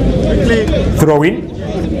 Throw in.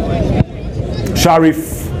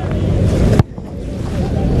 Sharif.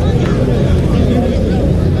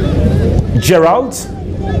 Gerald.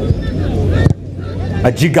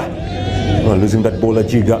 Ajiga. Oh, losing that ball,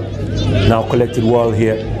 Ajiga. Now collected well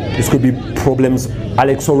here. This could be problems.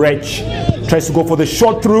 Alex Orech tries to go for the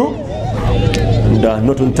shot through. And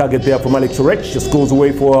not on target there from Alex Orech. Just goes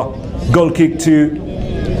away for a goal kick to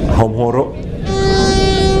Ahamwaro.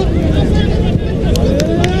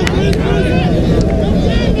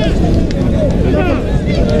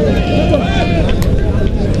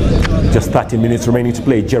 Just 30 minutes remaining to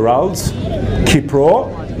play. Gerald, Kipro,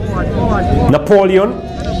 Napoleon.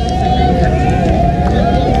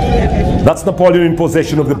 That's Napoleon in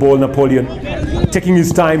possession of the ball. Napoleon taking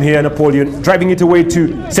his time here. Napoleon driving it away to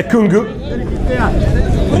Sekungu.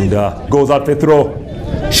 And goes out for a throw.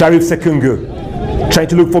 Sharif Sekungu trying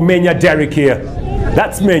to look for Menya Derrick here.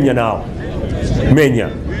 That's Menya now.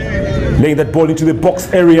 Menya laying that ball into the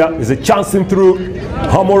box area. There's a chance in through.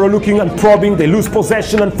 Ahamwaro looking and probing. They lose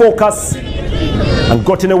possession and focus, and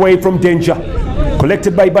gotten away from danger.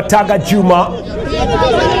 Collected by Bataga Juma.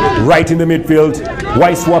 Right in the midfield.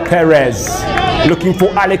 Waiswa Perez looking for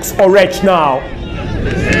Alex Orech now.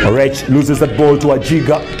 Orech loses that ball to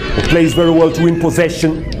Ajiga, who plays very well to win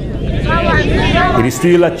possession. It is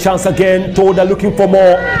still a chance again. Ntoda looking for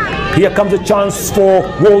more. Here comes a chance for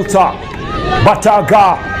Walter.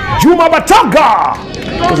 Bataga. Juma Bataga.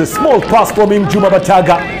 It was a small pass from him, Juma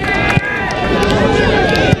Bataga.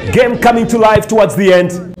 Game coming to life towards the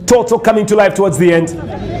end. Total coming to life towards the end.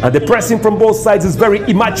 And the pressing from both sides is very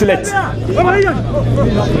immaculate.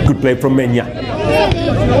 Good play from Menya.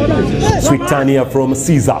 Sweet Tania from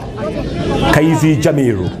Caesar. Kaizi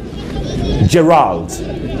Jamiru. Gerald.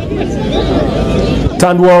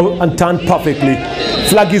 Turned well and turned perfectly.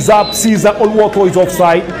 Flag is up. Caesar Olwotho is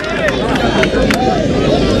offside.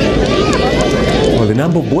 Well, the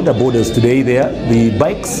number of borders today there, the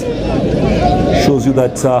bikes, shows you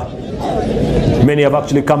that many have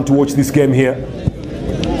actually come to watch this game here.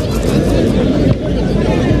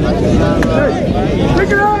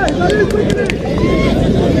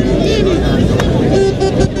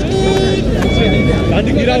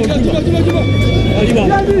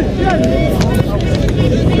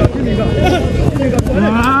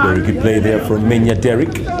 Very good play there from Menya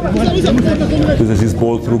Derrick. Loses his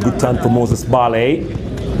ball through. Good turn for Moses Barley.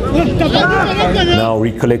 Now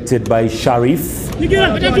recollected by Sharif. Trying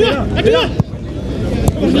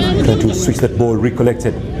to switch that ball,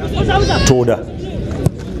 recollected. Ntoda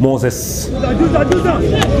Moses. To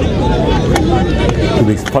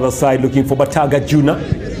the further side, looking for Bataga Junior.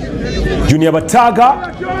 Junior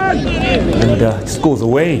Bataga. And just goes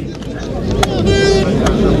away.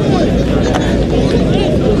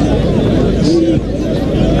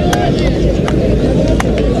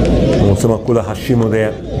 Samakula Hashimo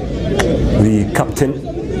there, the captain.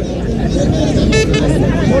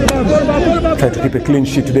 Try to keep a clean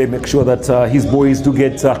sheet today, make sure that his boys do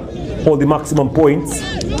get all the maximum points.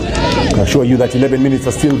 I can assure you that 11 minutes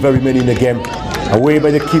are still very many in the game. Away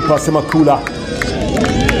by the keeper, Samakula.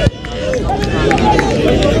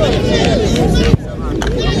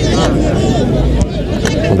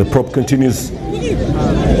 And the prop continues.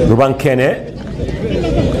 Rubankene.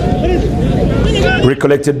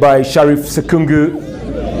 Recollected by Sharif Sekungu.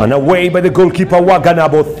 And away by the goalkeeper,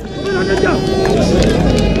 Waganaboth.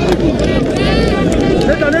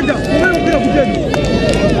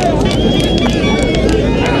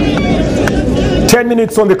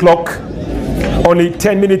 Minutes on the clock. Only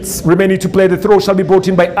 10 minutes remaining to play. The throw shall be brought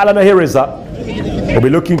in by Alana Hereza. We'll be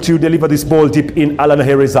looking to deliver this ball deep in Alana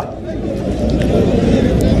Hereza.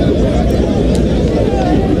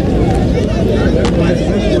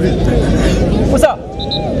 What's up?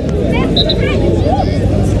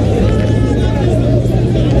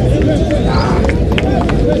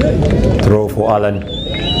 Throw for Alan.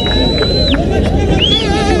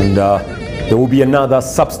 And there will be another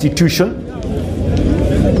substitution.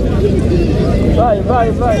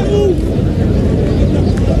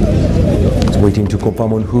 It's waiting to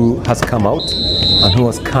confirm on who has come out and who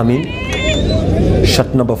has come in.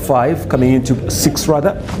 Shot number 5 coming into 6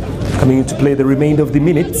 rather, coming in to play the remainder of the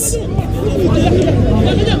minutes.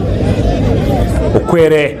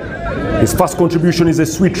 Okwere, his first contribution is a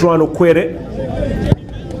sweet run. Okwere.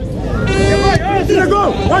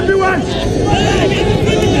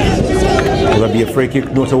 Will be a free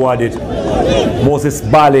kick not awarded. Moses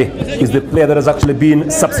Bale is the player that has actually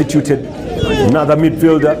been substituted. Another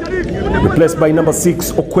midfielder replaced by number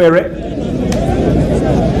 6, Okwere.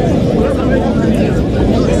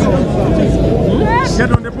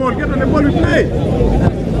 Get on the ball, we play.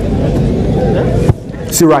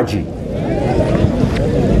 Siraji.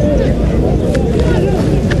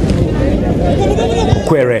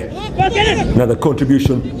 Okwere. Another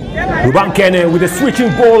contribution. Rubankene with a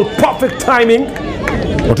switching ball, perfect timing.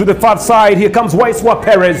 To the far side, here comes Waiswa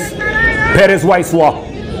Perez. Perez Waiswa.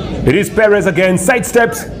 It is Perez again,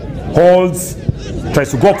 sidesteps, holds, tries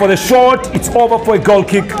to go for the shot. It's over for a goal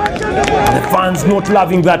kick. And the fans not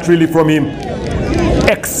loving that really from him.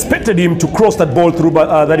 Expected him to cross that ball through,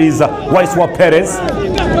 but that is Waiswa Perez.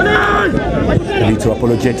 A little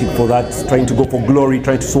apologetic for that, trying to go for glory,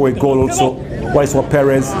 trying to score a goal also. Waiswa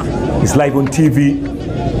Perez is live on TV.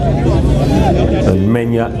 And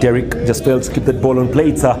Menya Derek just failed to keep that ball on play.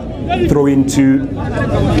 It's a throw into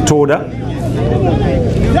Ntoda.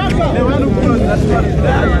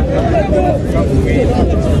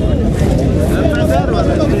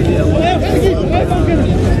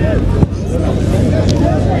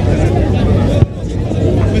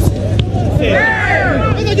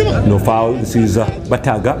 No foul. This is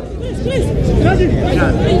Bataga.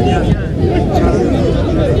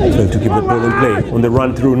 So to keep the ball in play on the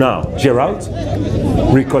run through now. Gerald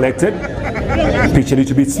recollected. Pitch a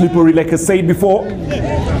little bit slippery like I said before.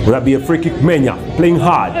 Will that be a free kick? Menya playing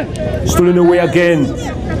hard. Stolen away again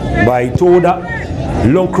by Ntoda.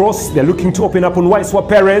 Long cross. They're looking to open up on Waiswa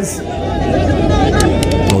Perez.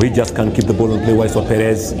 Oh, he just can't keep the ball in play, Waiswa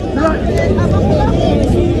Perez.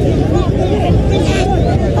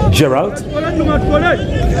 Gerald.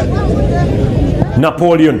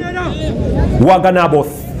 Napoleon.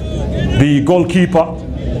 Waganaboth, the goalkeeper,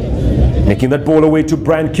 making that ball away to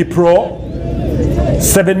Brian Kipro.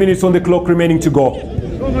 7 minutes on the clock remaining to go.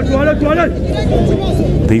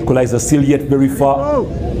 The equalizer still yet very far.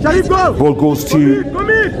 Ball goes to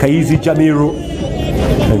Kaizi Jamiru.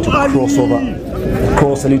 Trying to cross over.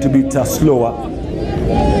 Cross a little bit slower.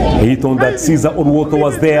 He thought that Caesar Odwoto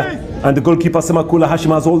was there. And the goalkeeper Semakula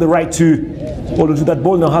Hashim has all the right to hold on to that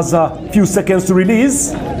ball. Now has a few seconds to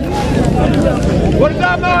release.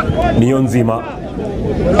 Nionzima,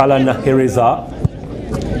 Alana Hereza.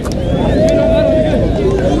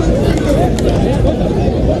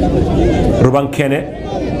 Rubankene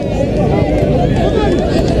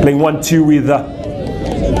playing 1-2 with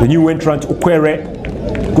the new entrant Okwere.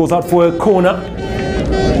 Goes out for a corner.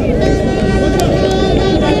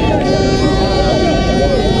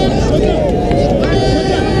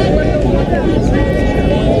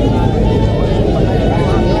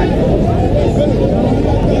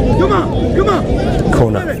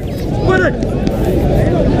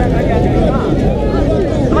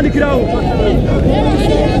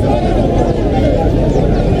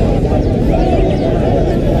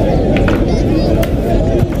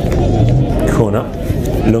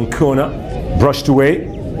 corner, brushed away.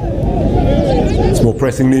 It's more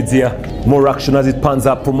pressing needs here, more action as it pans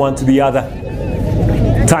up from one to the other.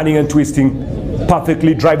 Turning and twisting,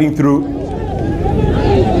 perfectly driving through.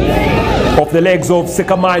 Off the legs of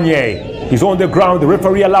Sekamanye. He's on the ground, the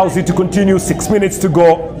referee allows it to continue, 6 minutes to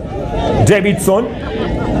go. Davidson,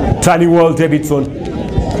 turning well, Davidson.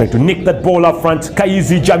 Trying to nick that ball up front,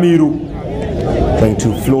 Kaizi Jamiru. Trying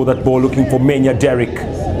to flow that ball, looking for Menya Derek.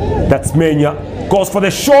 That's Menya. Goes for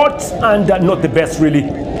the shot, and not the best, really.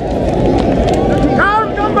 Come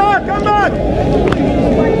back, come back!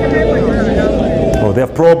 Oh,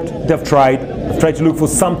 they've probed, they've tried to look for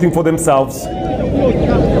something for themselves.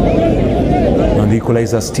 And the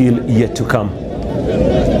equalizer still yet to come.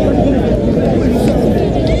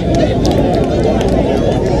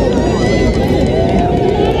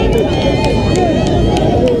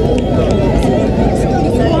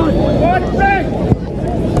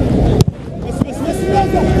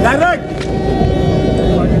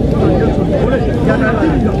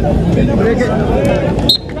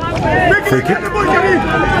 Free kick.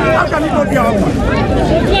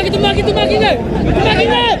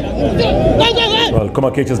 Well,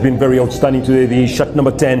 Komakech has been very outstanding today, the shot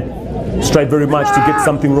number 10. Tried very much to get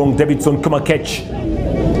something wrong, Davidson Komakech.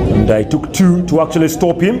 And I took 2 to actually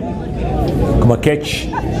stop him. Komakech.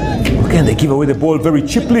 Again, they give away the ball very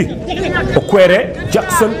cheaply. Okwere,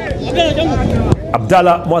 Jackson,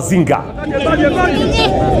 Abdallah Mwazinga.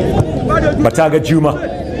 Bataga Juma.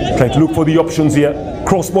 Trying to look for the options here.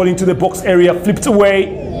 Cross ball into the box area, flipped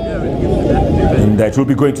away. And it will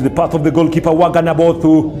be going to the path of the goalkeeper, Waganaboth,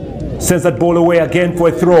 who sends that ball away again for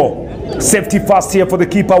a throw. Safety first here for the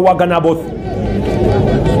keeper, Waganaboth.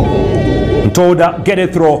 Ntoda get a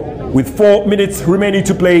throw. With 4 minutes remaining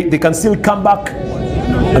to play, they can still come back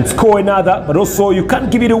and score another. But also, you can't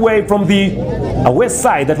give it away from the away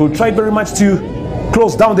side that will try very much to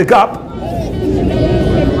close down the gap.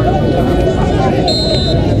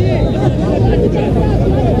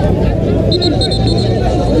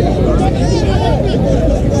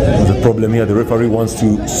 The problem here, the referee wants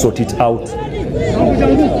to sort it out.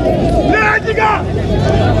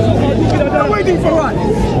 Waiting for what?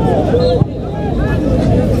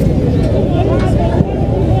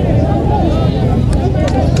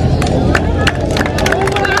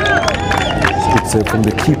 Good save from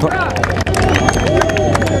the keeper.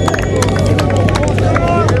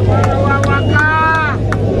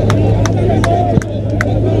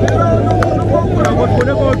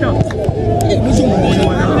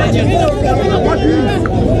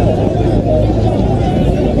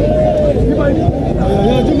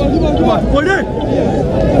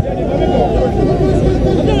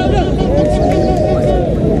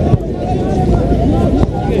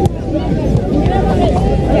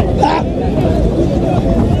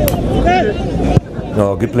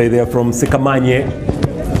 Oh, good play there from Sekamanye.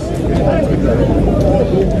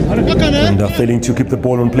 And failing to keep the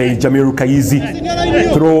ball on play, Jamiru Kaizi.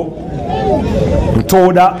 Throw.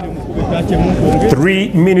 Ntoda.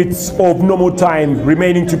 3 minutes of normal time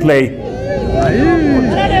remaining to play.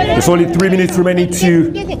 There's only 3 minutes remaining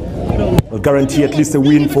to guarantee at least a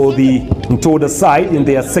win for the Ntoda side in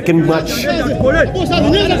their second match.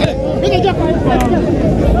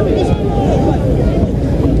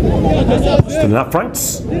 Still up front,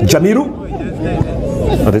 Jamiru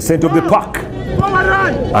at the center of the park.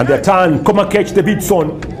 And their turn, Komakech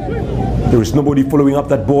Davidson. There is nobody following up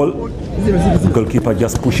that ball. The goalkeeper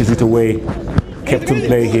just pushes it away. Kept in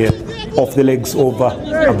play here, off the legs of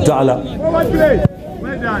Abdallah.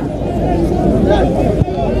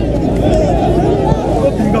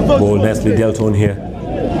 Ball nicely dealt on here.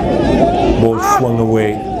 Ball swung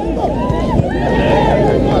away.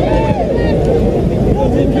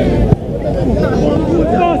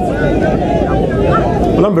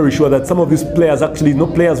 Well, I'm very sure that some of these players, actually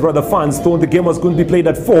not players, rather fans, thought the game was going to be played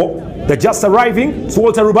at 4. They're just arriving. It's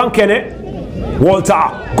Walter Rubankene.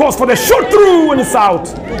 Walter goes for the shot through and it's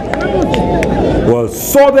out. Well,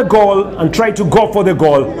 saw the goal and tried to go for the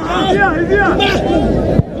goal.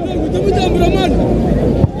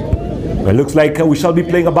 It looks like we shall be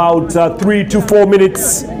playing about 3 to 4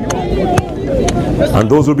 minutes. And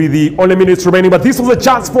those will be the only minutes remaining. But this was a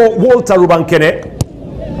chance for Walter Rubankene.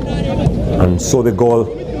 And saw the goal,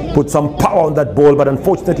 put some power on that ball, but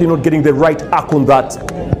unfortunately not getting the right arc on that.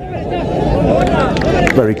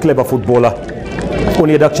 Very clever footballer. If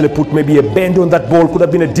only had actually put maybe a bend on that ball, could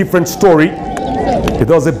have been a different story. If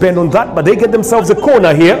there was a bend on that, but they get themselves a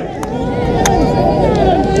corner here.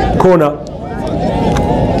 Corner.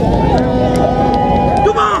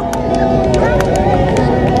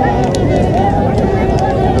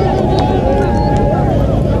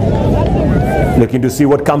 Looking to see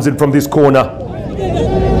what comes in from this corner.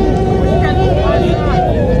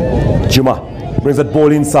 Juma brings that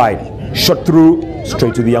ball inside. Shot through,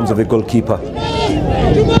 straight to the arms of the goalkeeper.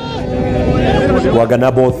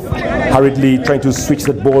 Waganaboth hurriedly trying to switch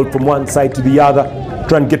that ball from one side to the other.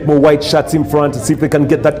 Try and get more white shots in front to see if they can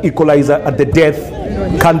get that equalizer at the death.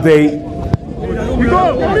 Can they?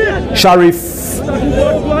 Sharif.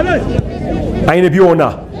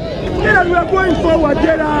 Ainebiona.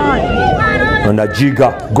 And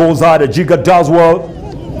Ajiga goes hard. Ajiga does well.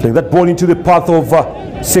 Playing that ball into the path of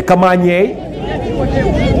Sekamanye.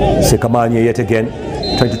 Sekamanye yet again.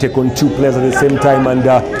 Trying to take on two players at the same time and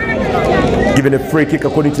given a free kick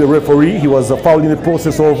according to the referee. He was fouled in the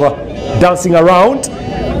process of dancing around.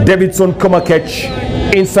 Davidson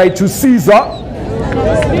Komakech inside to Caesar.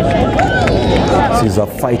 Caesar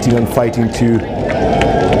fighting and fighting to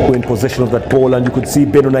win possession of that ball, and you could see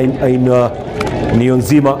Benon in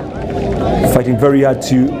Niyonzima fighting very hard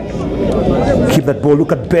to keep that ball.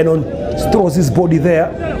 Look at Benon, throws his body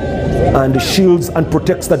there and shields and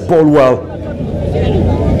protects that ball well.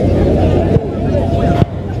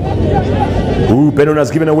 Ooh, Benon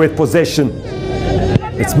has given away possession.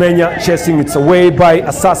 It's Menya chasing, it's away by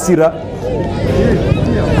Asasira.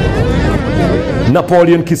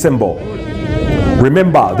 Napoleon Kisembo.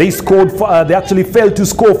 Remember, they scored. They actually failed to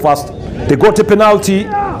score first. They got a penalty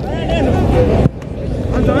and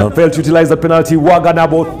failed to utilize the penalty.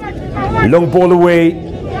 Waganaboth, long ball away,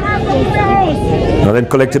 and then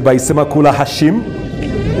collected by Semakula Hashim.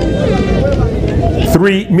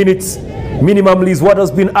 3 minutes minimum is what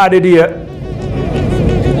has been added here.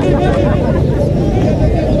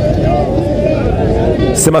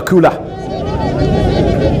 Semakula.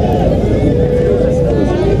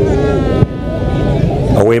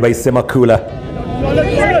 Away by Semakula.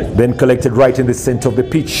 Then collected right in the center of the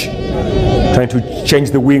pitch. Trying to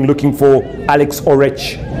change the wing, looking for Alex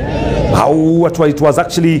Orech. It was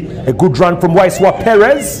actually a good run from Waiswa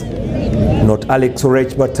Perez. Not Alex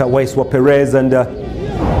Orech, but Waiswa Perez. And could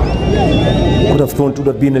have thought it would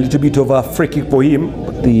have been a little bit of a free kick for him.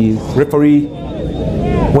 But the referee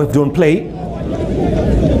waved on play.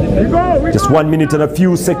 Just 1 minute and a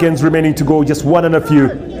few seconds remaining to go. Just one and a few.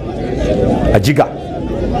 Ajiga.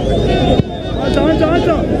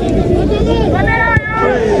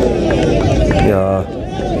 Yeah,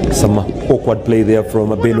 some awkward play there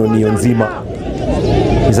from Beno Niyonzima.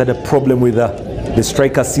 He's had a problem with the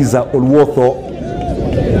striker Caesar Olwotho.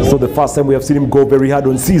 So the first time we have seen him go very hard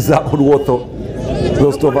on Caesar Olwotho.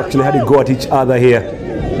 Those two have actually had a go at each other here.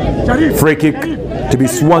 Free kick to be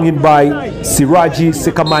swung in by Siraji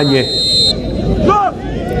Sekamanye.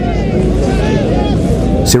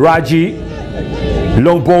 Siraji,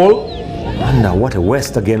 long ball. And now what a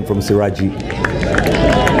waste again from Siraji.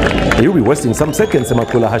 He'll be wasting some seconds.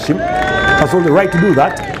 Semakula Hashim has all the right to do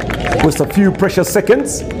that. Waste a few precious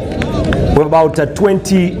seconds. With about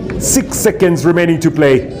 26 seconds remaining to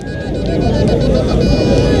play.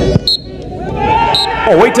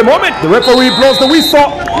 Oh, wait a moment. The referee blows the whistle.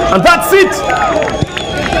 And that's it.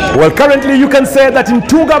 Well, currently you can say that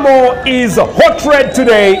Ntungamo is hot red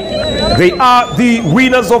today. They are the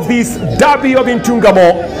winners of this derby of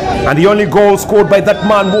Ntungamo. And the only goal scored by that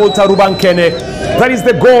man, Walter Rubankene. That is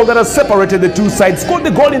the goal that has separated the two sides. Scored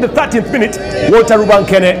the goal in the 13th minute, Walter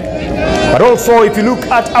Rubankene. But also, if you look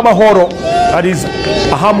at Ahamwaro, that is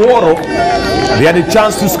Ahamwaro, they had a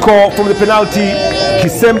chance to score from the penalty.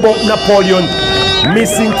 Kisembo Napoleon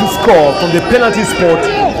missing to score from the penalty spot.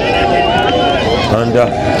 And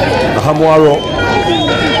Ahamwaro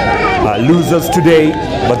losers today,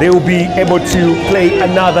 but they will be able to play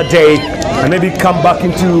another day and maybe come back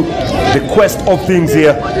into the quest of things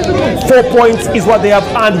here. 4 points is what they have,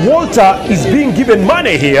 and Walter is being given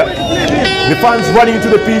money here. The fans running into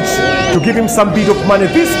the pitch to give him some bit of money.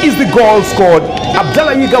 This is the goal scored.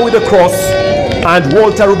 Abdallah Yiga with a cross and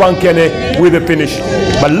Walter Rubankene with a finish.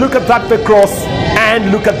 But look at that for cross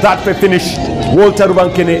and look at that for finish. Walter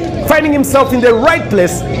Rubankene finding himself in the right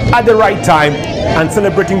place at the right time and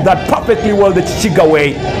celebrating that perfectly well the Chichiga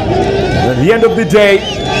way. At the end of the day,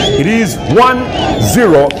 it is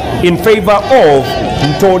 1-0 in favor of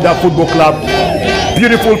Ntoda Football Club.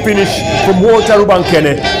 Beautiful finish from Walter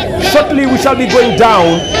Rubankene. Shortly we shall be going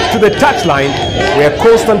down to the touchline where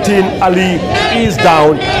Constantine Ali is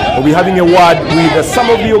down. We'll be having a word with some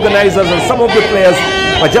of the organizers and some of the players.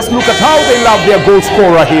 But just look at how they love their goal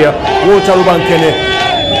scorer here, Walter Rubankene.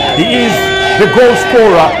 He is the goal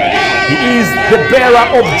scorer. He is the bearer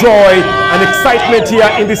of joy and excitement here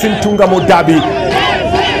in this Ntungamo derby.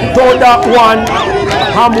 Ntoda 1,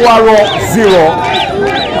 Ahamwaro 0.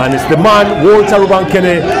 And it's the man, Walter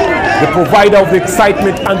Rubankene, the provider of the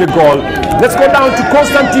excitement and the goal. Let's go down to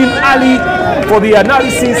Constantine Ali for the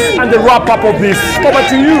analysis and the wrap-up of this. Over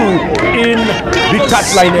to you in the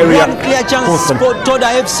touchline area. One clear chance for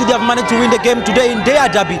Ntoda FC. They have managed to win the game today in their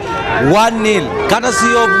derby. 1-0. Courtesy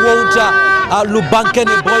of Walter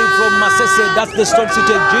Lubankene, boy from Masese, that's the Stone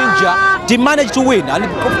City Ginger. They managed to win, and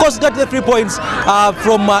of course got the 3 points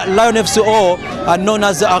from Lion FC, or known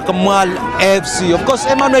as Ahamwaro FC. Of course,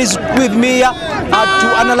 Emmanuel is with me to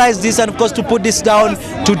analyze this and of course to put this down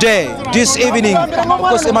today, this evening. Of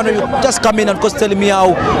course, Emmanuel, you just come in and of course telling me how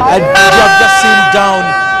you have just seen down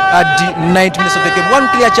at the 90 minutes of the game. One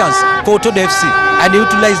clear chance for Ntoda FC, and they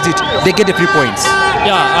utilized it. They get the 3 points.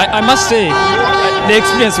 Yeah, I must say the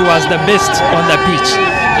experience was the best on the pitch.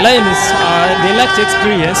 Lions, they lacked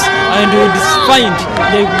experience, and you would find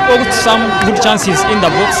they got some good chances in the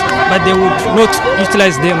box, but they would not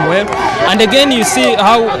utilize them well. And again, you see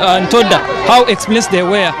how Ntoda, how experienced they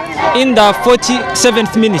were. In the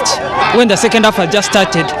 47th minute, when the second half had just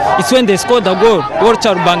started, it's when they scored the goal,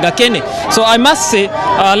 Walter Bangakene. So I must say,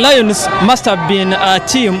 Lions must have been a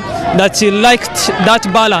team that liked that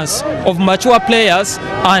balance of mature players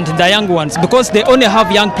and the young ones, because they only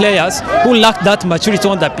have young players who lack that maturity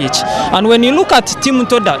on the pitch. And when you look at Team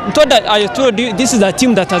Ntoda, I told you, this is a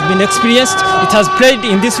team that has been experienced. It has played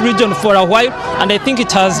in this region for a while, and I think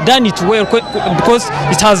it has done it well because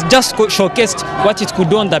it has just showcased what it could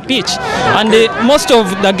do on the pitch. And most of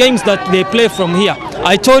the games that they play from here,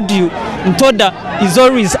 I told you, Ntoda is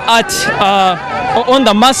always at on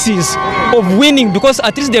the masses of winning, because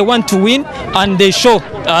at least they want to win, and they show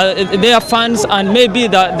their fans and maybe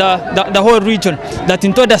the whole region that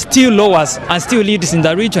Ntoda still lowers and still leads in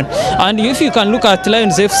the region. And if you can look at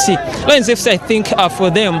Lions FC, I think for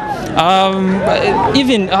them,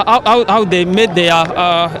 even how they made their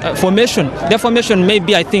formation,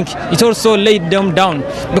 maybe I think it also laid them down,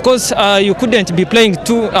 because you couldn't be playing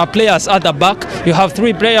 2 players at the back. You have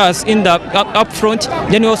 3 players in the up front,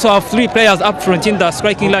 then you also have 3 players up front in the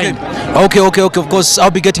striking line. Okay. Of course,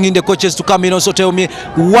 I'll be getting in the coaches to come in also tell me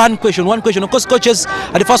one question. Of course, coaches,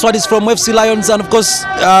 the first one is from FC Lions, and of course,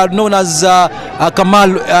 known as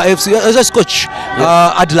Kamal FC. As coach,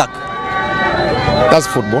 Adlak. That's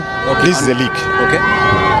football. Okay. This is a league. Okay.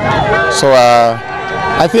 So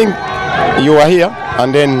I think you are here,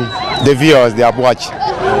 and then the viewers, they have watched.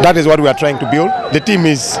 That is what we are trying to build.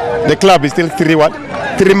 The club is still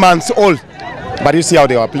 3 months old, but you see how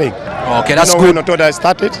they are playing. Okay, that's good. When Ntoda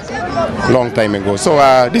started long time ago. So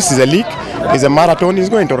this is a league, it's a marathon, he's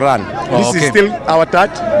going to run. This is still our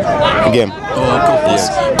 3rd game. Yes.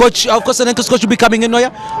 Coach, of course, the coach will be coming in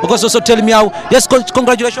here. Of course, also tell me how. Yes, coach,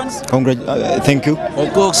 congratulations. Thank you.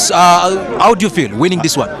 Of course, how do you feel winning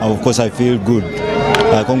this one? Of course, I feel good.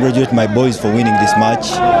 I congratulate my boys for winning this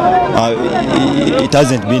match. It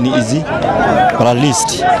hasn't been easy, but at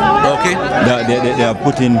least they are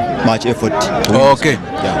putting much effort. Okay.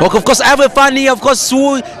 Yeah. Okay. Of course, I have a fan here, of course,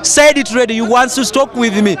 who said it already. You want to talk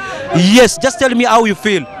with me? Yes. Just tell me how you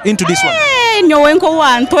feel into this one. Nyowenko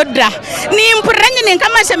wa Ntoda ni mpuranye ni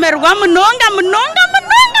kama semerwa mnonga.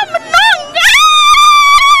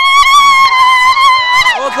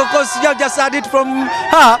 Okay, of course, you have just heard it from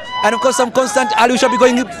her, and of course, I'm Constant Ali. We shall be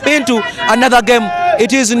going into another game.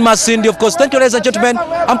 It is in Masindi, of course. Thank you, ladies and gentlemen.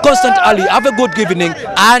 I'm Constant Ali. Have a good evening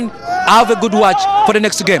and have a good watch for the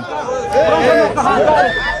next game.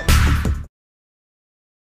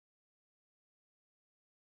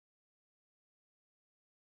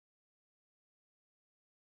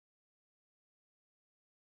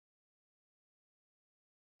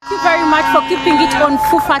 Thank you very much for keeping it on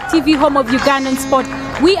Fufa TV, home of Ugandan sport.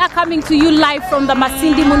 We are coming to you live from the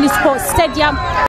Masindi Municipal Stadium.